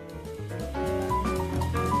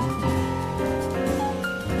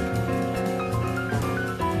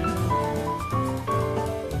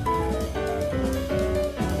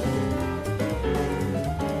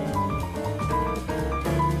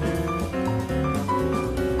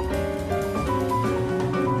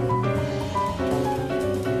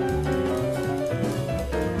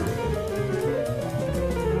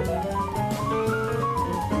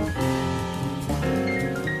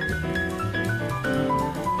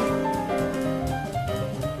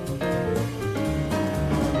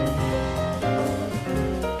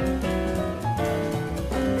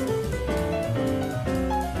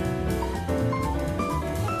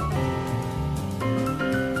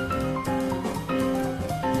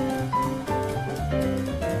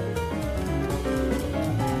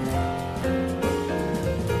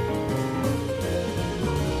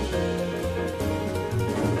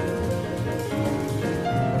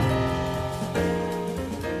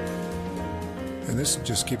 This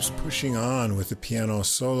just keeps pushing on with the piano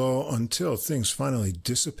solo until things finally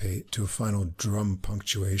dissipate to a final drum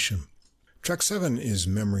punctuation. Track 7 is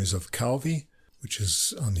Memories of Calvi, which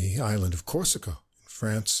is on the island of Corsica in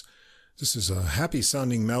France. This is a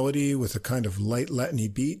happy-sounding melody with a kind of light Latin-y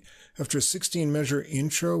beat. After a 16-measure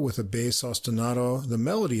intro with a bass ostinato, the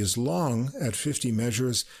melody is long at 50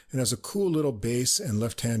 measures and has a cool little bass and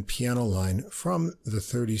left-hand piano line from the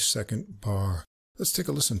 32nd bar. Let's take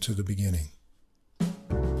a listen to the beginning.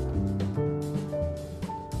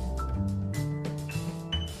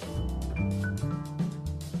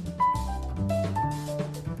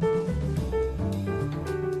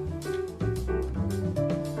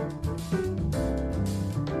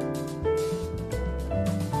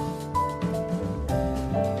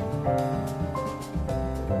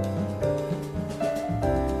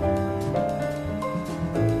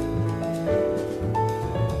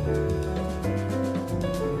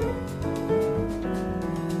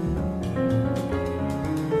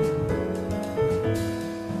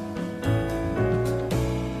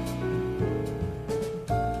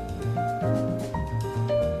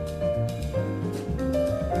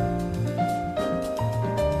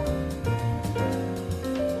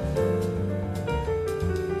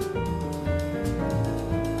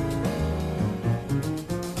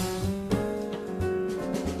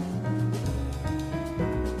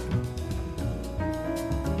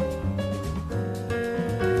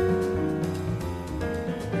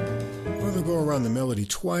 Around the melody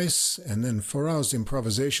twice, and then Farao's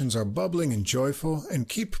improvisations are bubbling and joyful and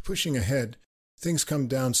keep pushing ahead. Things come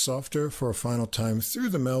down softer for a final time through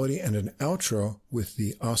the melody and an outro with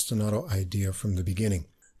the ostinato idea from the beginning.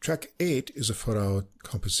 Track 8 is a Farao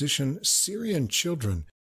composition, Syrian Children.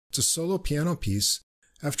 It's a solo piano piece.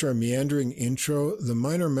 After a meandering intro, the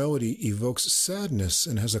minor melody evokes sadness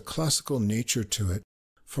and has a classical nature to it.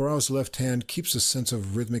 Farao's left hand keeps a sense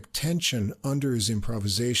of rhythmic tension under his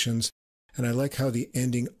improvisations, and I like how the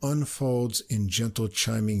ending unfolds in gentle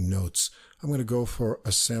chiming notes. I'm going to go for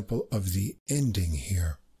a sample of the ending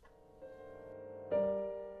here.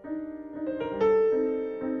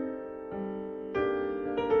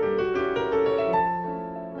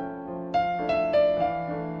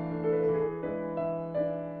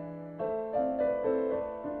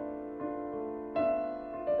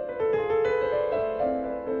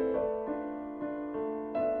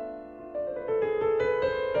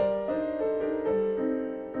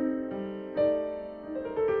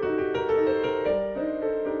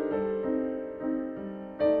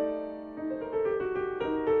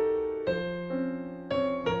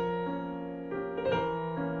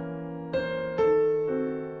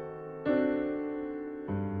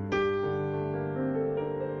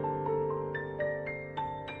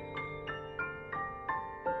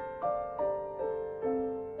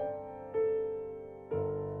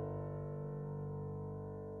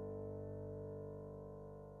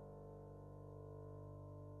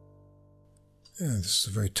 Yeah, this is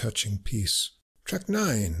a very touching piece. Track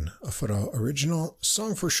 9, a Farao original,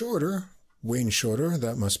 Song for Shorter, Wayne Shorter,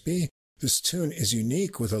 that must be. This tune is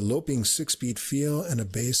unique with a loping 6-beat feel and a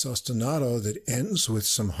bass ostinato that ends with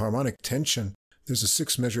some harmonic tension. There's a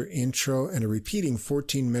 6-measure intro and a repeating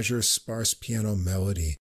 14-measure sparse piano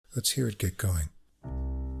melody. Let's hear it get going.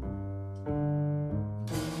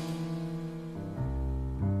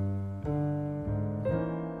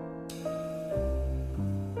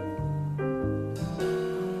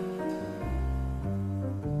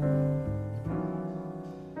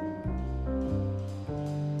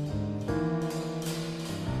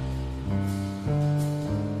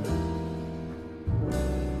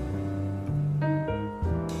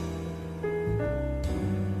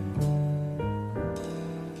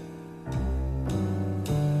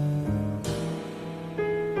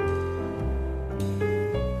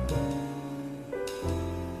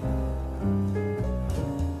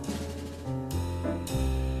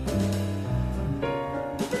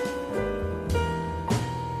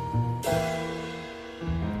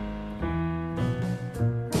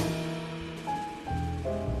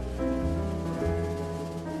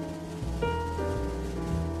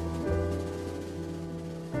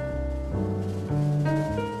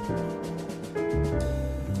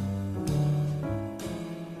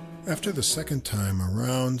 After the second time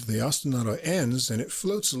around, the ostinato ends and it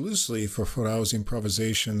floats loosely for Farao's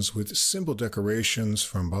improvisations with cymbal decorations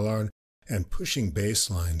from Ballard and pushing bass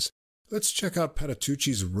lines. Let's check out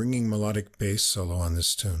Patitucci's ringing melodic bass solo on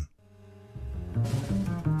this tune.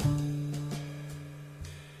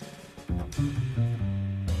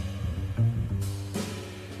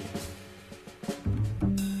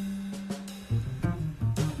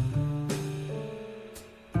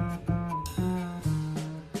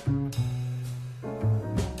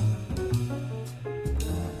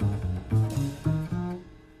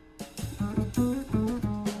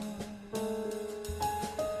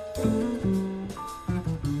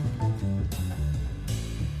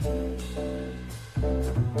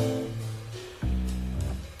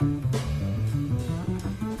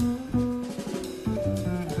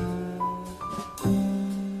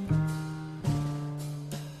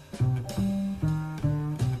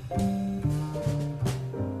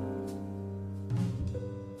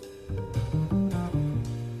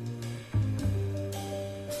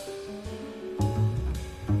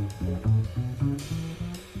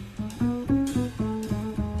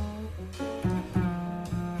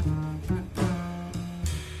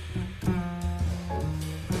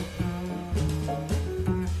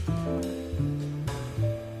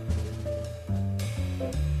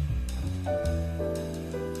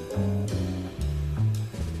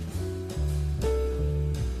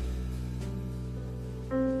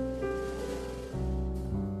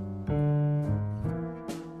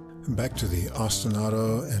 back to the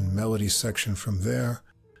ostinato and melody section from there.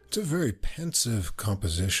 It's a very pensive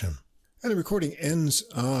composition. And the recording ends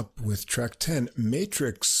up with track 10,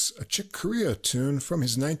 Matrix, a Chick Corea tune from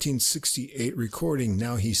his 1968 recording,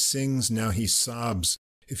 Now He Sings, Now He Sobs.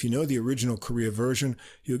 If you know the original Korea version,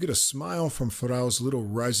 you'll get a smile from Farao's little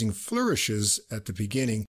rising flourishes at the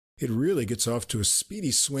beginning. It really gets off to a speedy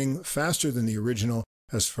swing, faster than the original,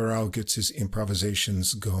 as Farao gets his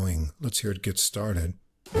improvisations going. Let's hear it get started.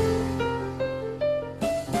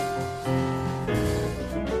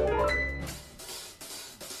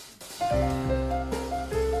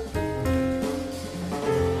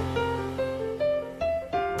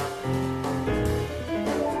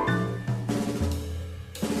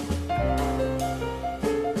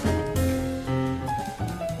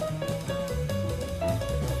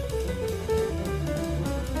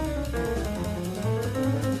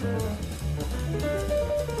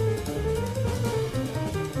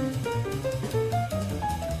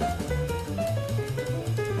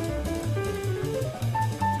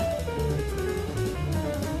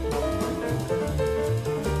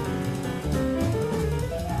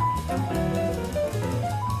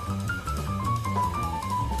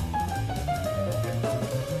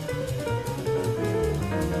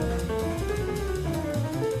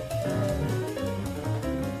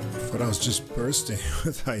 I was just bursting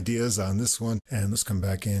with ideas on this one, and let's come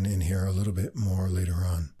back in here a little bit more later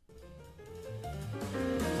on.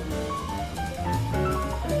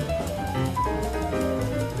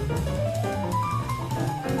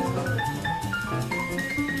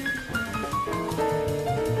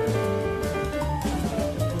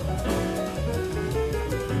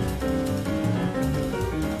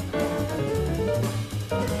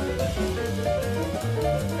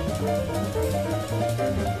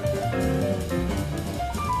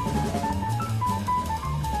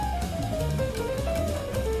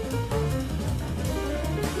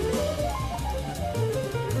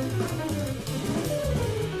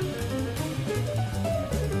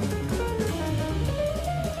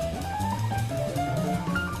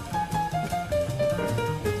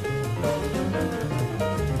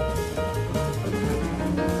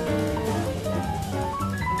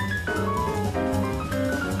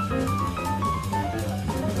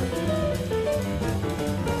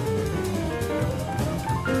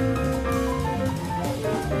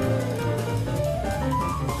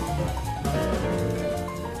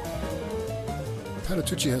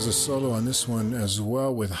 Patitucci has a solo on this one as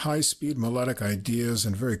well with high-speed melodic ideas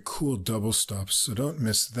and very cool double stops, so don't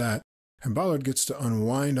miss that. And Ballard gets to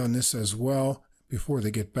unwind on this as well before they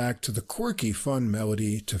get back to the quirky, fun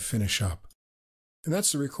melody to finish up. And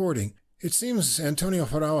that's the recording. It seems Antonio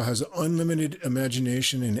Farao has unlimited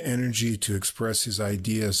imagination and energy to express his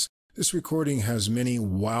ideas. This recording has many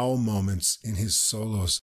wow moments in his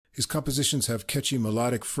solos. His compositions have catchy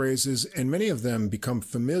melodic phrases, and many of them become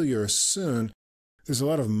familiar soon. There's a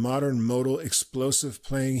lot of modern modal explosive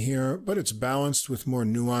playing here, but it's balanced with more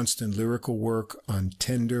nuanced and lyrical work on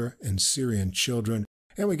Tender and Syrian Children,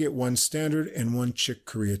 and we get one standard and one Chick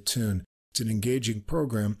Corea tune. It's an engaging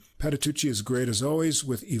program. Patitucci is great as always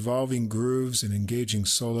with evolving grooves and engaging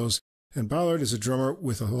solos, and Ballard is a drummer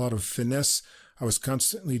with a lot of finesse. I was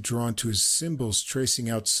constantly drawn to his cymbals tracing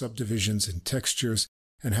out subdivisions and textures,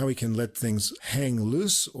 and how he can let things hang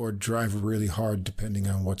loose or drive really hard depending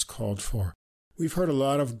on what's called for. We've heard a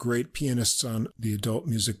lot of great pianists on the Adult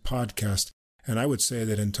Music Podcast, and I would say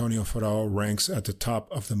that Antonio Farao ranks at the top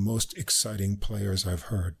of the most exciting players I've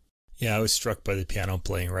heard. Yeah, I was struck by the piano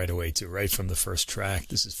playing right away, too, right from the first track.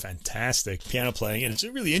 This is fantastic piano playing, and it's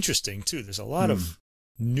really interesting, too. There's a lot of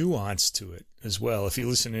nuance to it as well. If you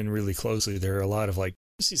listen in really closely, there are a lot of, like,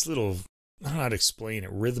 these little, I don't know how to explain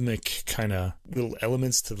it, rhythmic kind of little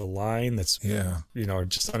elements to the line that's,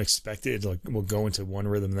 just unexpected. Like, we'll go into one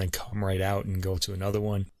rhythm and then come right out and go to another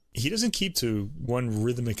one. He doesn't keep to one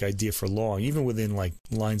rhythmic idea for long, even within, like,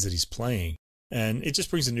 lines that he's playing. And it just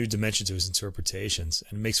brings a new dimension to his interpretations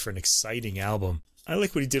and makes for an exciting album. I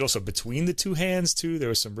like what he did also between the two hands, too. There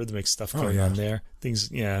was some rhythmic stuff going on there. Things,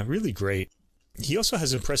 really great. He also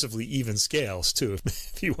has impressively even scales, too,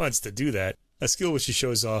 if he wants to do that. A skill which he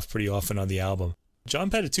shows off pretty often on the album.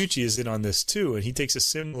 John Patitucci is in on this too, and he takes a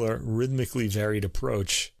similar rhythmically varied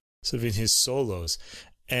approach sort of in his solos.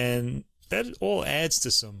 And that all adds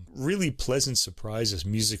to some really pleasant surprises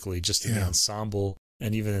musically, just in the ensemble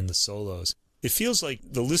and even in the solos. It feels like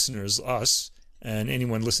the listeners, us, and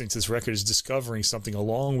anyone listening to this record is discovering something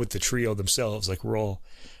along with the trio themselves, like we're all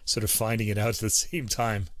sort of finding it out at the same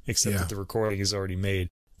time, except that the recording is already made.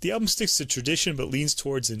 The album sticks to tradition but leans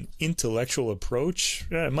towards an intellectual approach.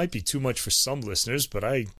 It might be too much for some listeners, but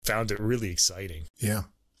I found it really exciting. Yeah.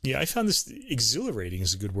 Yeah, I found this exhilarating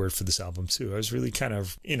is a good word for this album, too. I was really kind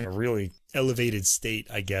of in a really elevated state,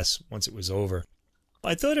 I guess, once it was over.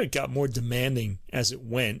 I thought it got more demanding as it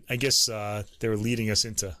went. I guess they were leading us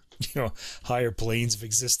into, higher planes of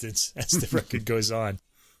existence as the record goes on.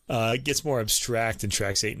 It gets more abstract in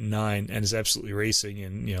tracks 8 and 9 and is absolutely racing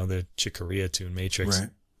in, the Chick Corea tune, Matrix. Right.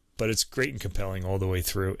 But it's great and compelling all the way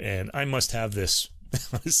through, and I must have this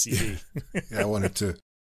on a CD. Yeah, I wanted to.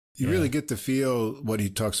 You really get to feel what he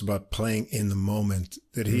talks about playing in the moment,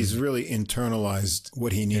 that he's really internalized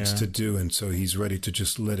what he needs to do, and so he's ready to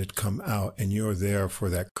just let it come out, and you're there for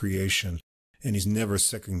that creation. And he's never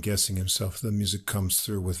second-guessing himself. The music comes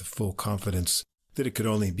through with full confidence that it could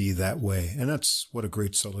only be that way, and that's what a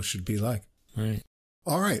great solo should be like. Right.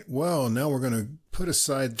 All right, well, now we're going to put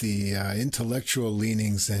aside the intellectual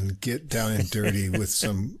leanings and get down and dirty with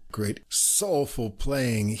some great soulful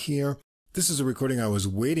playing here. This is a recording I was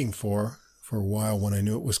waiting for a while when I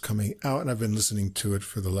knew it was coming out, and I've been listening to it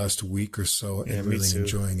for the last week or so and really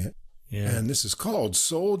enjoying it. Yeah. And this is called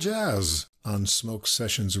Soul Jazz on Smoke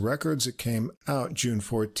Sessions Records. It came out June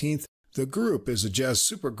 14th. The group is a jazz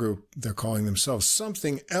supergroup. They're calling themselves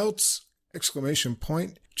Something Else! !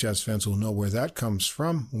 Jazz fans will know where that comes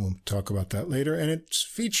from. We'll talk about that later. And it's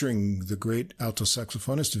featuring the great alto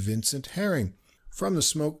saxophonist Vincent Herring. From the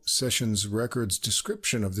Smoke Sessions Records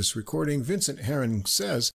description of this recording, Vincent Herring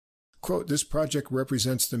says, quote, "This project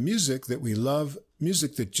represents the music that we love,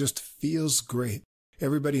 music that just feels great.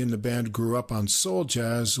 Everybody in the band grew up on soul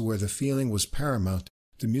jazz where the feeling was paramount.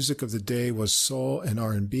 The music of the day was soul and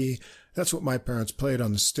R&B. That's what my parents played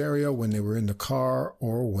on the stereo when they were in the car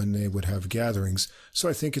or when they would have gatherings. So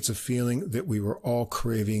I think it's a feeling that we were all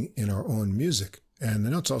craving in our own music." And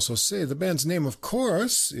the notes also say the band's name, of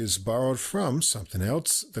course, is borrowed from Something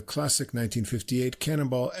Else, the classic 1958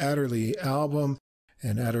 Cannonball Adderley album.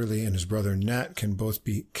 And Adderley and his brother Nat can both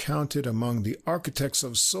be counted among the architects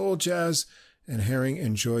of soul jazz, and Herring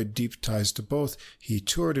enjoyed deep ties to both. He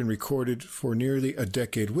toured and recorded for nearly a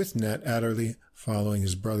decade with Nat Adderley following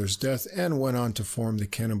his brother's death, and went on to form the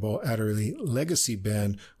Cannonball Adderley Legacy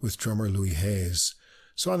Band with drummer Louis Hayes.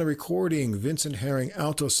 So on the recording, Vincent Herring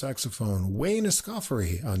alto saxophone, Wayne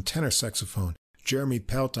Escoffery on tenor saxophone, Jeremy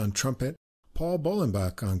Pelt on trumpet, Paul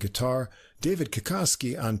Bolenbach on guitar, David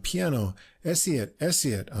Kikoski on piano,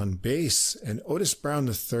 Essiet on bass, and Otis Brown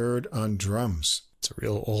III on drums. It's a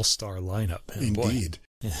real all-star lineup, man. Indeed.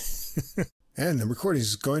 And the recording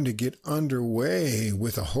is going to get underway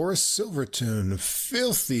with a Horace Silver tune,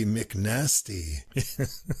 Filthy McNasty.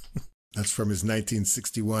 That's from his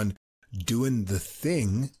 1961 Doin' the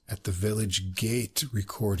Thing at the Village Gate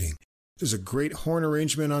recording. There's a great horn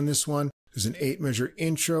arrangement on this one. There's an 8-measure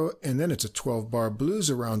intro, and then it's a 12-bar blues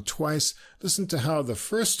around twice. Listen to how the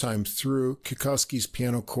first time through, Kikoski's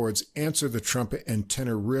piano chords answer the trumpet and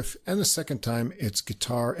tenor riff, and the second time it's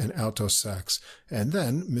guitar and alto sax. And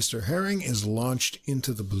then Mr. Herring is launched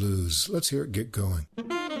into the blues. Let's hear it get going.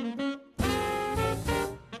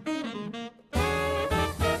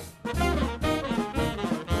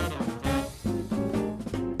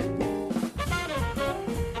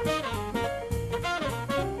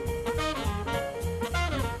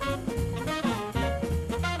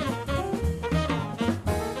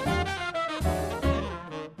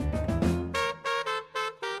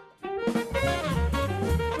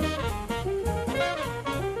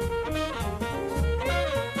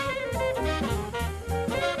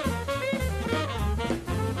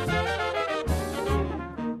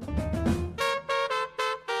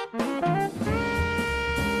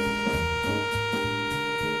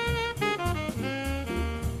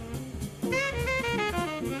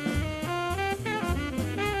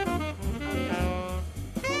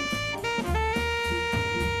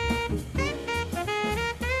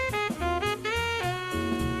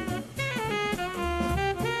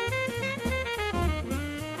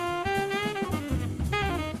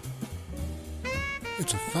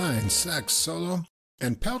 It's a fine sax solo,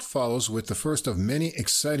 and Pelt follows with the first of many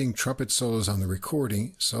exciting trumpet solos on the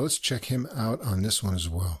recording, so let's check him out on this one as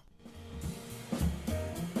well.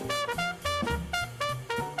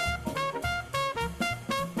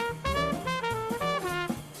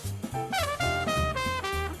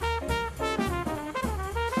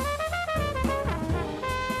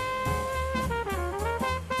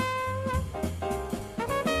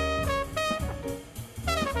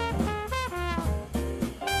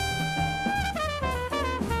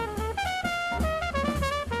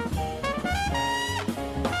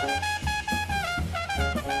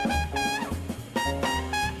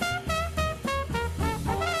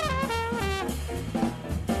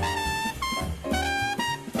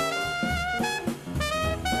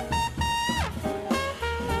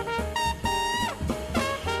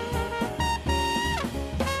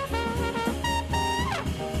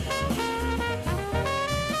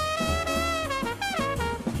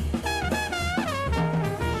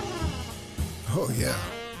 yeah.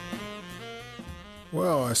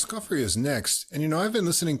 Well, Escoffery is next, and I've been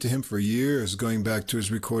listening to him for years, going back to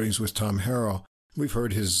his recordings with Tom Harrell. We've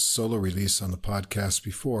heard his solo release on the podcast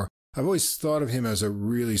before. I've always thought of him as a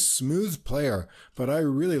really smooth player, but I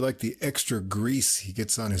really like the extra grease he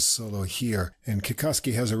gets on his solo here. And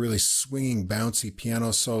Kikoski has a really swinging, bouncy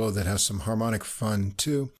piano solo that has some harmonic fun,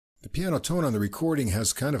 too. The piano tone on the recording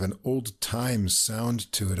has kind of an old-time sound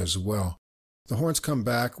to it as well. The horns come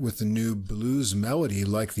back with the new blues melody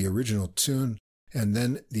like the original tune, and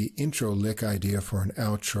then the intro lick idea for an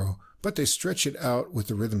outro, but they stretch it out with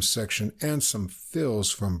the rhythm section and some fills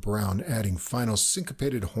from Brown, adding final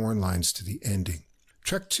syncopated horn lines to the ending.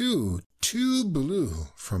 Track 2, Too Blue,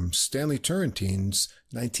 from Stanley Turrentine's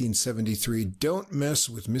 1973 Don't Mess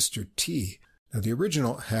with Mr. T. Now, the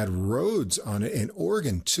original had Rhodes on it and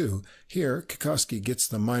organ, too. Here, Kikoski gets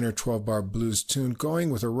the minor 12-bar blues tune going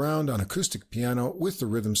with a round on acoustic piano with the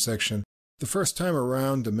rhythm section. The first time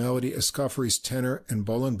around, the melody, Escoffery's tenor, and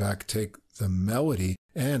Bollenbach take the melody,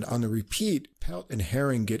 and on the repeat, Pelt and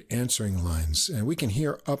Herring get answering lines. And we can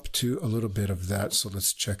hear up to a little bit of that, so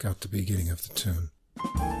let's check out the beginning of the tune.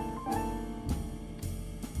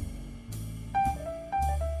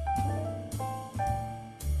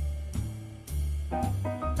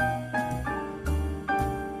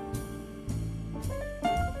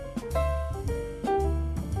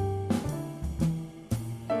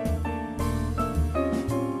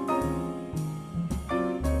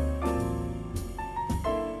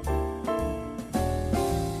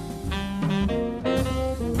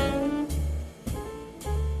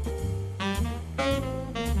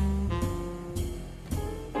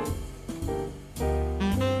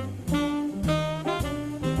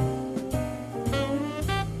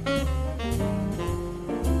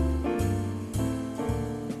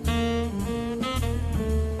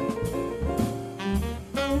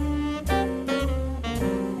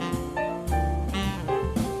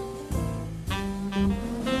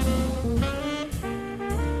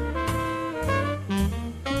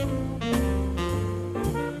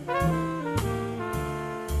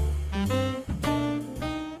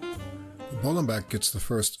 Bollenbach gets the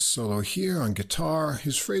first solo here on guitar.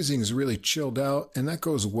 His phrasing is really chilled out, and that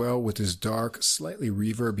goes well with his dark, slightly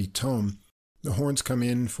reverby tone. The horns come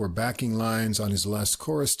in for backing lines on his last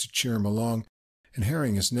chorus to cheer him along, and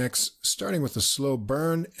Herring is next, starting with a slow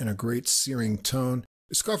burn and a great searing tone.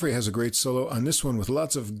 Escoffery has a great solo on this one with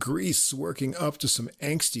lots of grease working up to some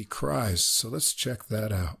angsty cries, so let's check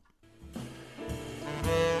that out.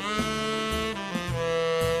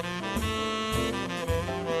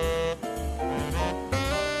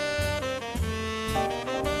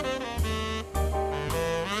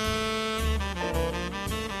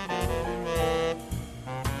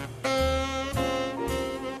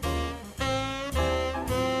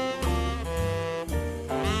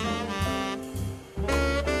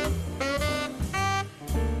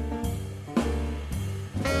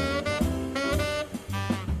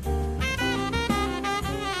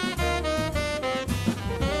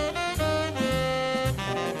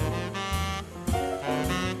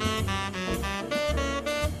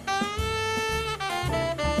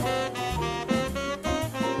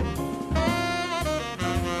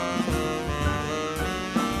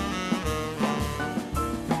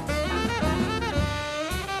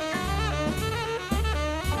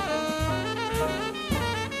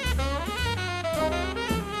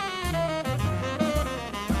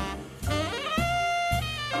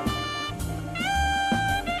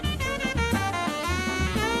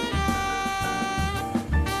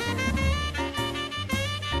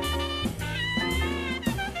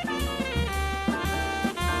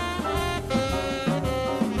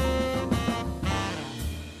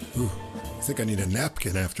 I think I need a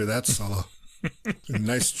napkin after that solo.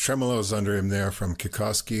 Nice tremolos under him there from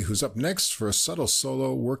Kikoski, who's up next for a subtle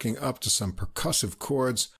solo working up to some percussive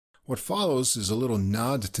chords. What follows is a little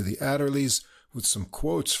nod to the Adderleys with some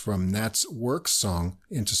quotes from Nat's work song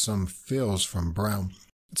into some fills from Brown.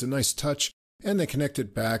 It's a nice touch, and they connect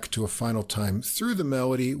it back to a final time through the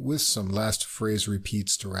melody with some last phrase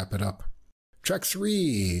repeats to wrap it up. Track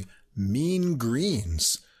 3, Mean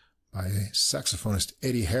Greens, by saxophonist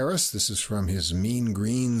Eddie Harris. This is from his Mean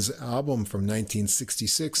Greens album from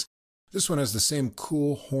 1966. This one has the same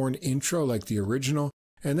cool horn intro like the original,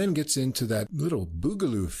 and then gets into that little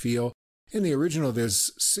boogaloo feel. In the original,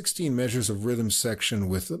 there's 16 measures of rhythm section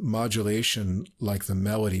with modulation like the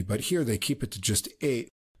melody, but here they keep it to just 8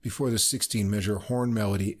 before the 16-measure horn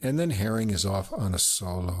melody, and then Herring is off on a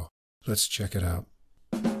solo. Let's check it out.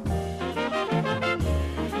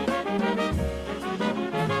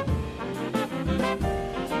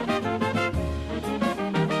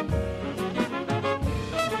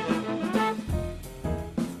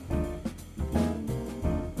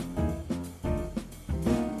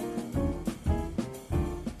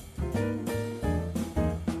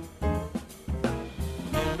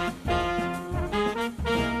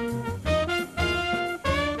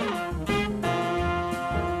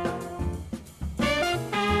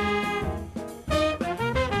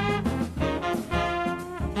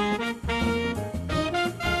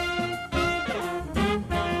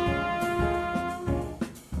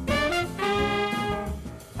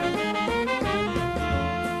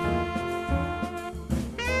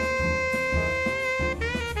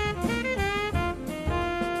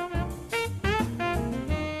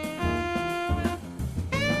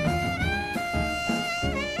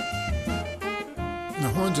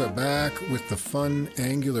 are back with the fun,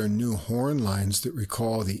 angular new horn lines that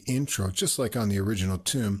recall the intro, just like on the original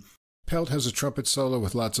tune. Pelt has a trumpet solo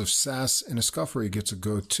with lots of sass, and Escoffery gets a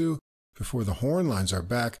go too before the horn lines are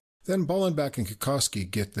back. Then Bollenbach and Kikoski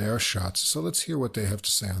get their shots, so let's hear what they have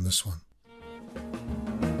to say on this one.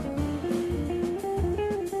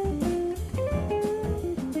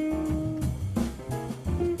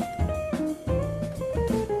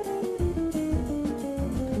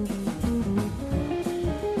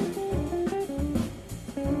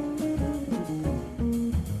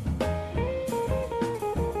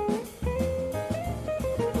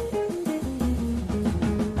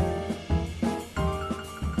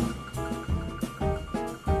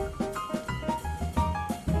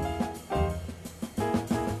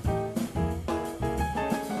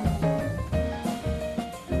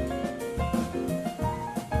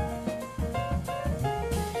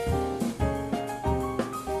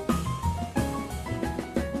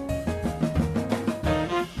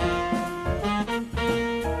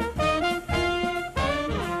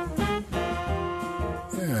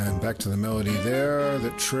 Back to the melody there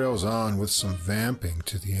that trails on with some vamping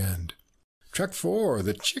to the end. Track 4,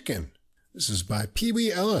 The Chicken. This is by Pee Wee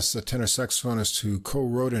Ellis, a tenor saxophonist who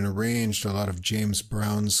co-wrote and arranged a lot of James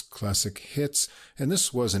Brown's classic hits, and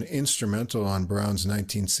this was an instrumental on Brown's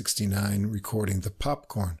 1969 recording The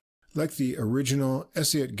Popcorn. Like the original,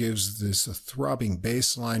 Essiet gives this a throbbing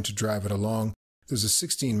bass line to drive it along. There's a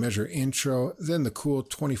 16-measure intro, then the cool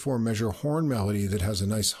 24-measure horn melody that has a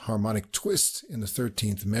nice harmonic twist in the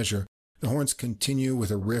 13th measure. The horns continue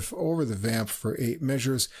with a riff over the vamp for 8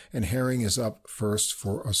 measures, and Herring is up first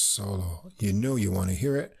for a solo. You know you want to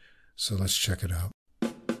hear it, so let's check it out.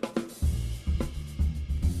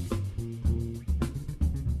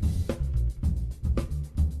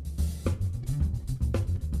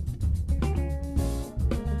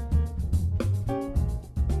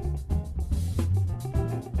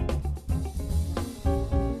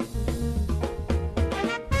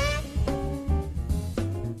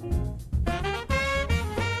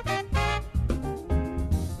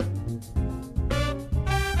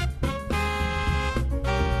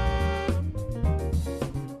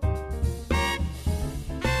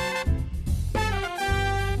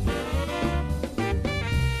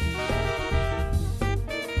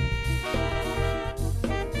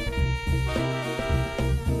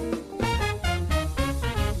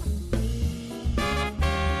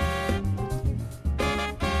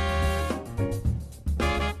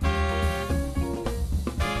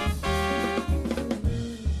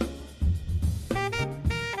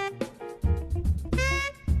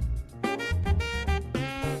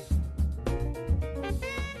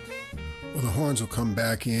 Will come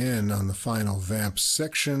back in on the final vamp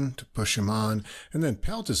section to push him on, and then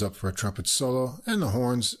Pelt is up for a trumpet solo, and the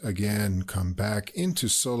horns again come back into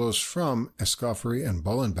solos from Escoffery and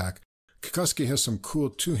Bollenbach. Kikoski has some cool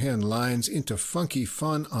two-hand lines into funky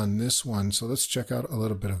fun on this one, so let's check out a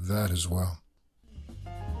little bit of that as well.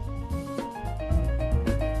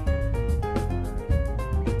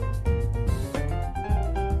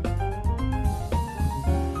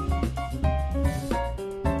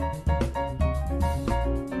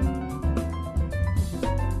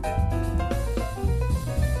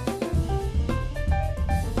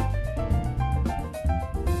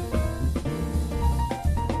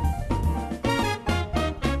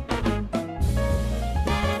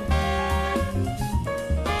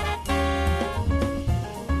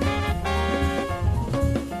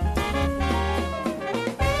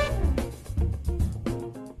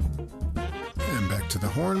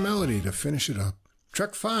 Horn melody to finish it up.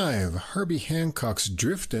 Track 5, Herbie Hancock's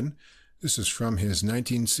Driftin'. This is from his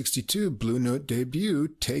 1962 Blue Note debut,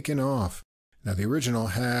 Taken Off. Now, the original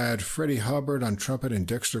had Freddie Hubbard on trumpet and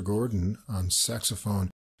Dexter Gordon on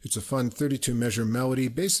saxophone. It's a fun 32-measure melody,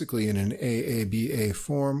 basically in an AABA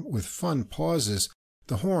form with fun pauses.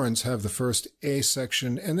 The horns have the first A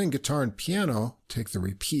section, and then guitar and piano take the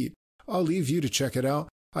repeat. I'll leave you to check it out.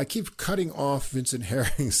 I keep cutting off Vincent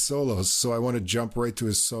Herring's solos, so I want to jump right to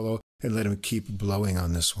his solo and let him keep blowing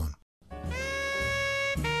on this one.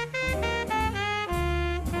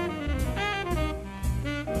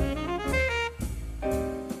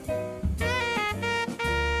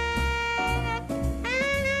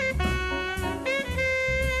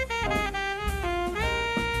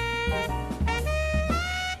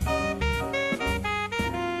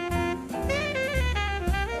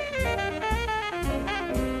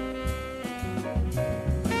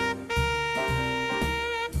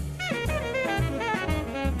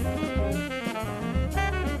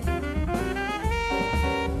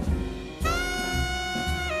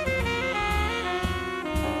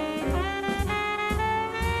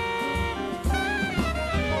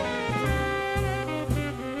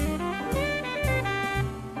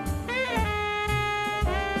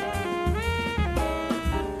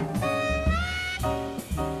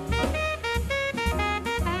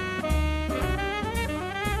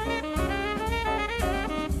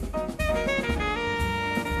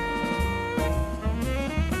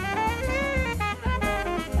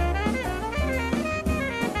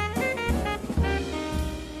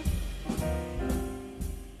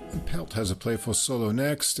 Pelt has a playful solo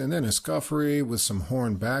next, and then Escoffery with some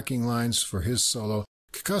horn backing lines for his solo.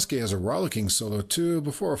 Kikoski has a rollicking solo too,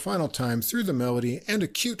 before a final time through the melody and a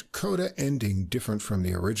cute coda ending different from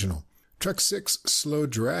the original. Track 6, Slow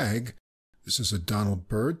Drag. This is a Donald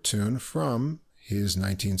Byrd tune from his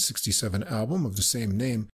 1967 album of the same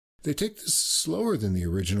name. They take this slower than the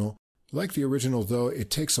original. Like the original, though,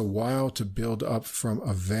 it takes a while to build up from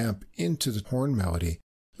a vamp into the horn melody.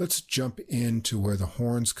 Let's jump into where the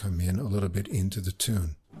horns come in a little bit into the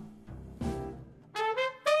tune.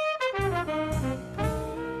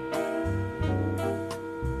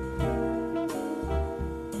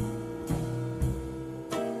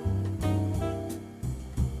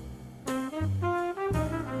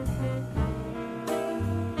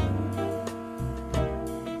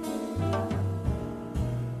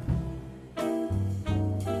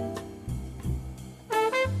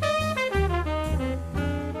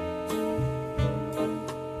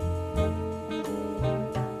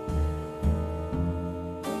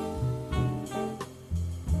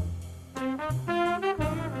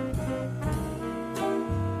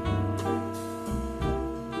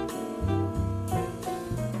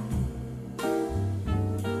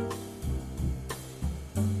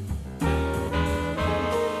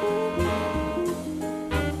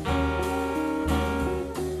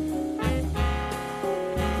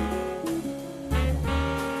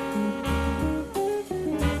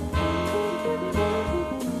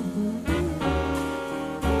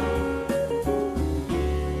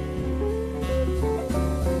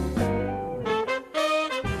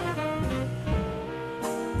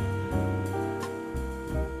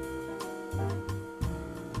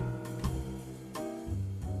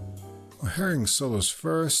 Herring solos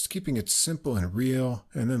first, keeping it simple and real,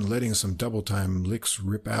 and then letting some double-time licks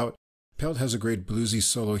rip out. Pelt has a great bluesy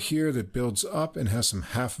solo here that builds up and has some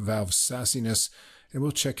half-valve sassiness, and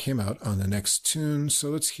we'll check him out on the next tune, so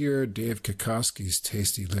let's hear Dave Kikoski's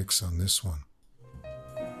tasty licks on this one.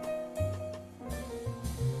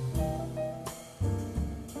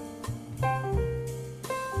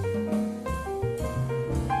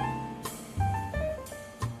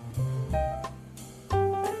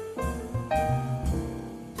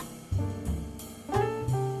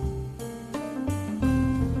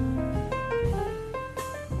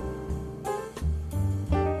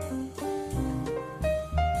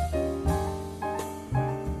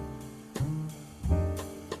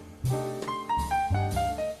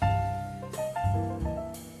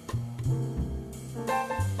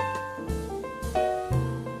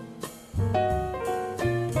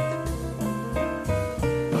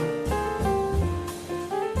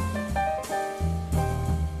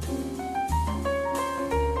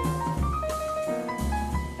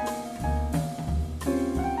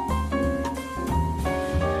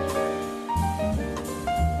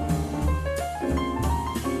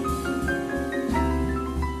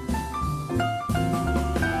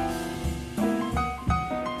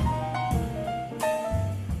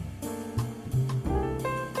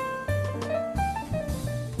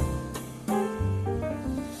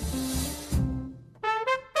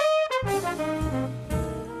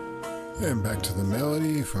 And back to the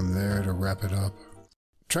melody, from there to wrap it up.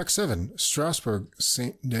 Track 7, Strasbourg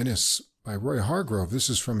St. Denis by Roy Hargrove. This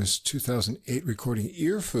is from his 2008 recording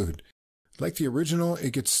Ear Food. Like the original,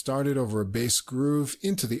 it gets started over a bass groove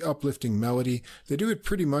into the uplifting melody. They do it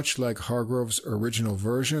pretty much like Hargrove's original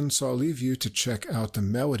version, so I'll leave you to check out the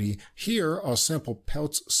melody. Here, I'll sample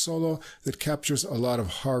Pelt's solo that captures a lot of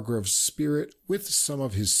Hargrove's spirit with some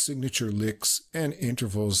of his signature licks and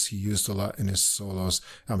intervals he used a lot in his solos.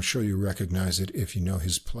 I'm sure you recognize it if you know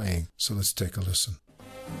his playing, so let's take a listen.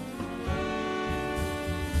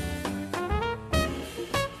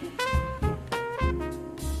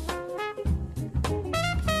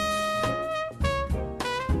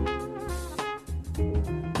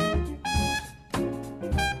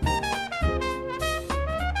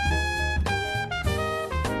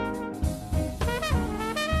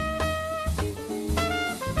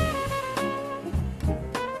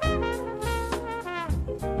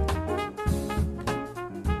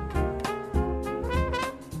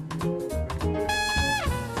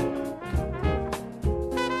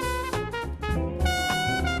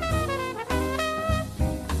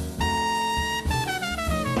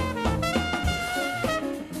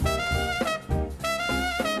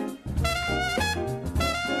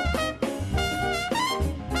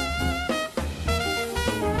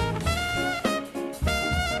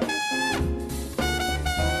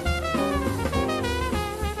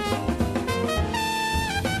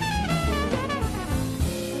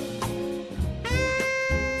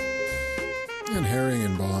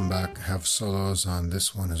 have solos on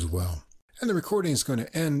this one as well. And the recording is going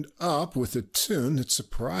to end up with a tune that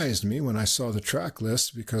surprised me when I saw the track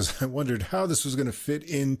list, because I wondered how this was going to fit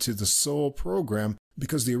into the soul program,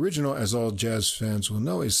 because the original, as all jazz fans will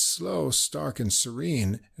know, is slow, stark, and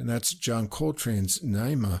serene, and that's John Coltrane's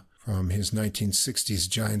Naima from his 1960s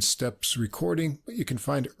Giant Steps recording, but you can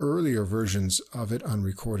find earlier versions of it on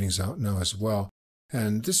recordings out now as well.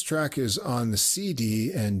 And this track is on the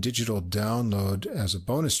CD and digital download as a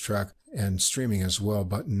bonus track and streaming as well,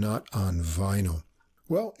 but not on vinyl.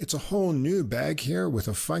 Well, it's a whole new bag here with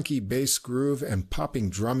a funky bass groove and popping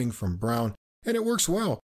drumming from Brown, and it works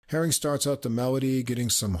well. Herring starts out the melody, getting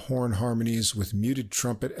some horn harmonies with muted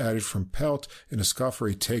trumpet added from Pelt, and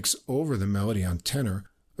Escoffery takes over the melody on tenor.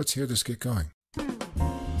 Let's hear this get going.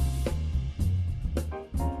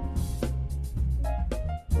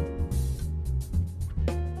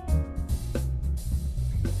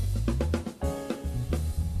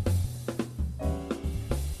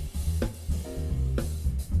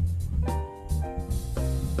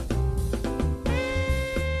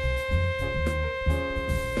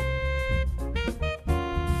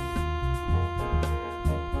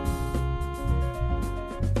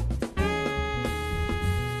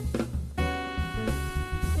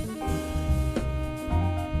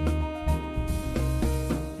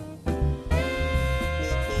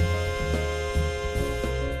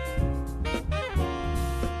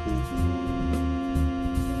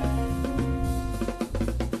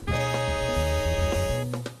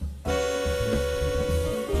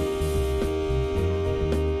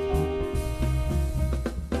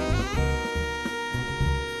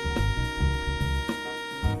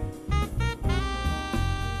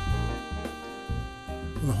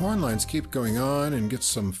 Horn lines keep going on and get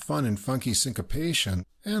some fun and funky syncopation,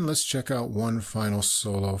 and let's check out one final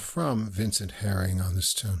solo from Vincent Herring on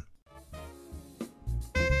this tune.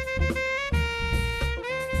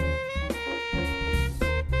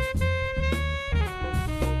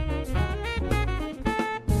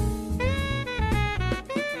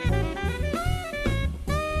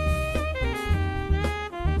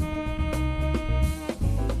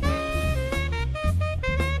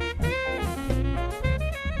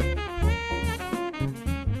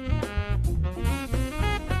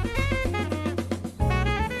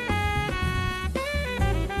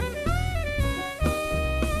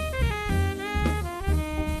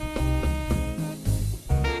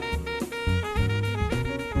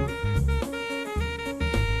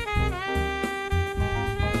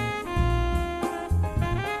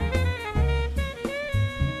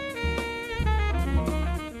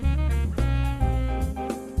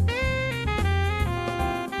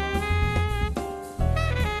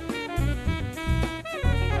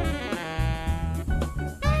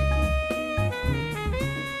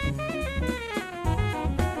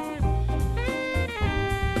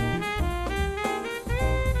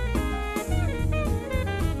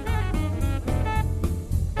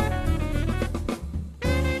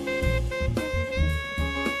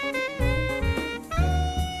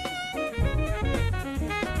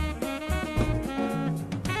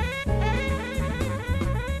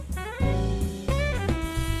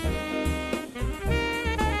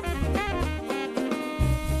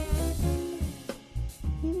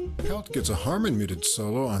 Gets a harmon muted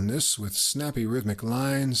solo on this with snappy rhythmic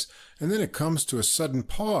lines, and then it comes to a sudden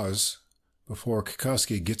pause before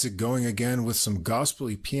Kikoski gets it going again with some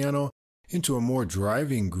gospel-y piano into a more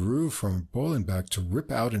driving groove from Bolenbach to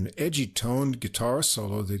rip out an edgy toned guitar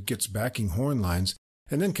solo that gets backing horn lines,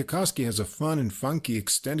 and then Kikoski has a fun and funky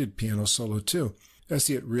extended piano solo too.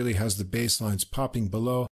 Elliott really has the bass lines popping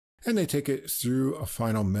below, and they take it through a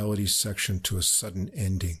final melody section to a sudden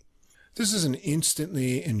ending. This is an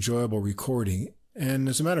instantly enjoyable recording, and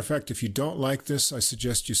as a matter of fact, if you don't like this, I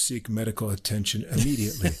suggest you seek medical attention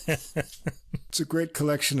immediately. It's a great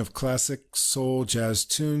collection of classic soul jazz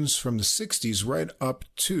tunes from the 60s right up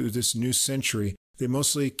to this new century. They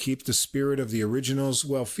mostly keep the spirit of the originals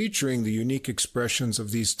while featuring the unique expressions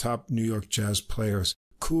of these top New York jazz players.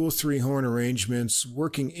 Cool three-horn arrangements,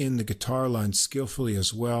 working in the guitar line skillfully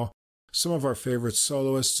as well. Some of our favorite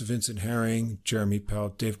soloists, Vincent Herring, Jeremy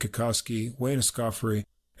Pelt, Dave Kikoski, Wayne Escoffery,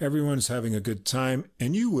 everyone's having a good time,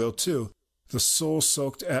 and you will too. The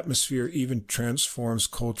soul-soaked atmosphere even transforms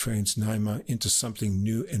Coltrane's Naima into something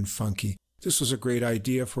new and funky. This was a great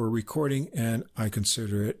idea for a recording, and I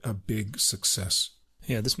consider it a big success.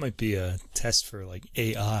 Yeah, this might be a test for like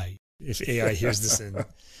AI. If AI hears this and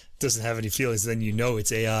doesn't have any feelings, then you know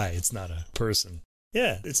it's AI. It's not a person.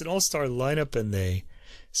 Yeah, it's an all-star lineup, and they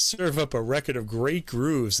serve up a record of great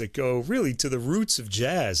grooves that go really to the roots of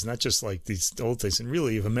jazz, not just like these old things, and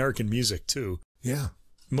really of American music too. Yeah.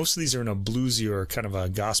 Most of these are in a bluesy or kind of a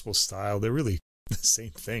gospel style. They're really the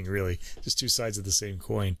same thing, really. Just two sides of the same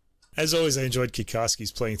coin. As always, I enjoyed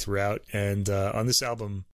Kikoski's playing throughout, and on this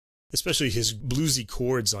album, especially his bluesy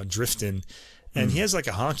chords on Driftin', and he has like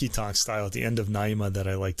a honky-tonk style at the end of Naima that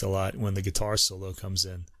I liked a lot when the guitar solo comes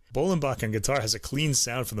in. Bolenbach on guitar has a clean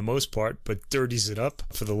sound for the most part, but dirties it up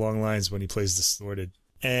for the long lines when he plays distorted.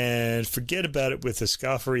 And forget about it with the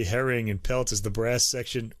Scafari, Herring, and Pelt as the brass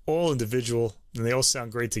section, all individual, and they all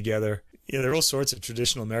sound great together. Yeah, there are all sorts of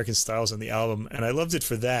traditional American styles on the album, and I loved it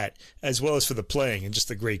for that, as well as for the playing and just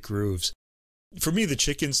the great grooves. For me, the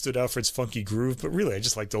Chicken stood out for its funky groove, but really, I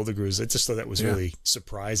just liked all the grooves. I just thought that was really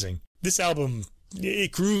surprising. This album,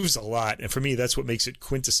 it grooves a lot, and for me, that's what makes it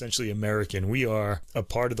quintessentially American. We are a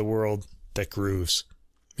part of the world that grooves.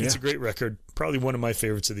 It's a great record. Probably one of my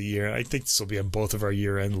favorites of the year. I think this will be on both of our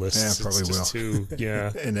year-end lists. Yeah, probably will.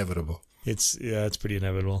 Inevitable. It's pretty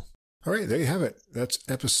inevitable. All right, there you have it. That's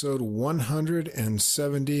episode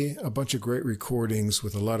 170. A bunch of great recordings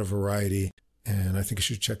with a lot of variety, and I think you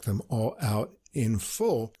should check them all out in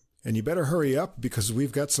full. And you better hurry up because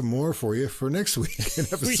we've got some more for you for next week in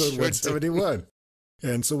episode 171.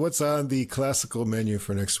 And so what's on the classical menu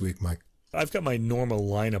for next week, Mike? I've got my normal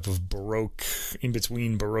lineup of Baroque, in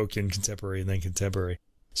between Baroque and Contemporary, and then Contemporary.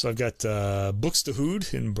 So I've got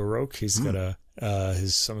Buxtehude in Baroque. He's got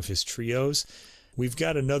some of his trios. We've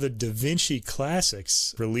got another Da Vinci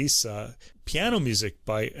Classics release, piano music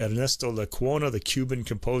by Ernesto Lecuona, the Cuban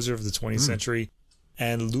composer of the 20th century,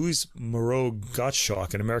 and Louis Moreau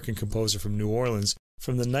Gottschalk, an American composer from New Orleans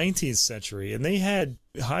from the 19th century. And they had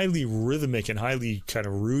highly rhythmic and highly kind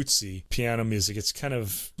of rootsy piano music. It's kind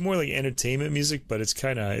of more like entertainment music, but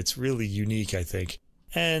it's really unique, I think.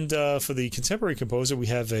 And for the contemporary composer, we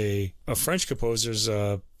have a French composer's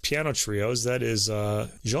piano trios. That is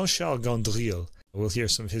Jean-Charles Gondril. We'll hear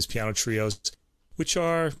some of his piano trios, which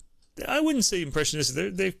are, I wouldn't say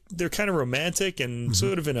impressionistic. They're kind of romantic and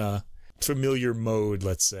sort of in a familiar mode,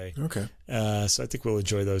 let's say. Okay. So I think we'll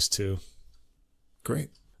enjoy those too. Great.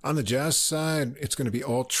 On the jazz side, it's going to be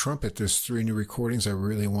all trumpet. There's 3 new recordings I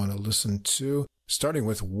really want to listen to. Starting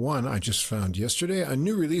with one I just found yesterday, a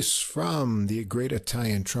new release from the great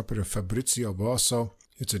Italian trumpeter Fabrizio Bosso.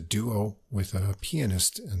 It's a duo with a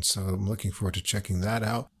pianist, and so I'm looking forward to checking that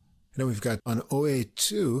out. And then we've got on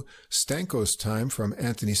OA2, Stanko's Time from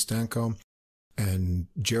Anthony Stanko and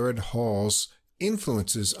Jared Hall's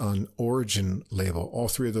Influences on Origin label. All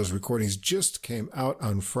 3 of those recordings just came out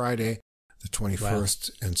on Friday, the 21st,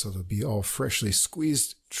 and so they'll be all freshly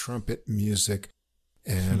squeezed trumpet music,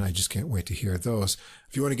 and I just can't wait to hear those.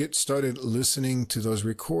 If you want to get started listening to those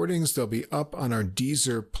recordings, they'll be up on our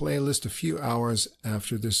Deezer playlist a few hours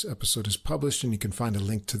after this episode is published, and you can find a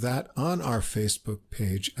link to that on our Facebook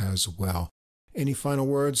page as well. Any final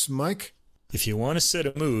words, Mike? If you want to set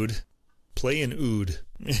a mood, play an oud.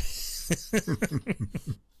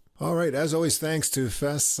 All right, as always, thanks to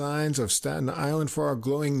Fast Signs of Staten Island for our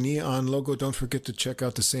glowing neon logo. Don't forget to check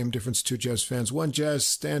out the Same Difference 2 Jazz Fans 1 Jazz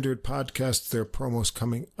Standard podcast. Their promos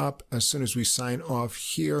coming up as soon as we sign off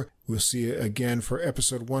here. We'll see you again for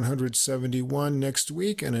episode 171 next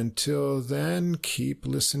week. And until then, keep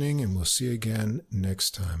listening, and we'll see you again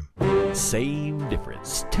next time. Same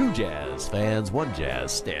Difference 2 Jazz Fans 1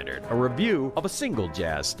 Jazz Standard. A review of a single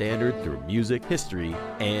jazz standard through music, history,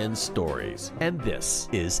 and stories. And this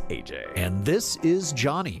is AJ. And this is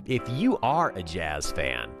Johnny. If you are a jazz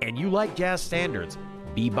fan and you like jazz standards,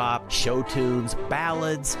 bebop, show tunes,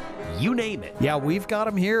 ballads, you name it. Yeah, we've got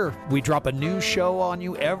them here. We drop a new show on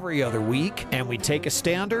you every other week, and we take a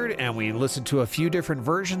standard and we listen to a few different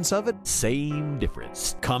versions of it. Same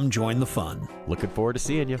Difference. Come join the fun. Looking forward to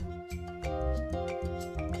seeing you.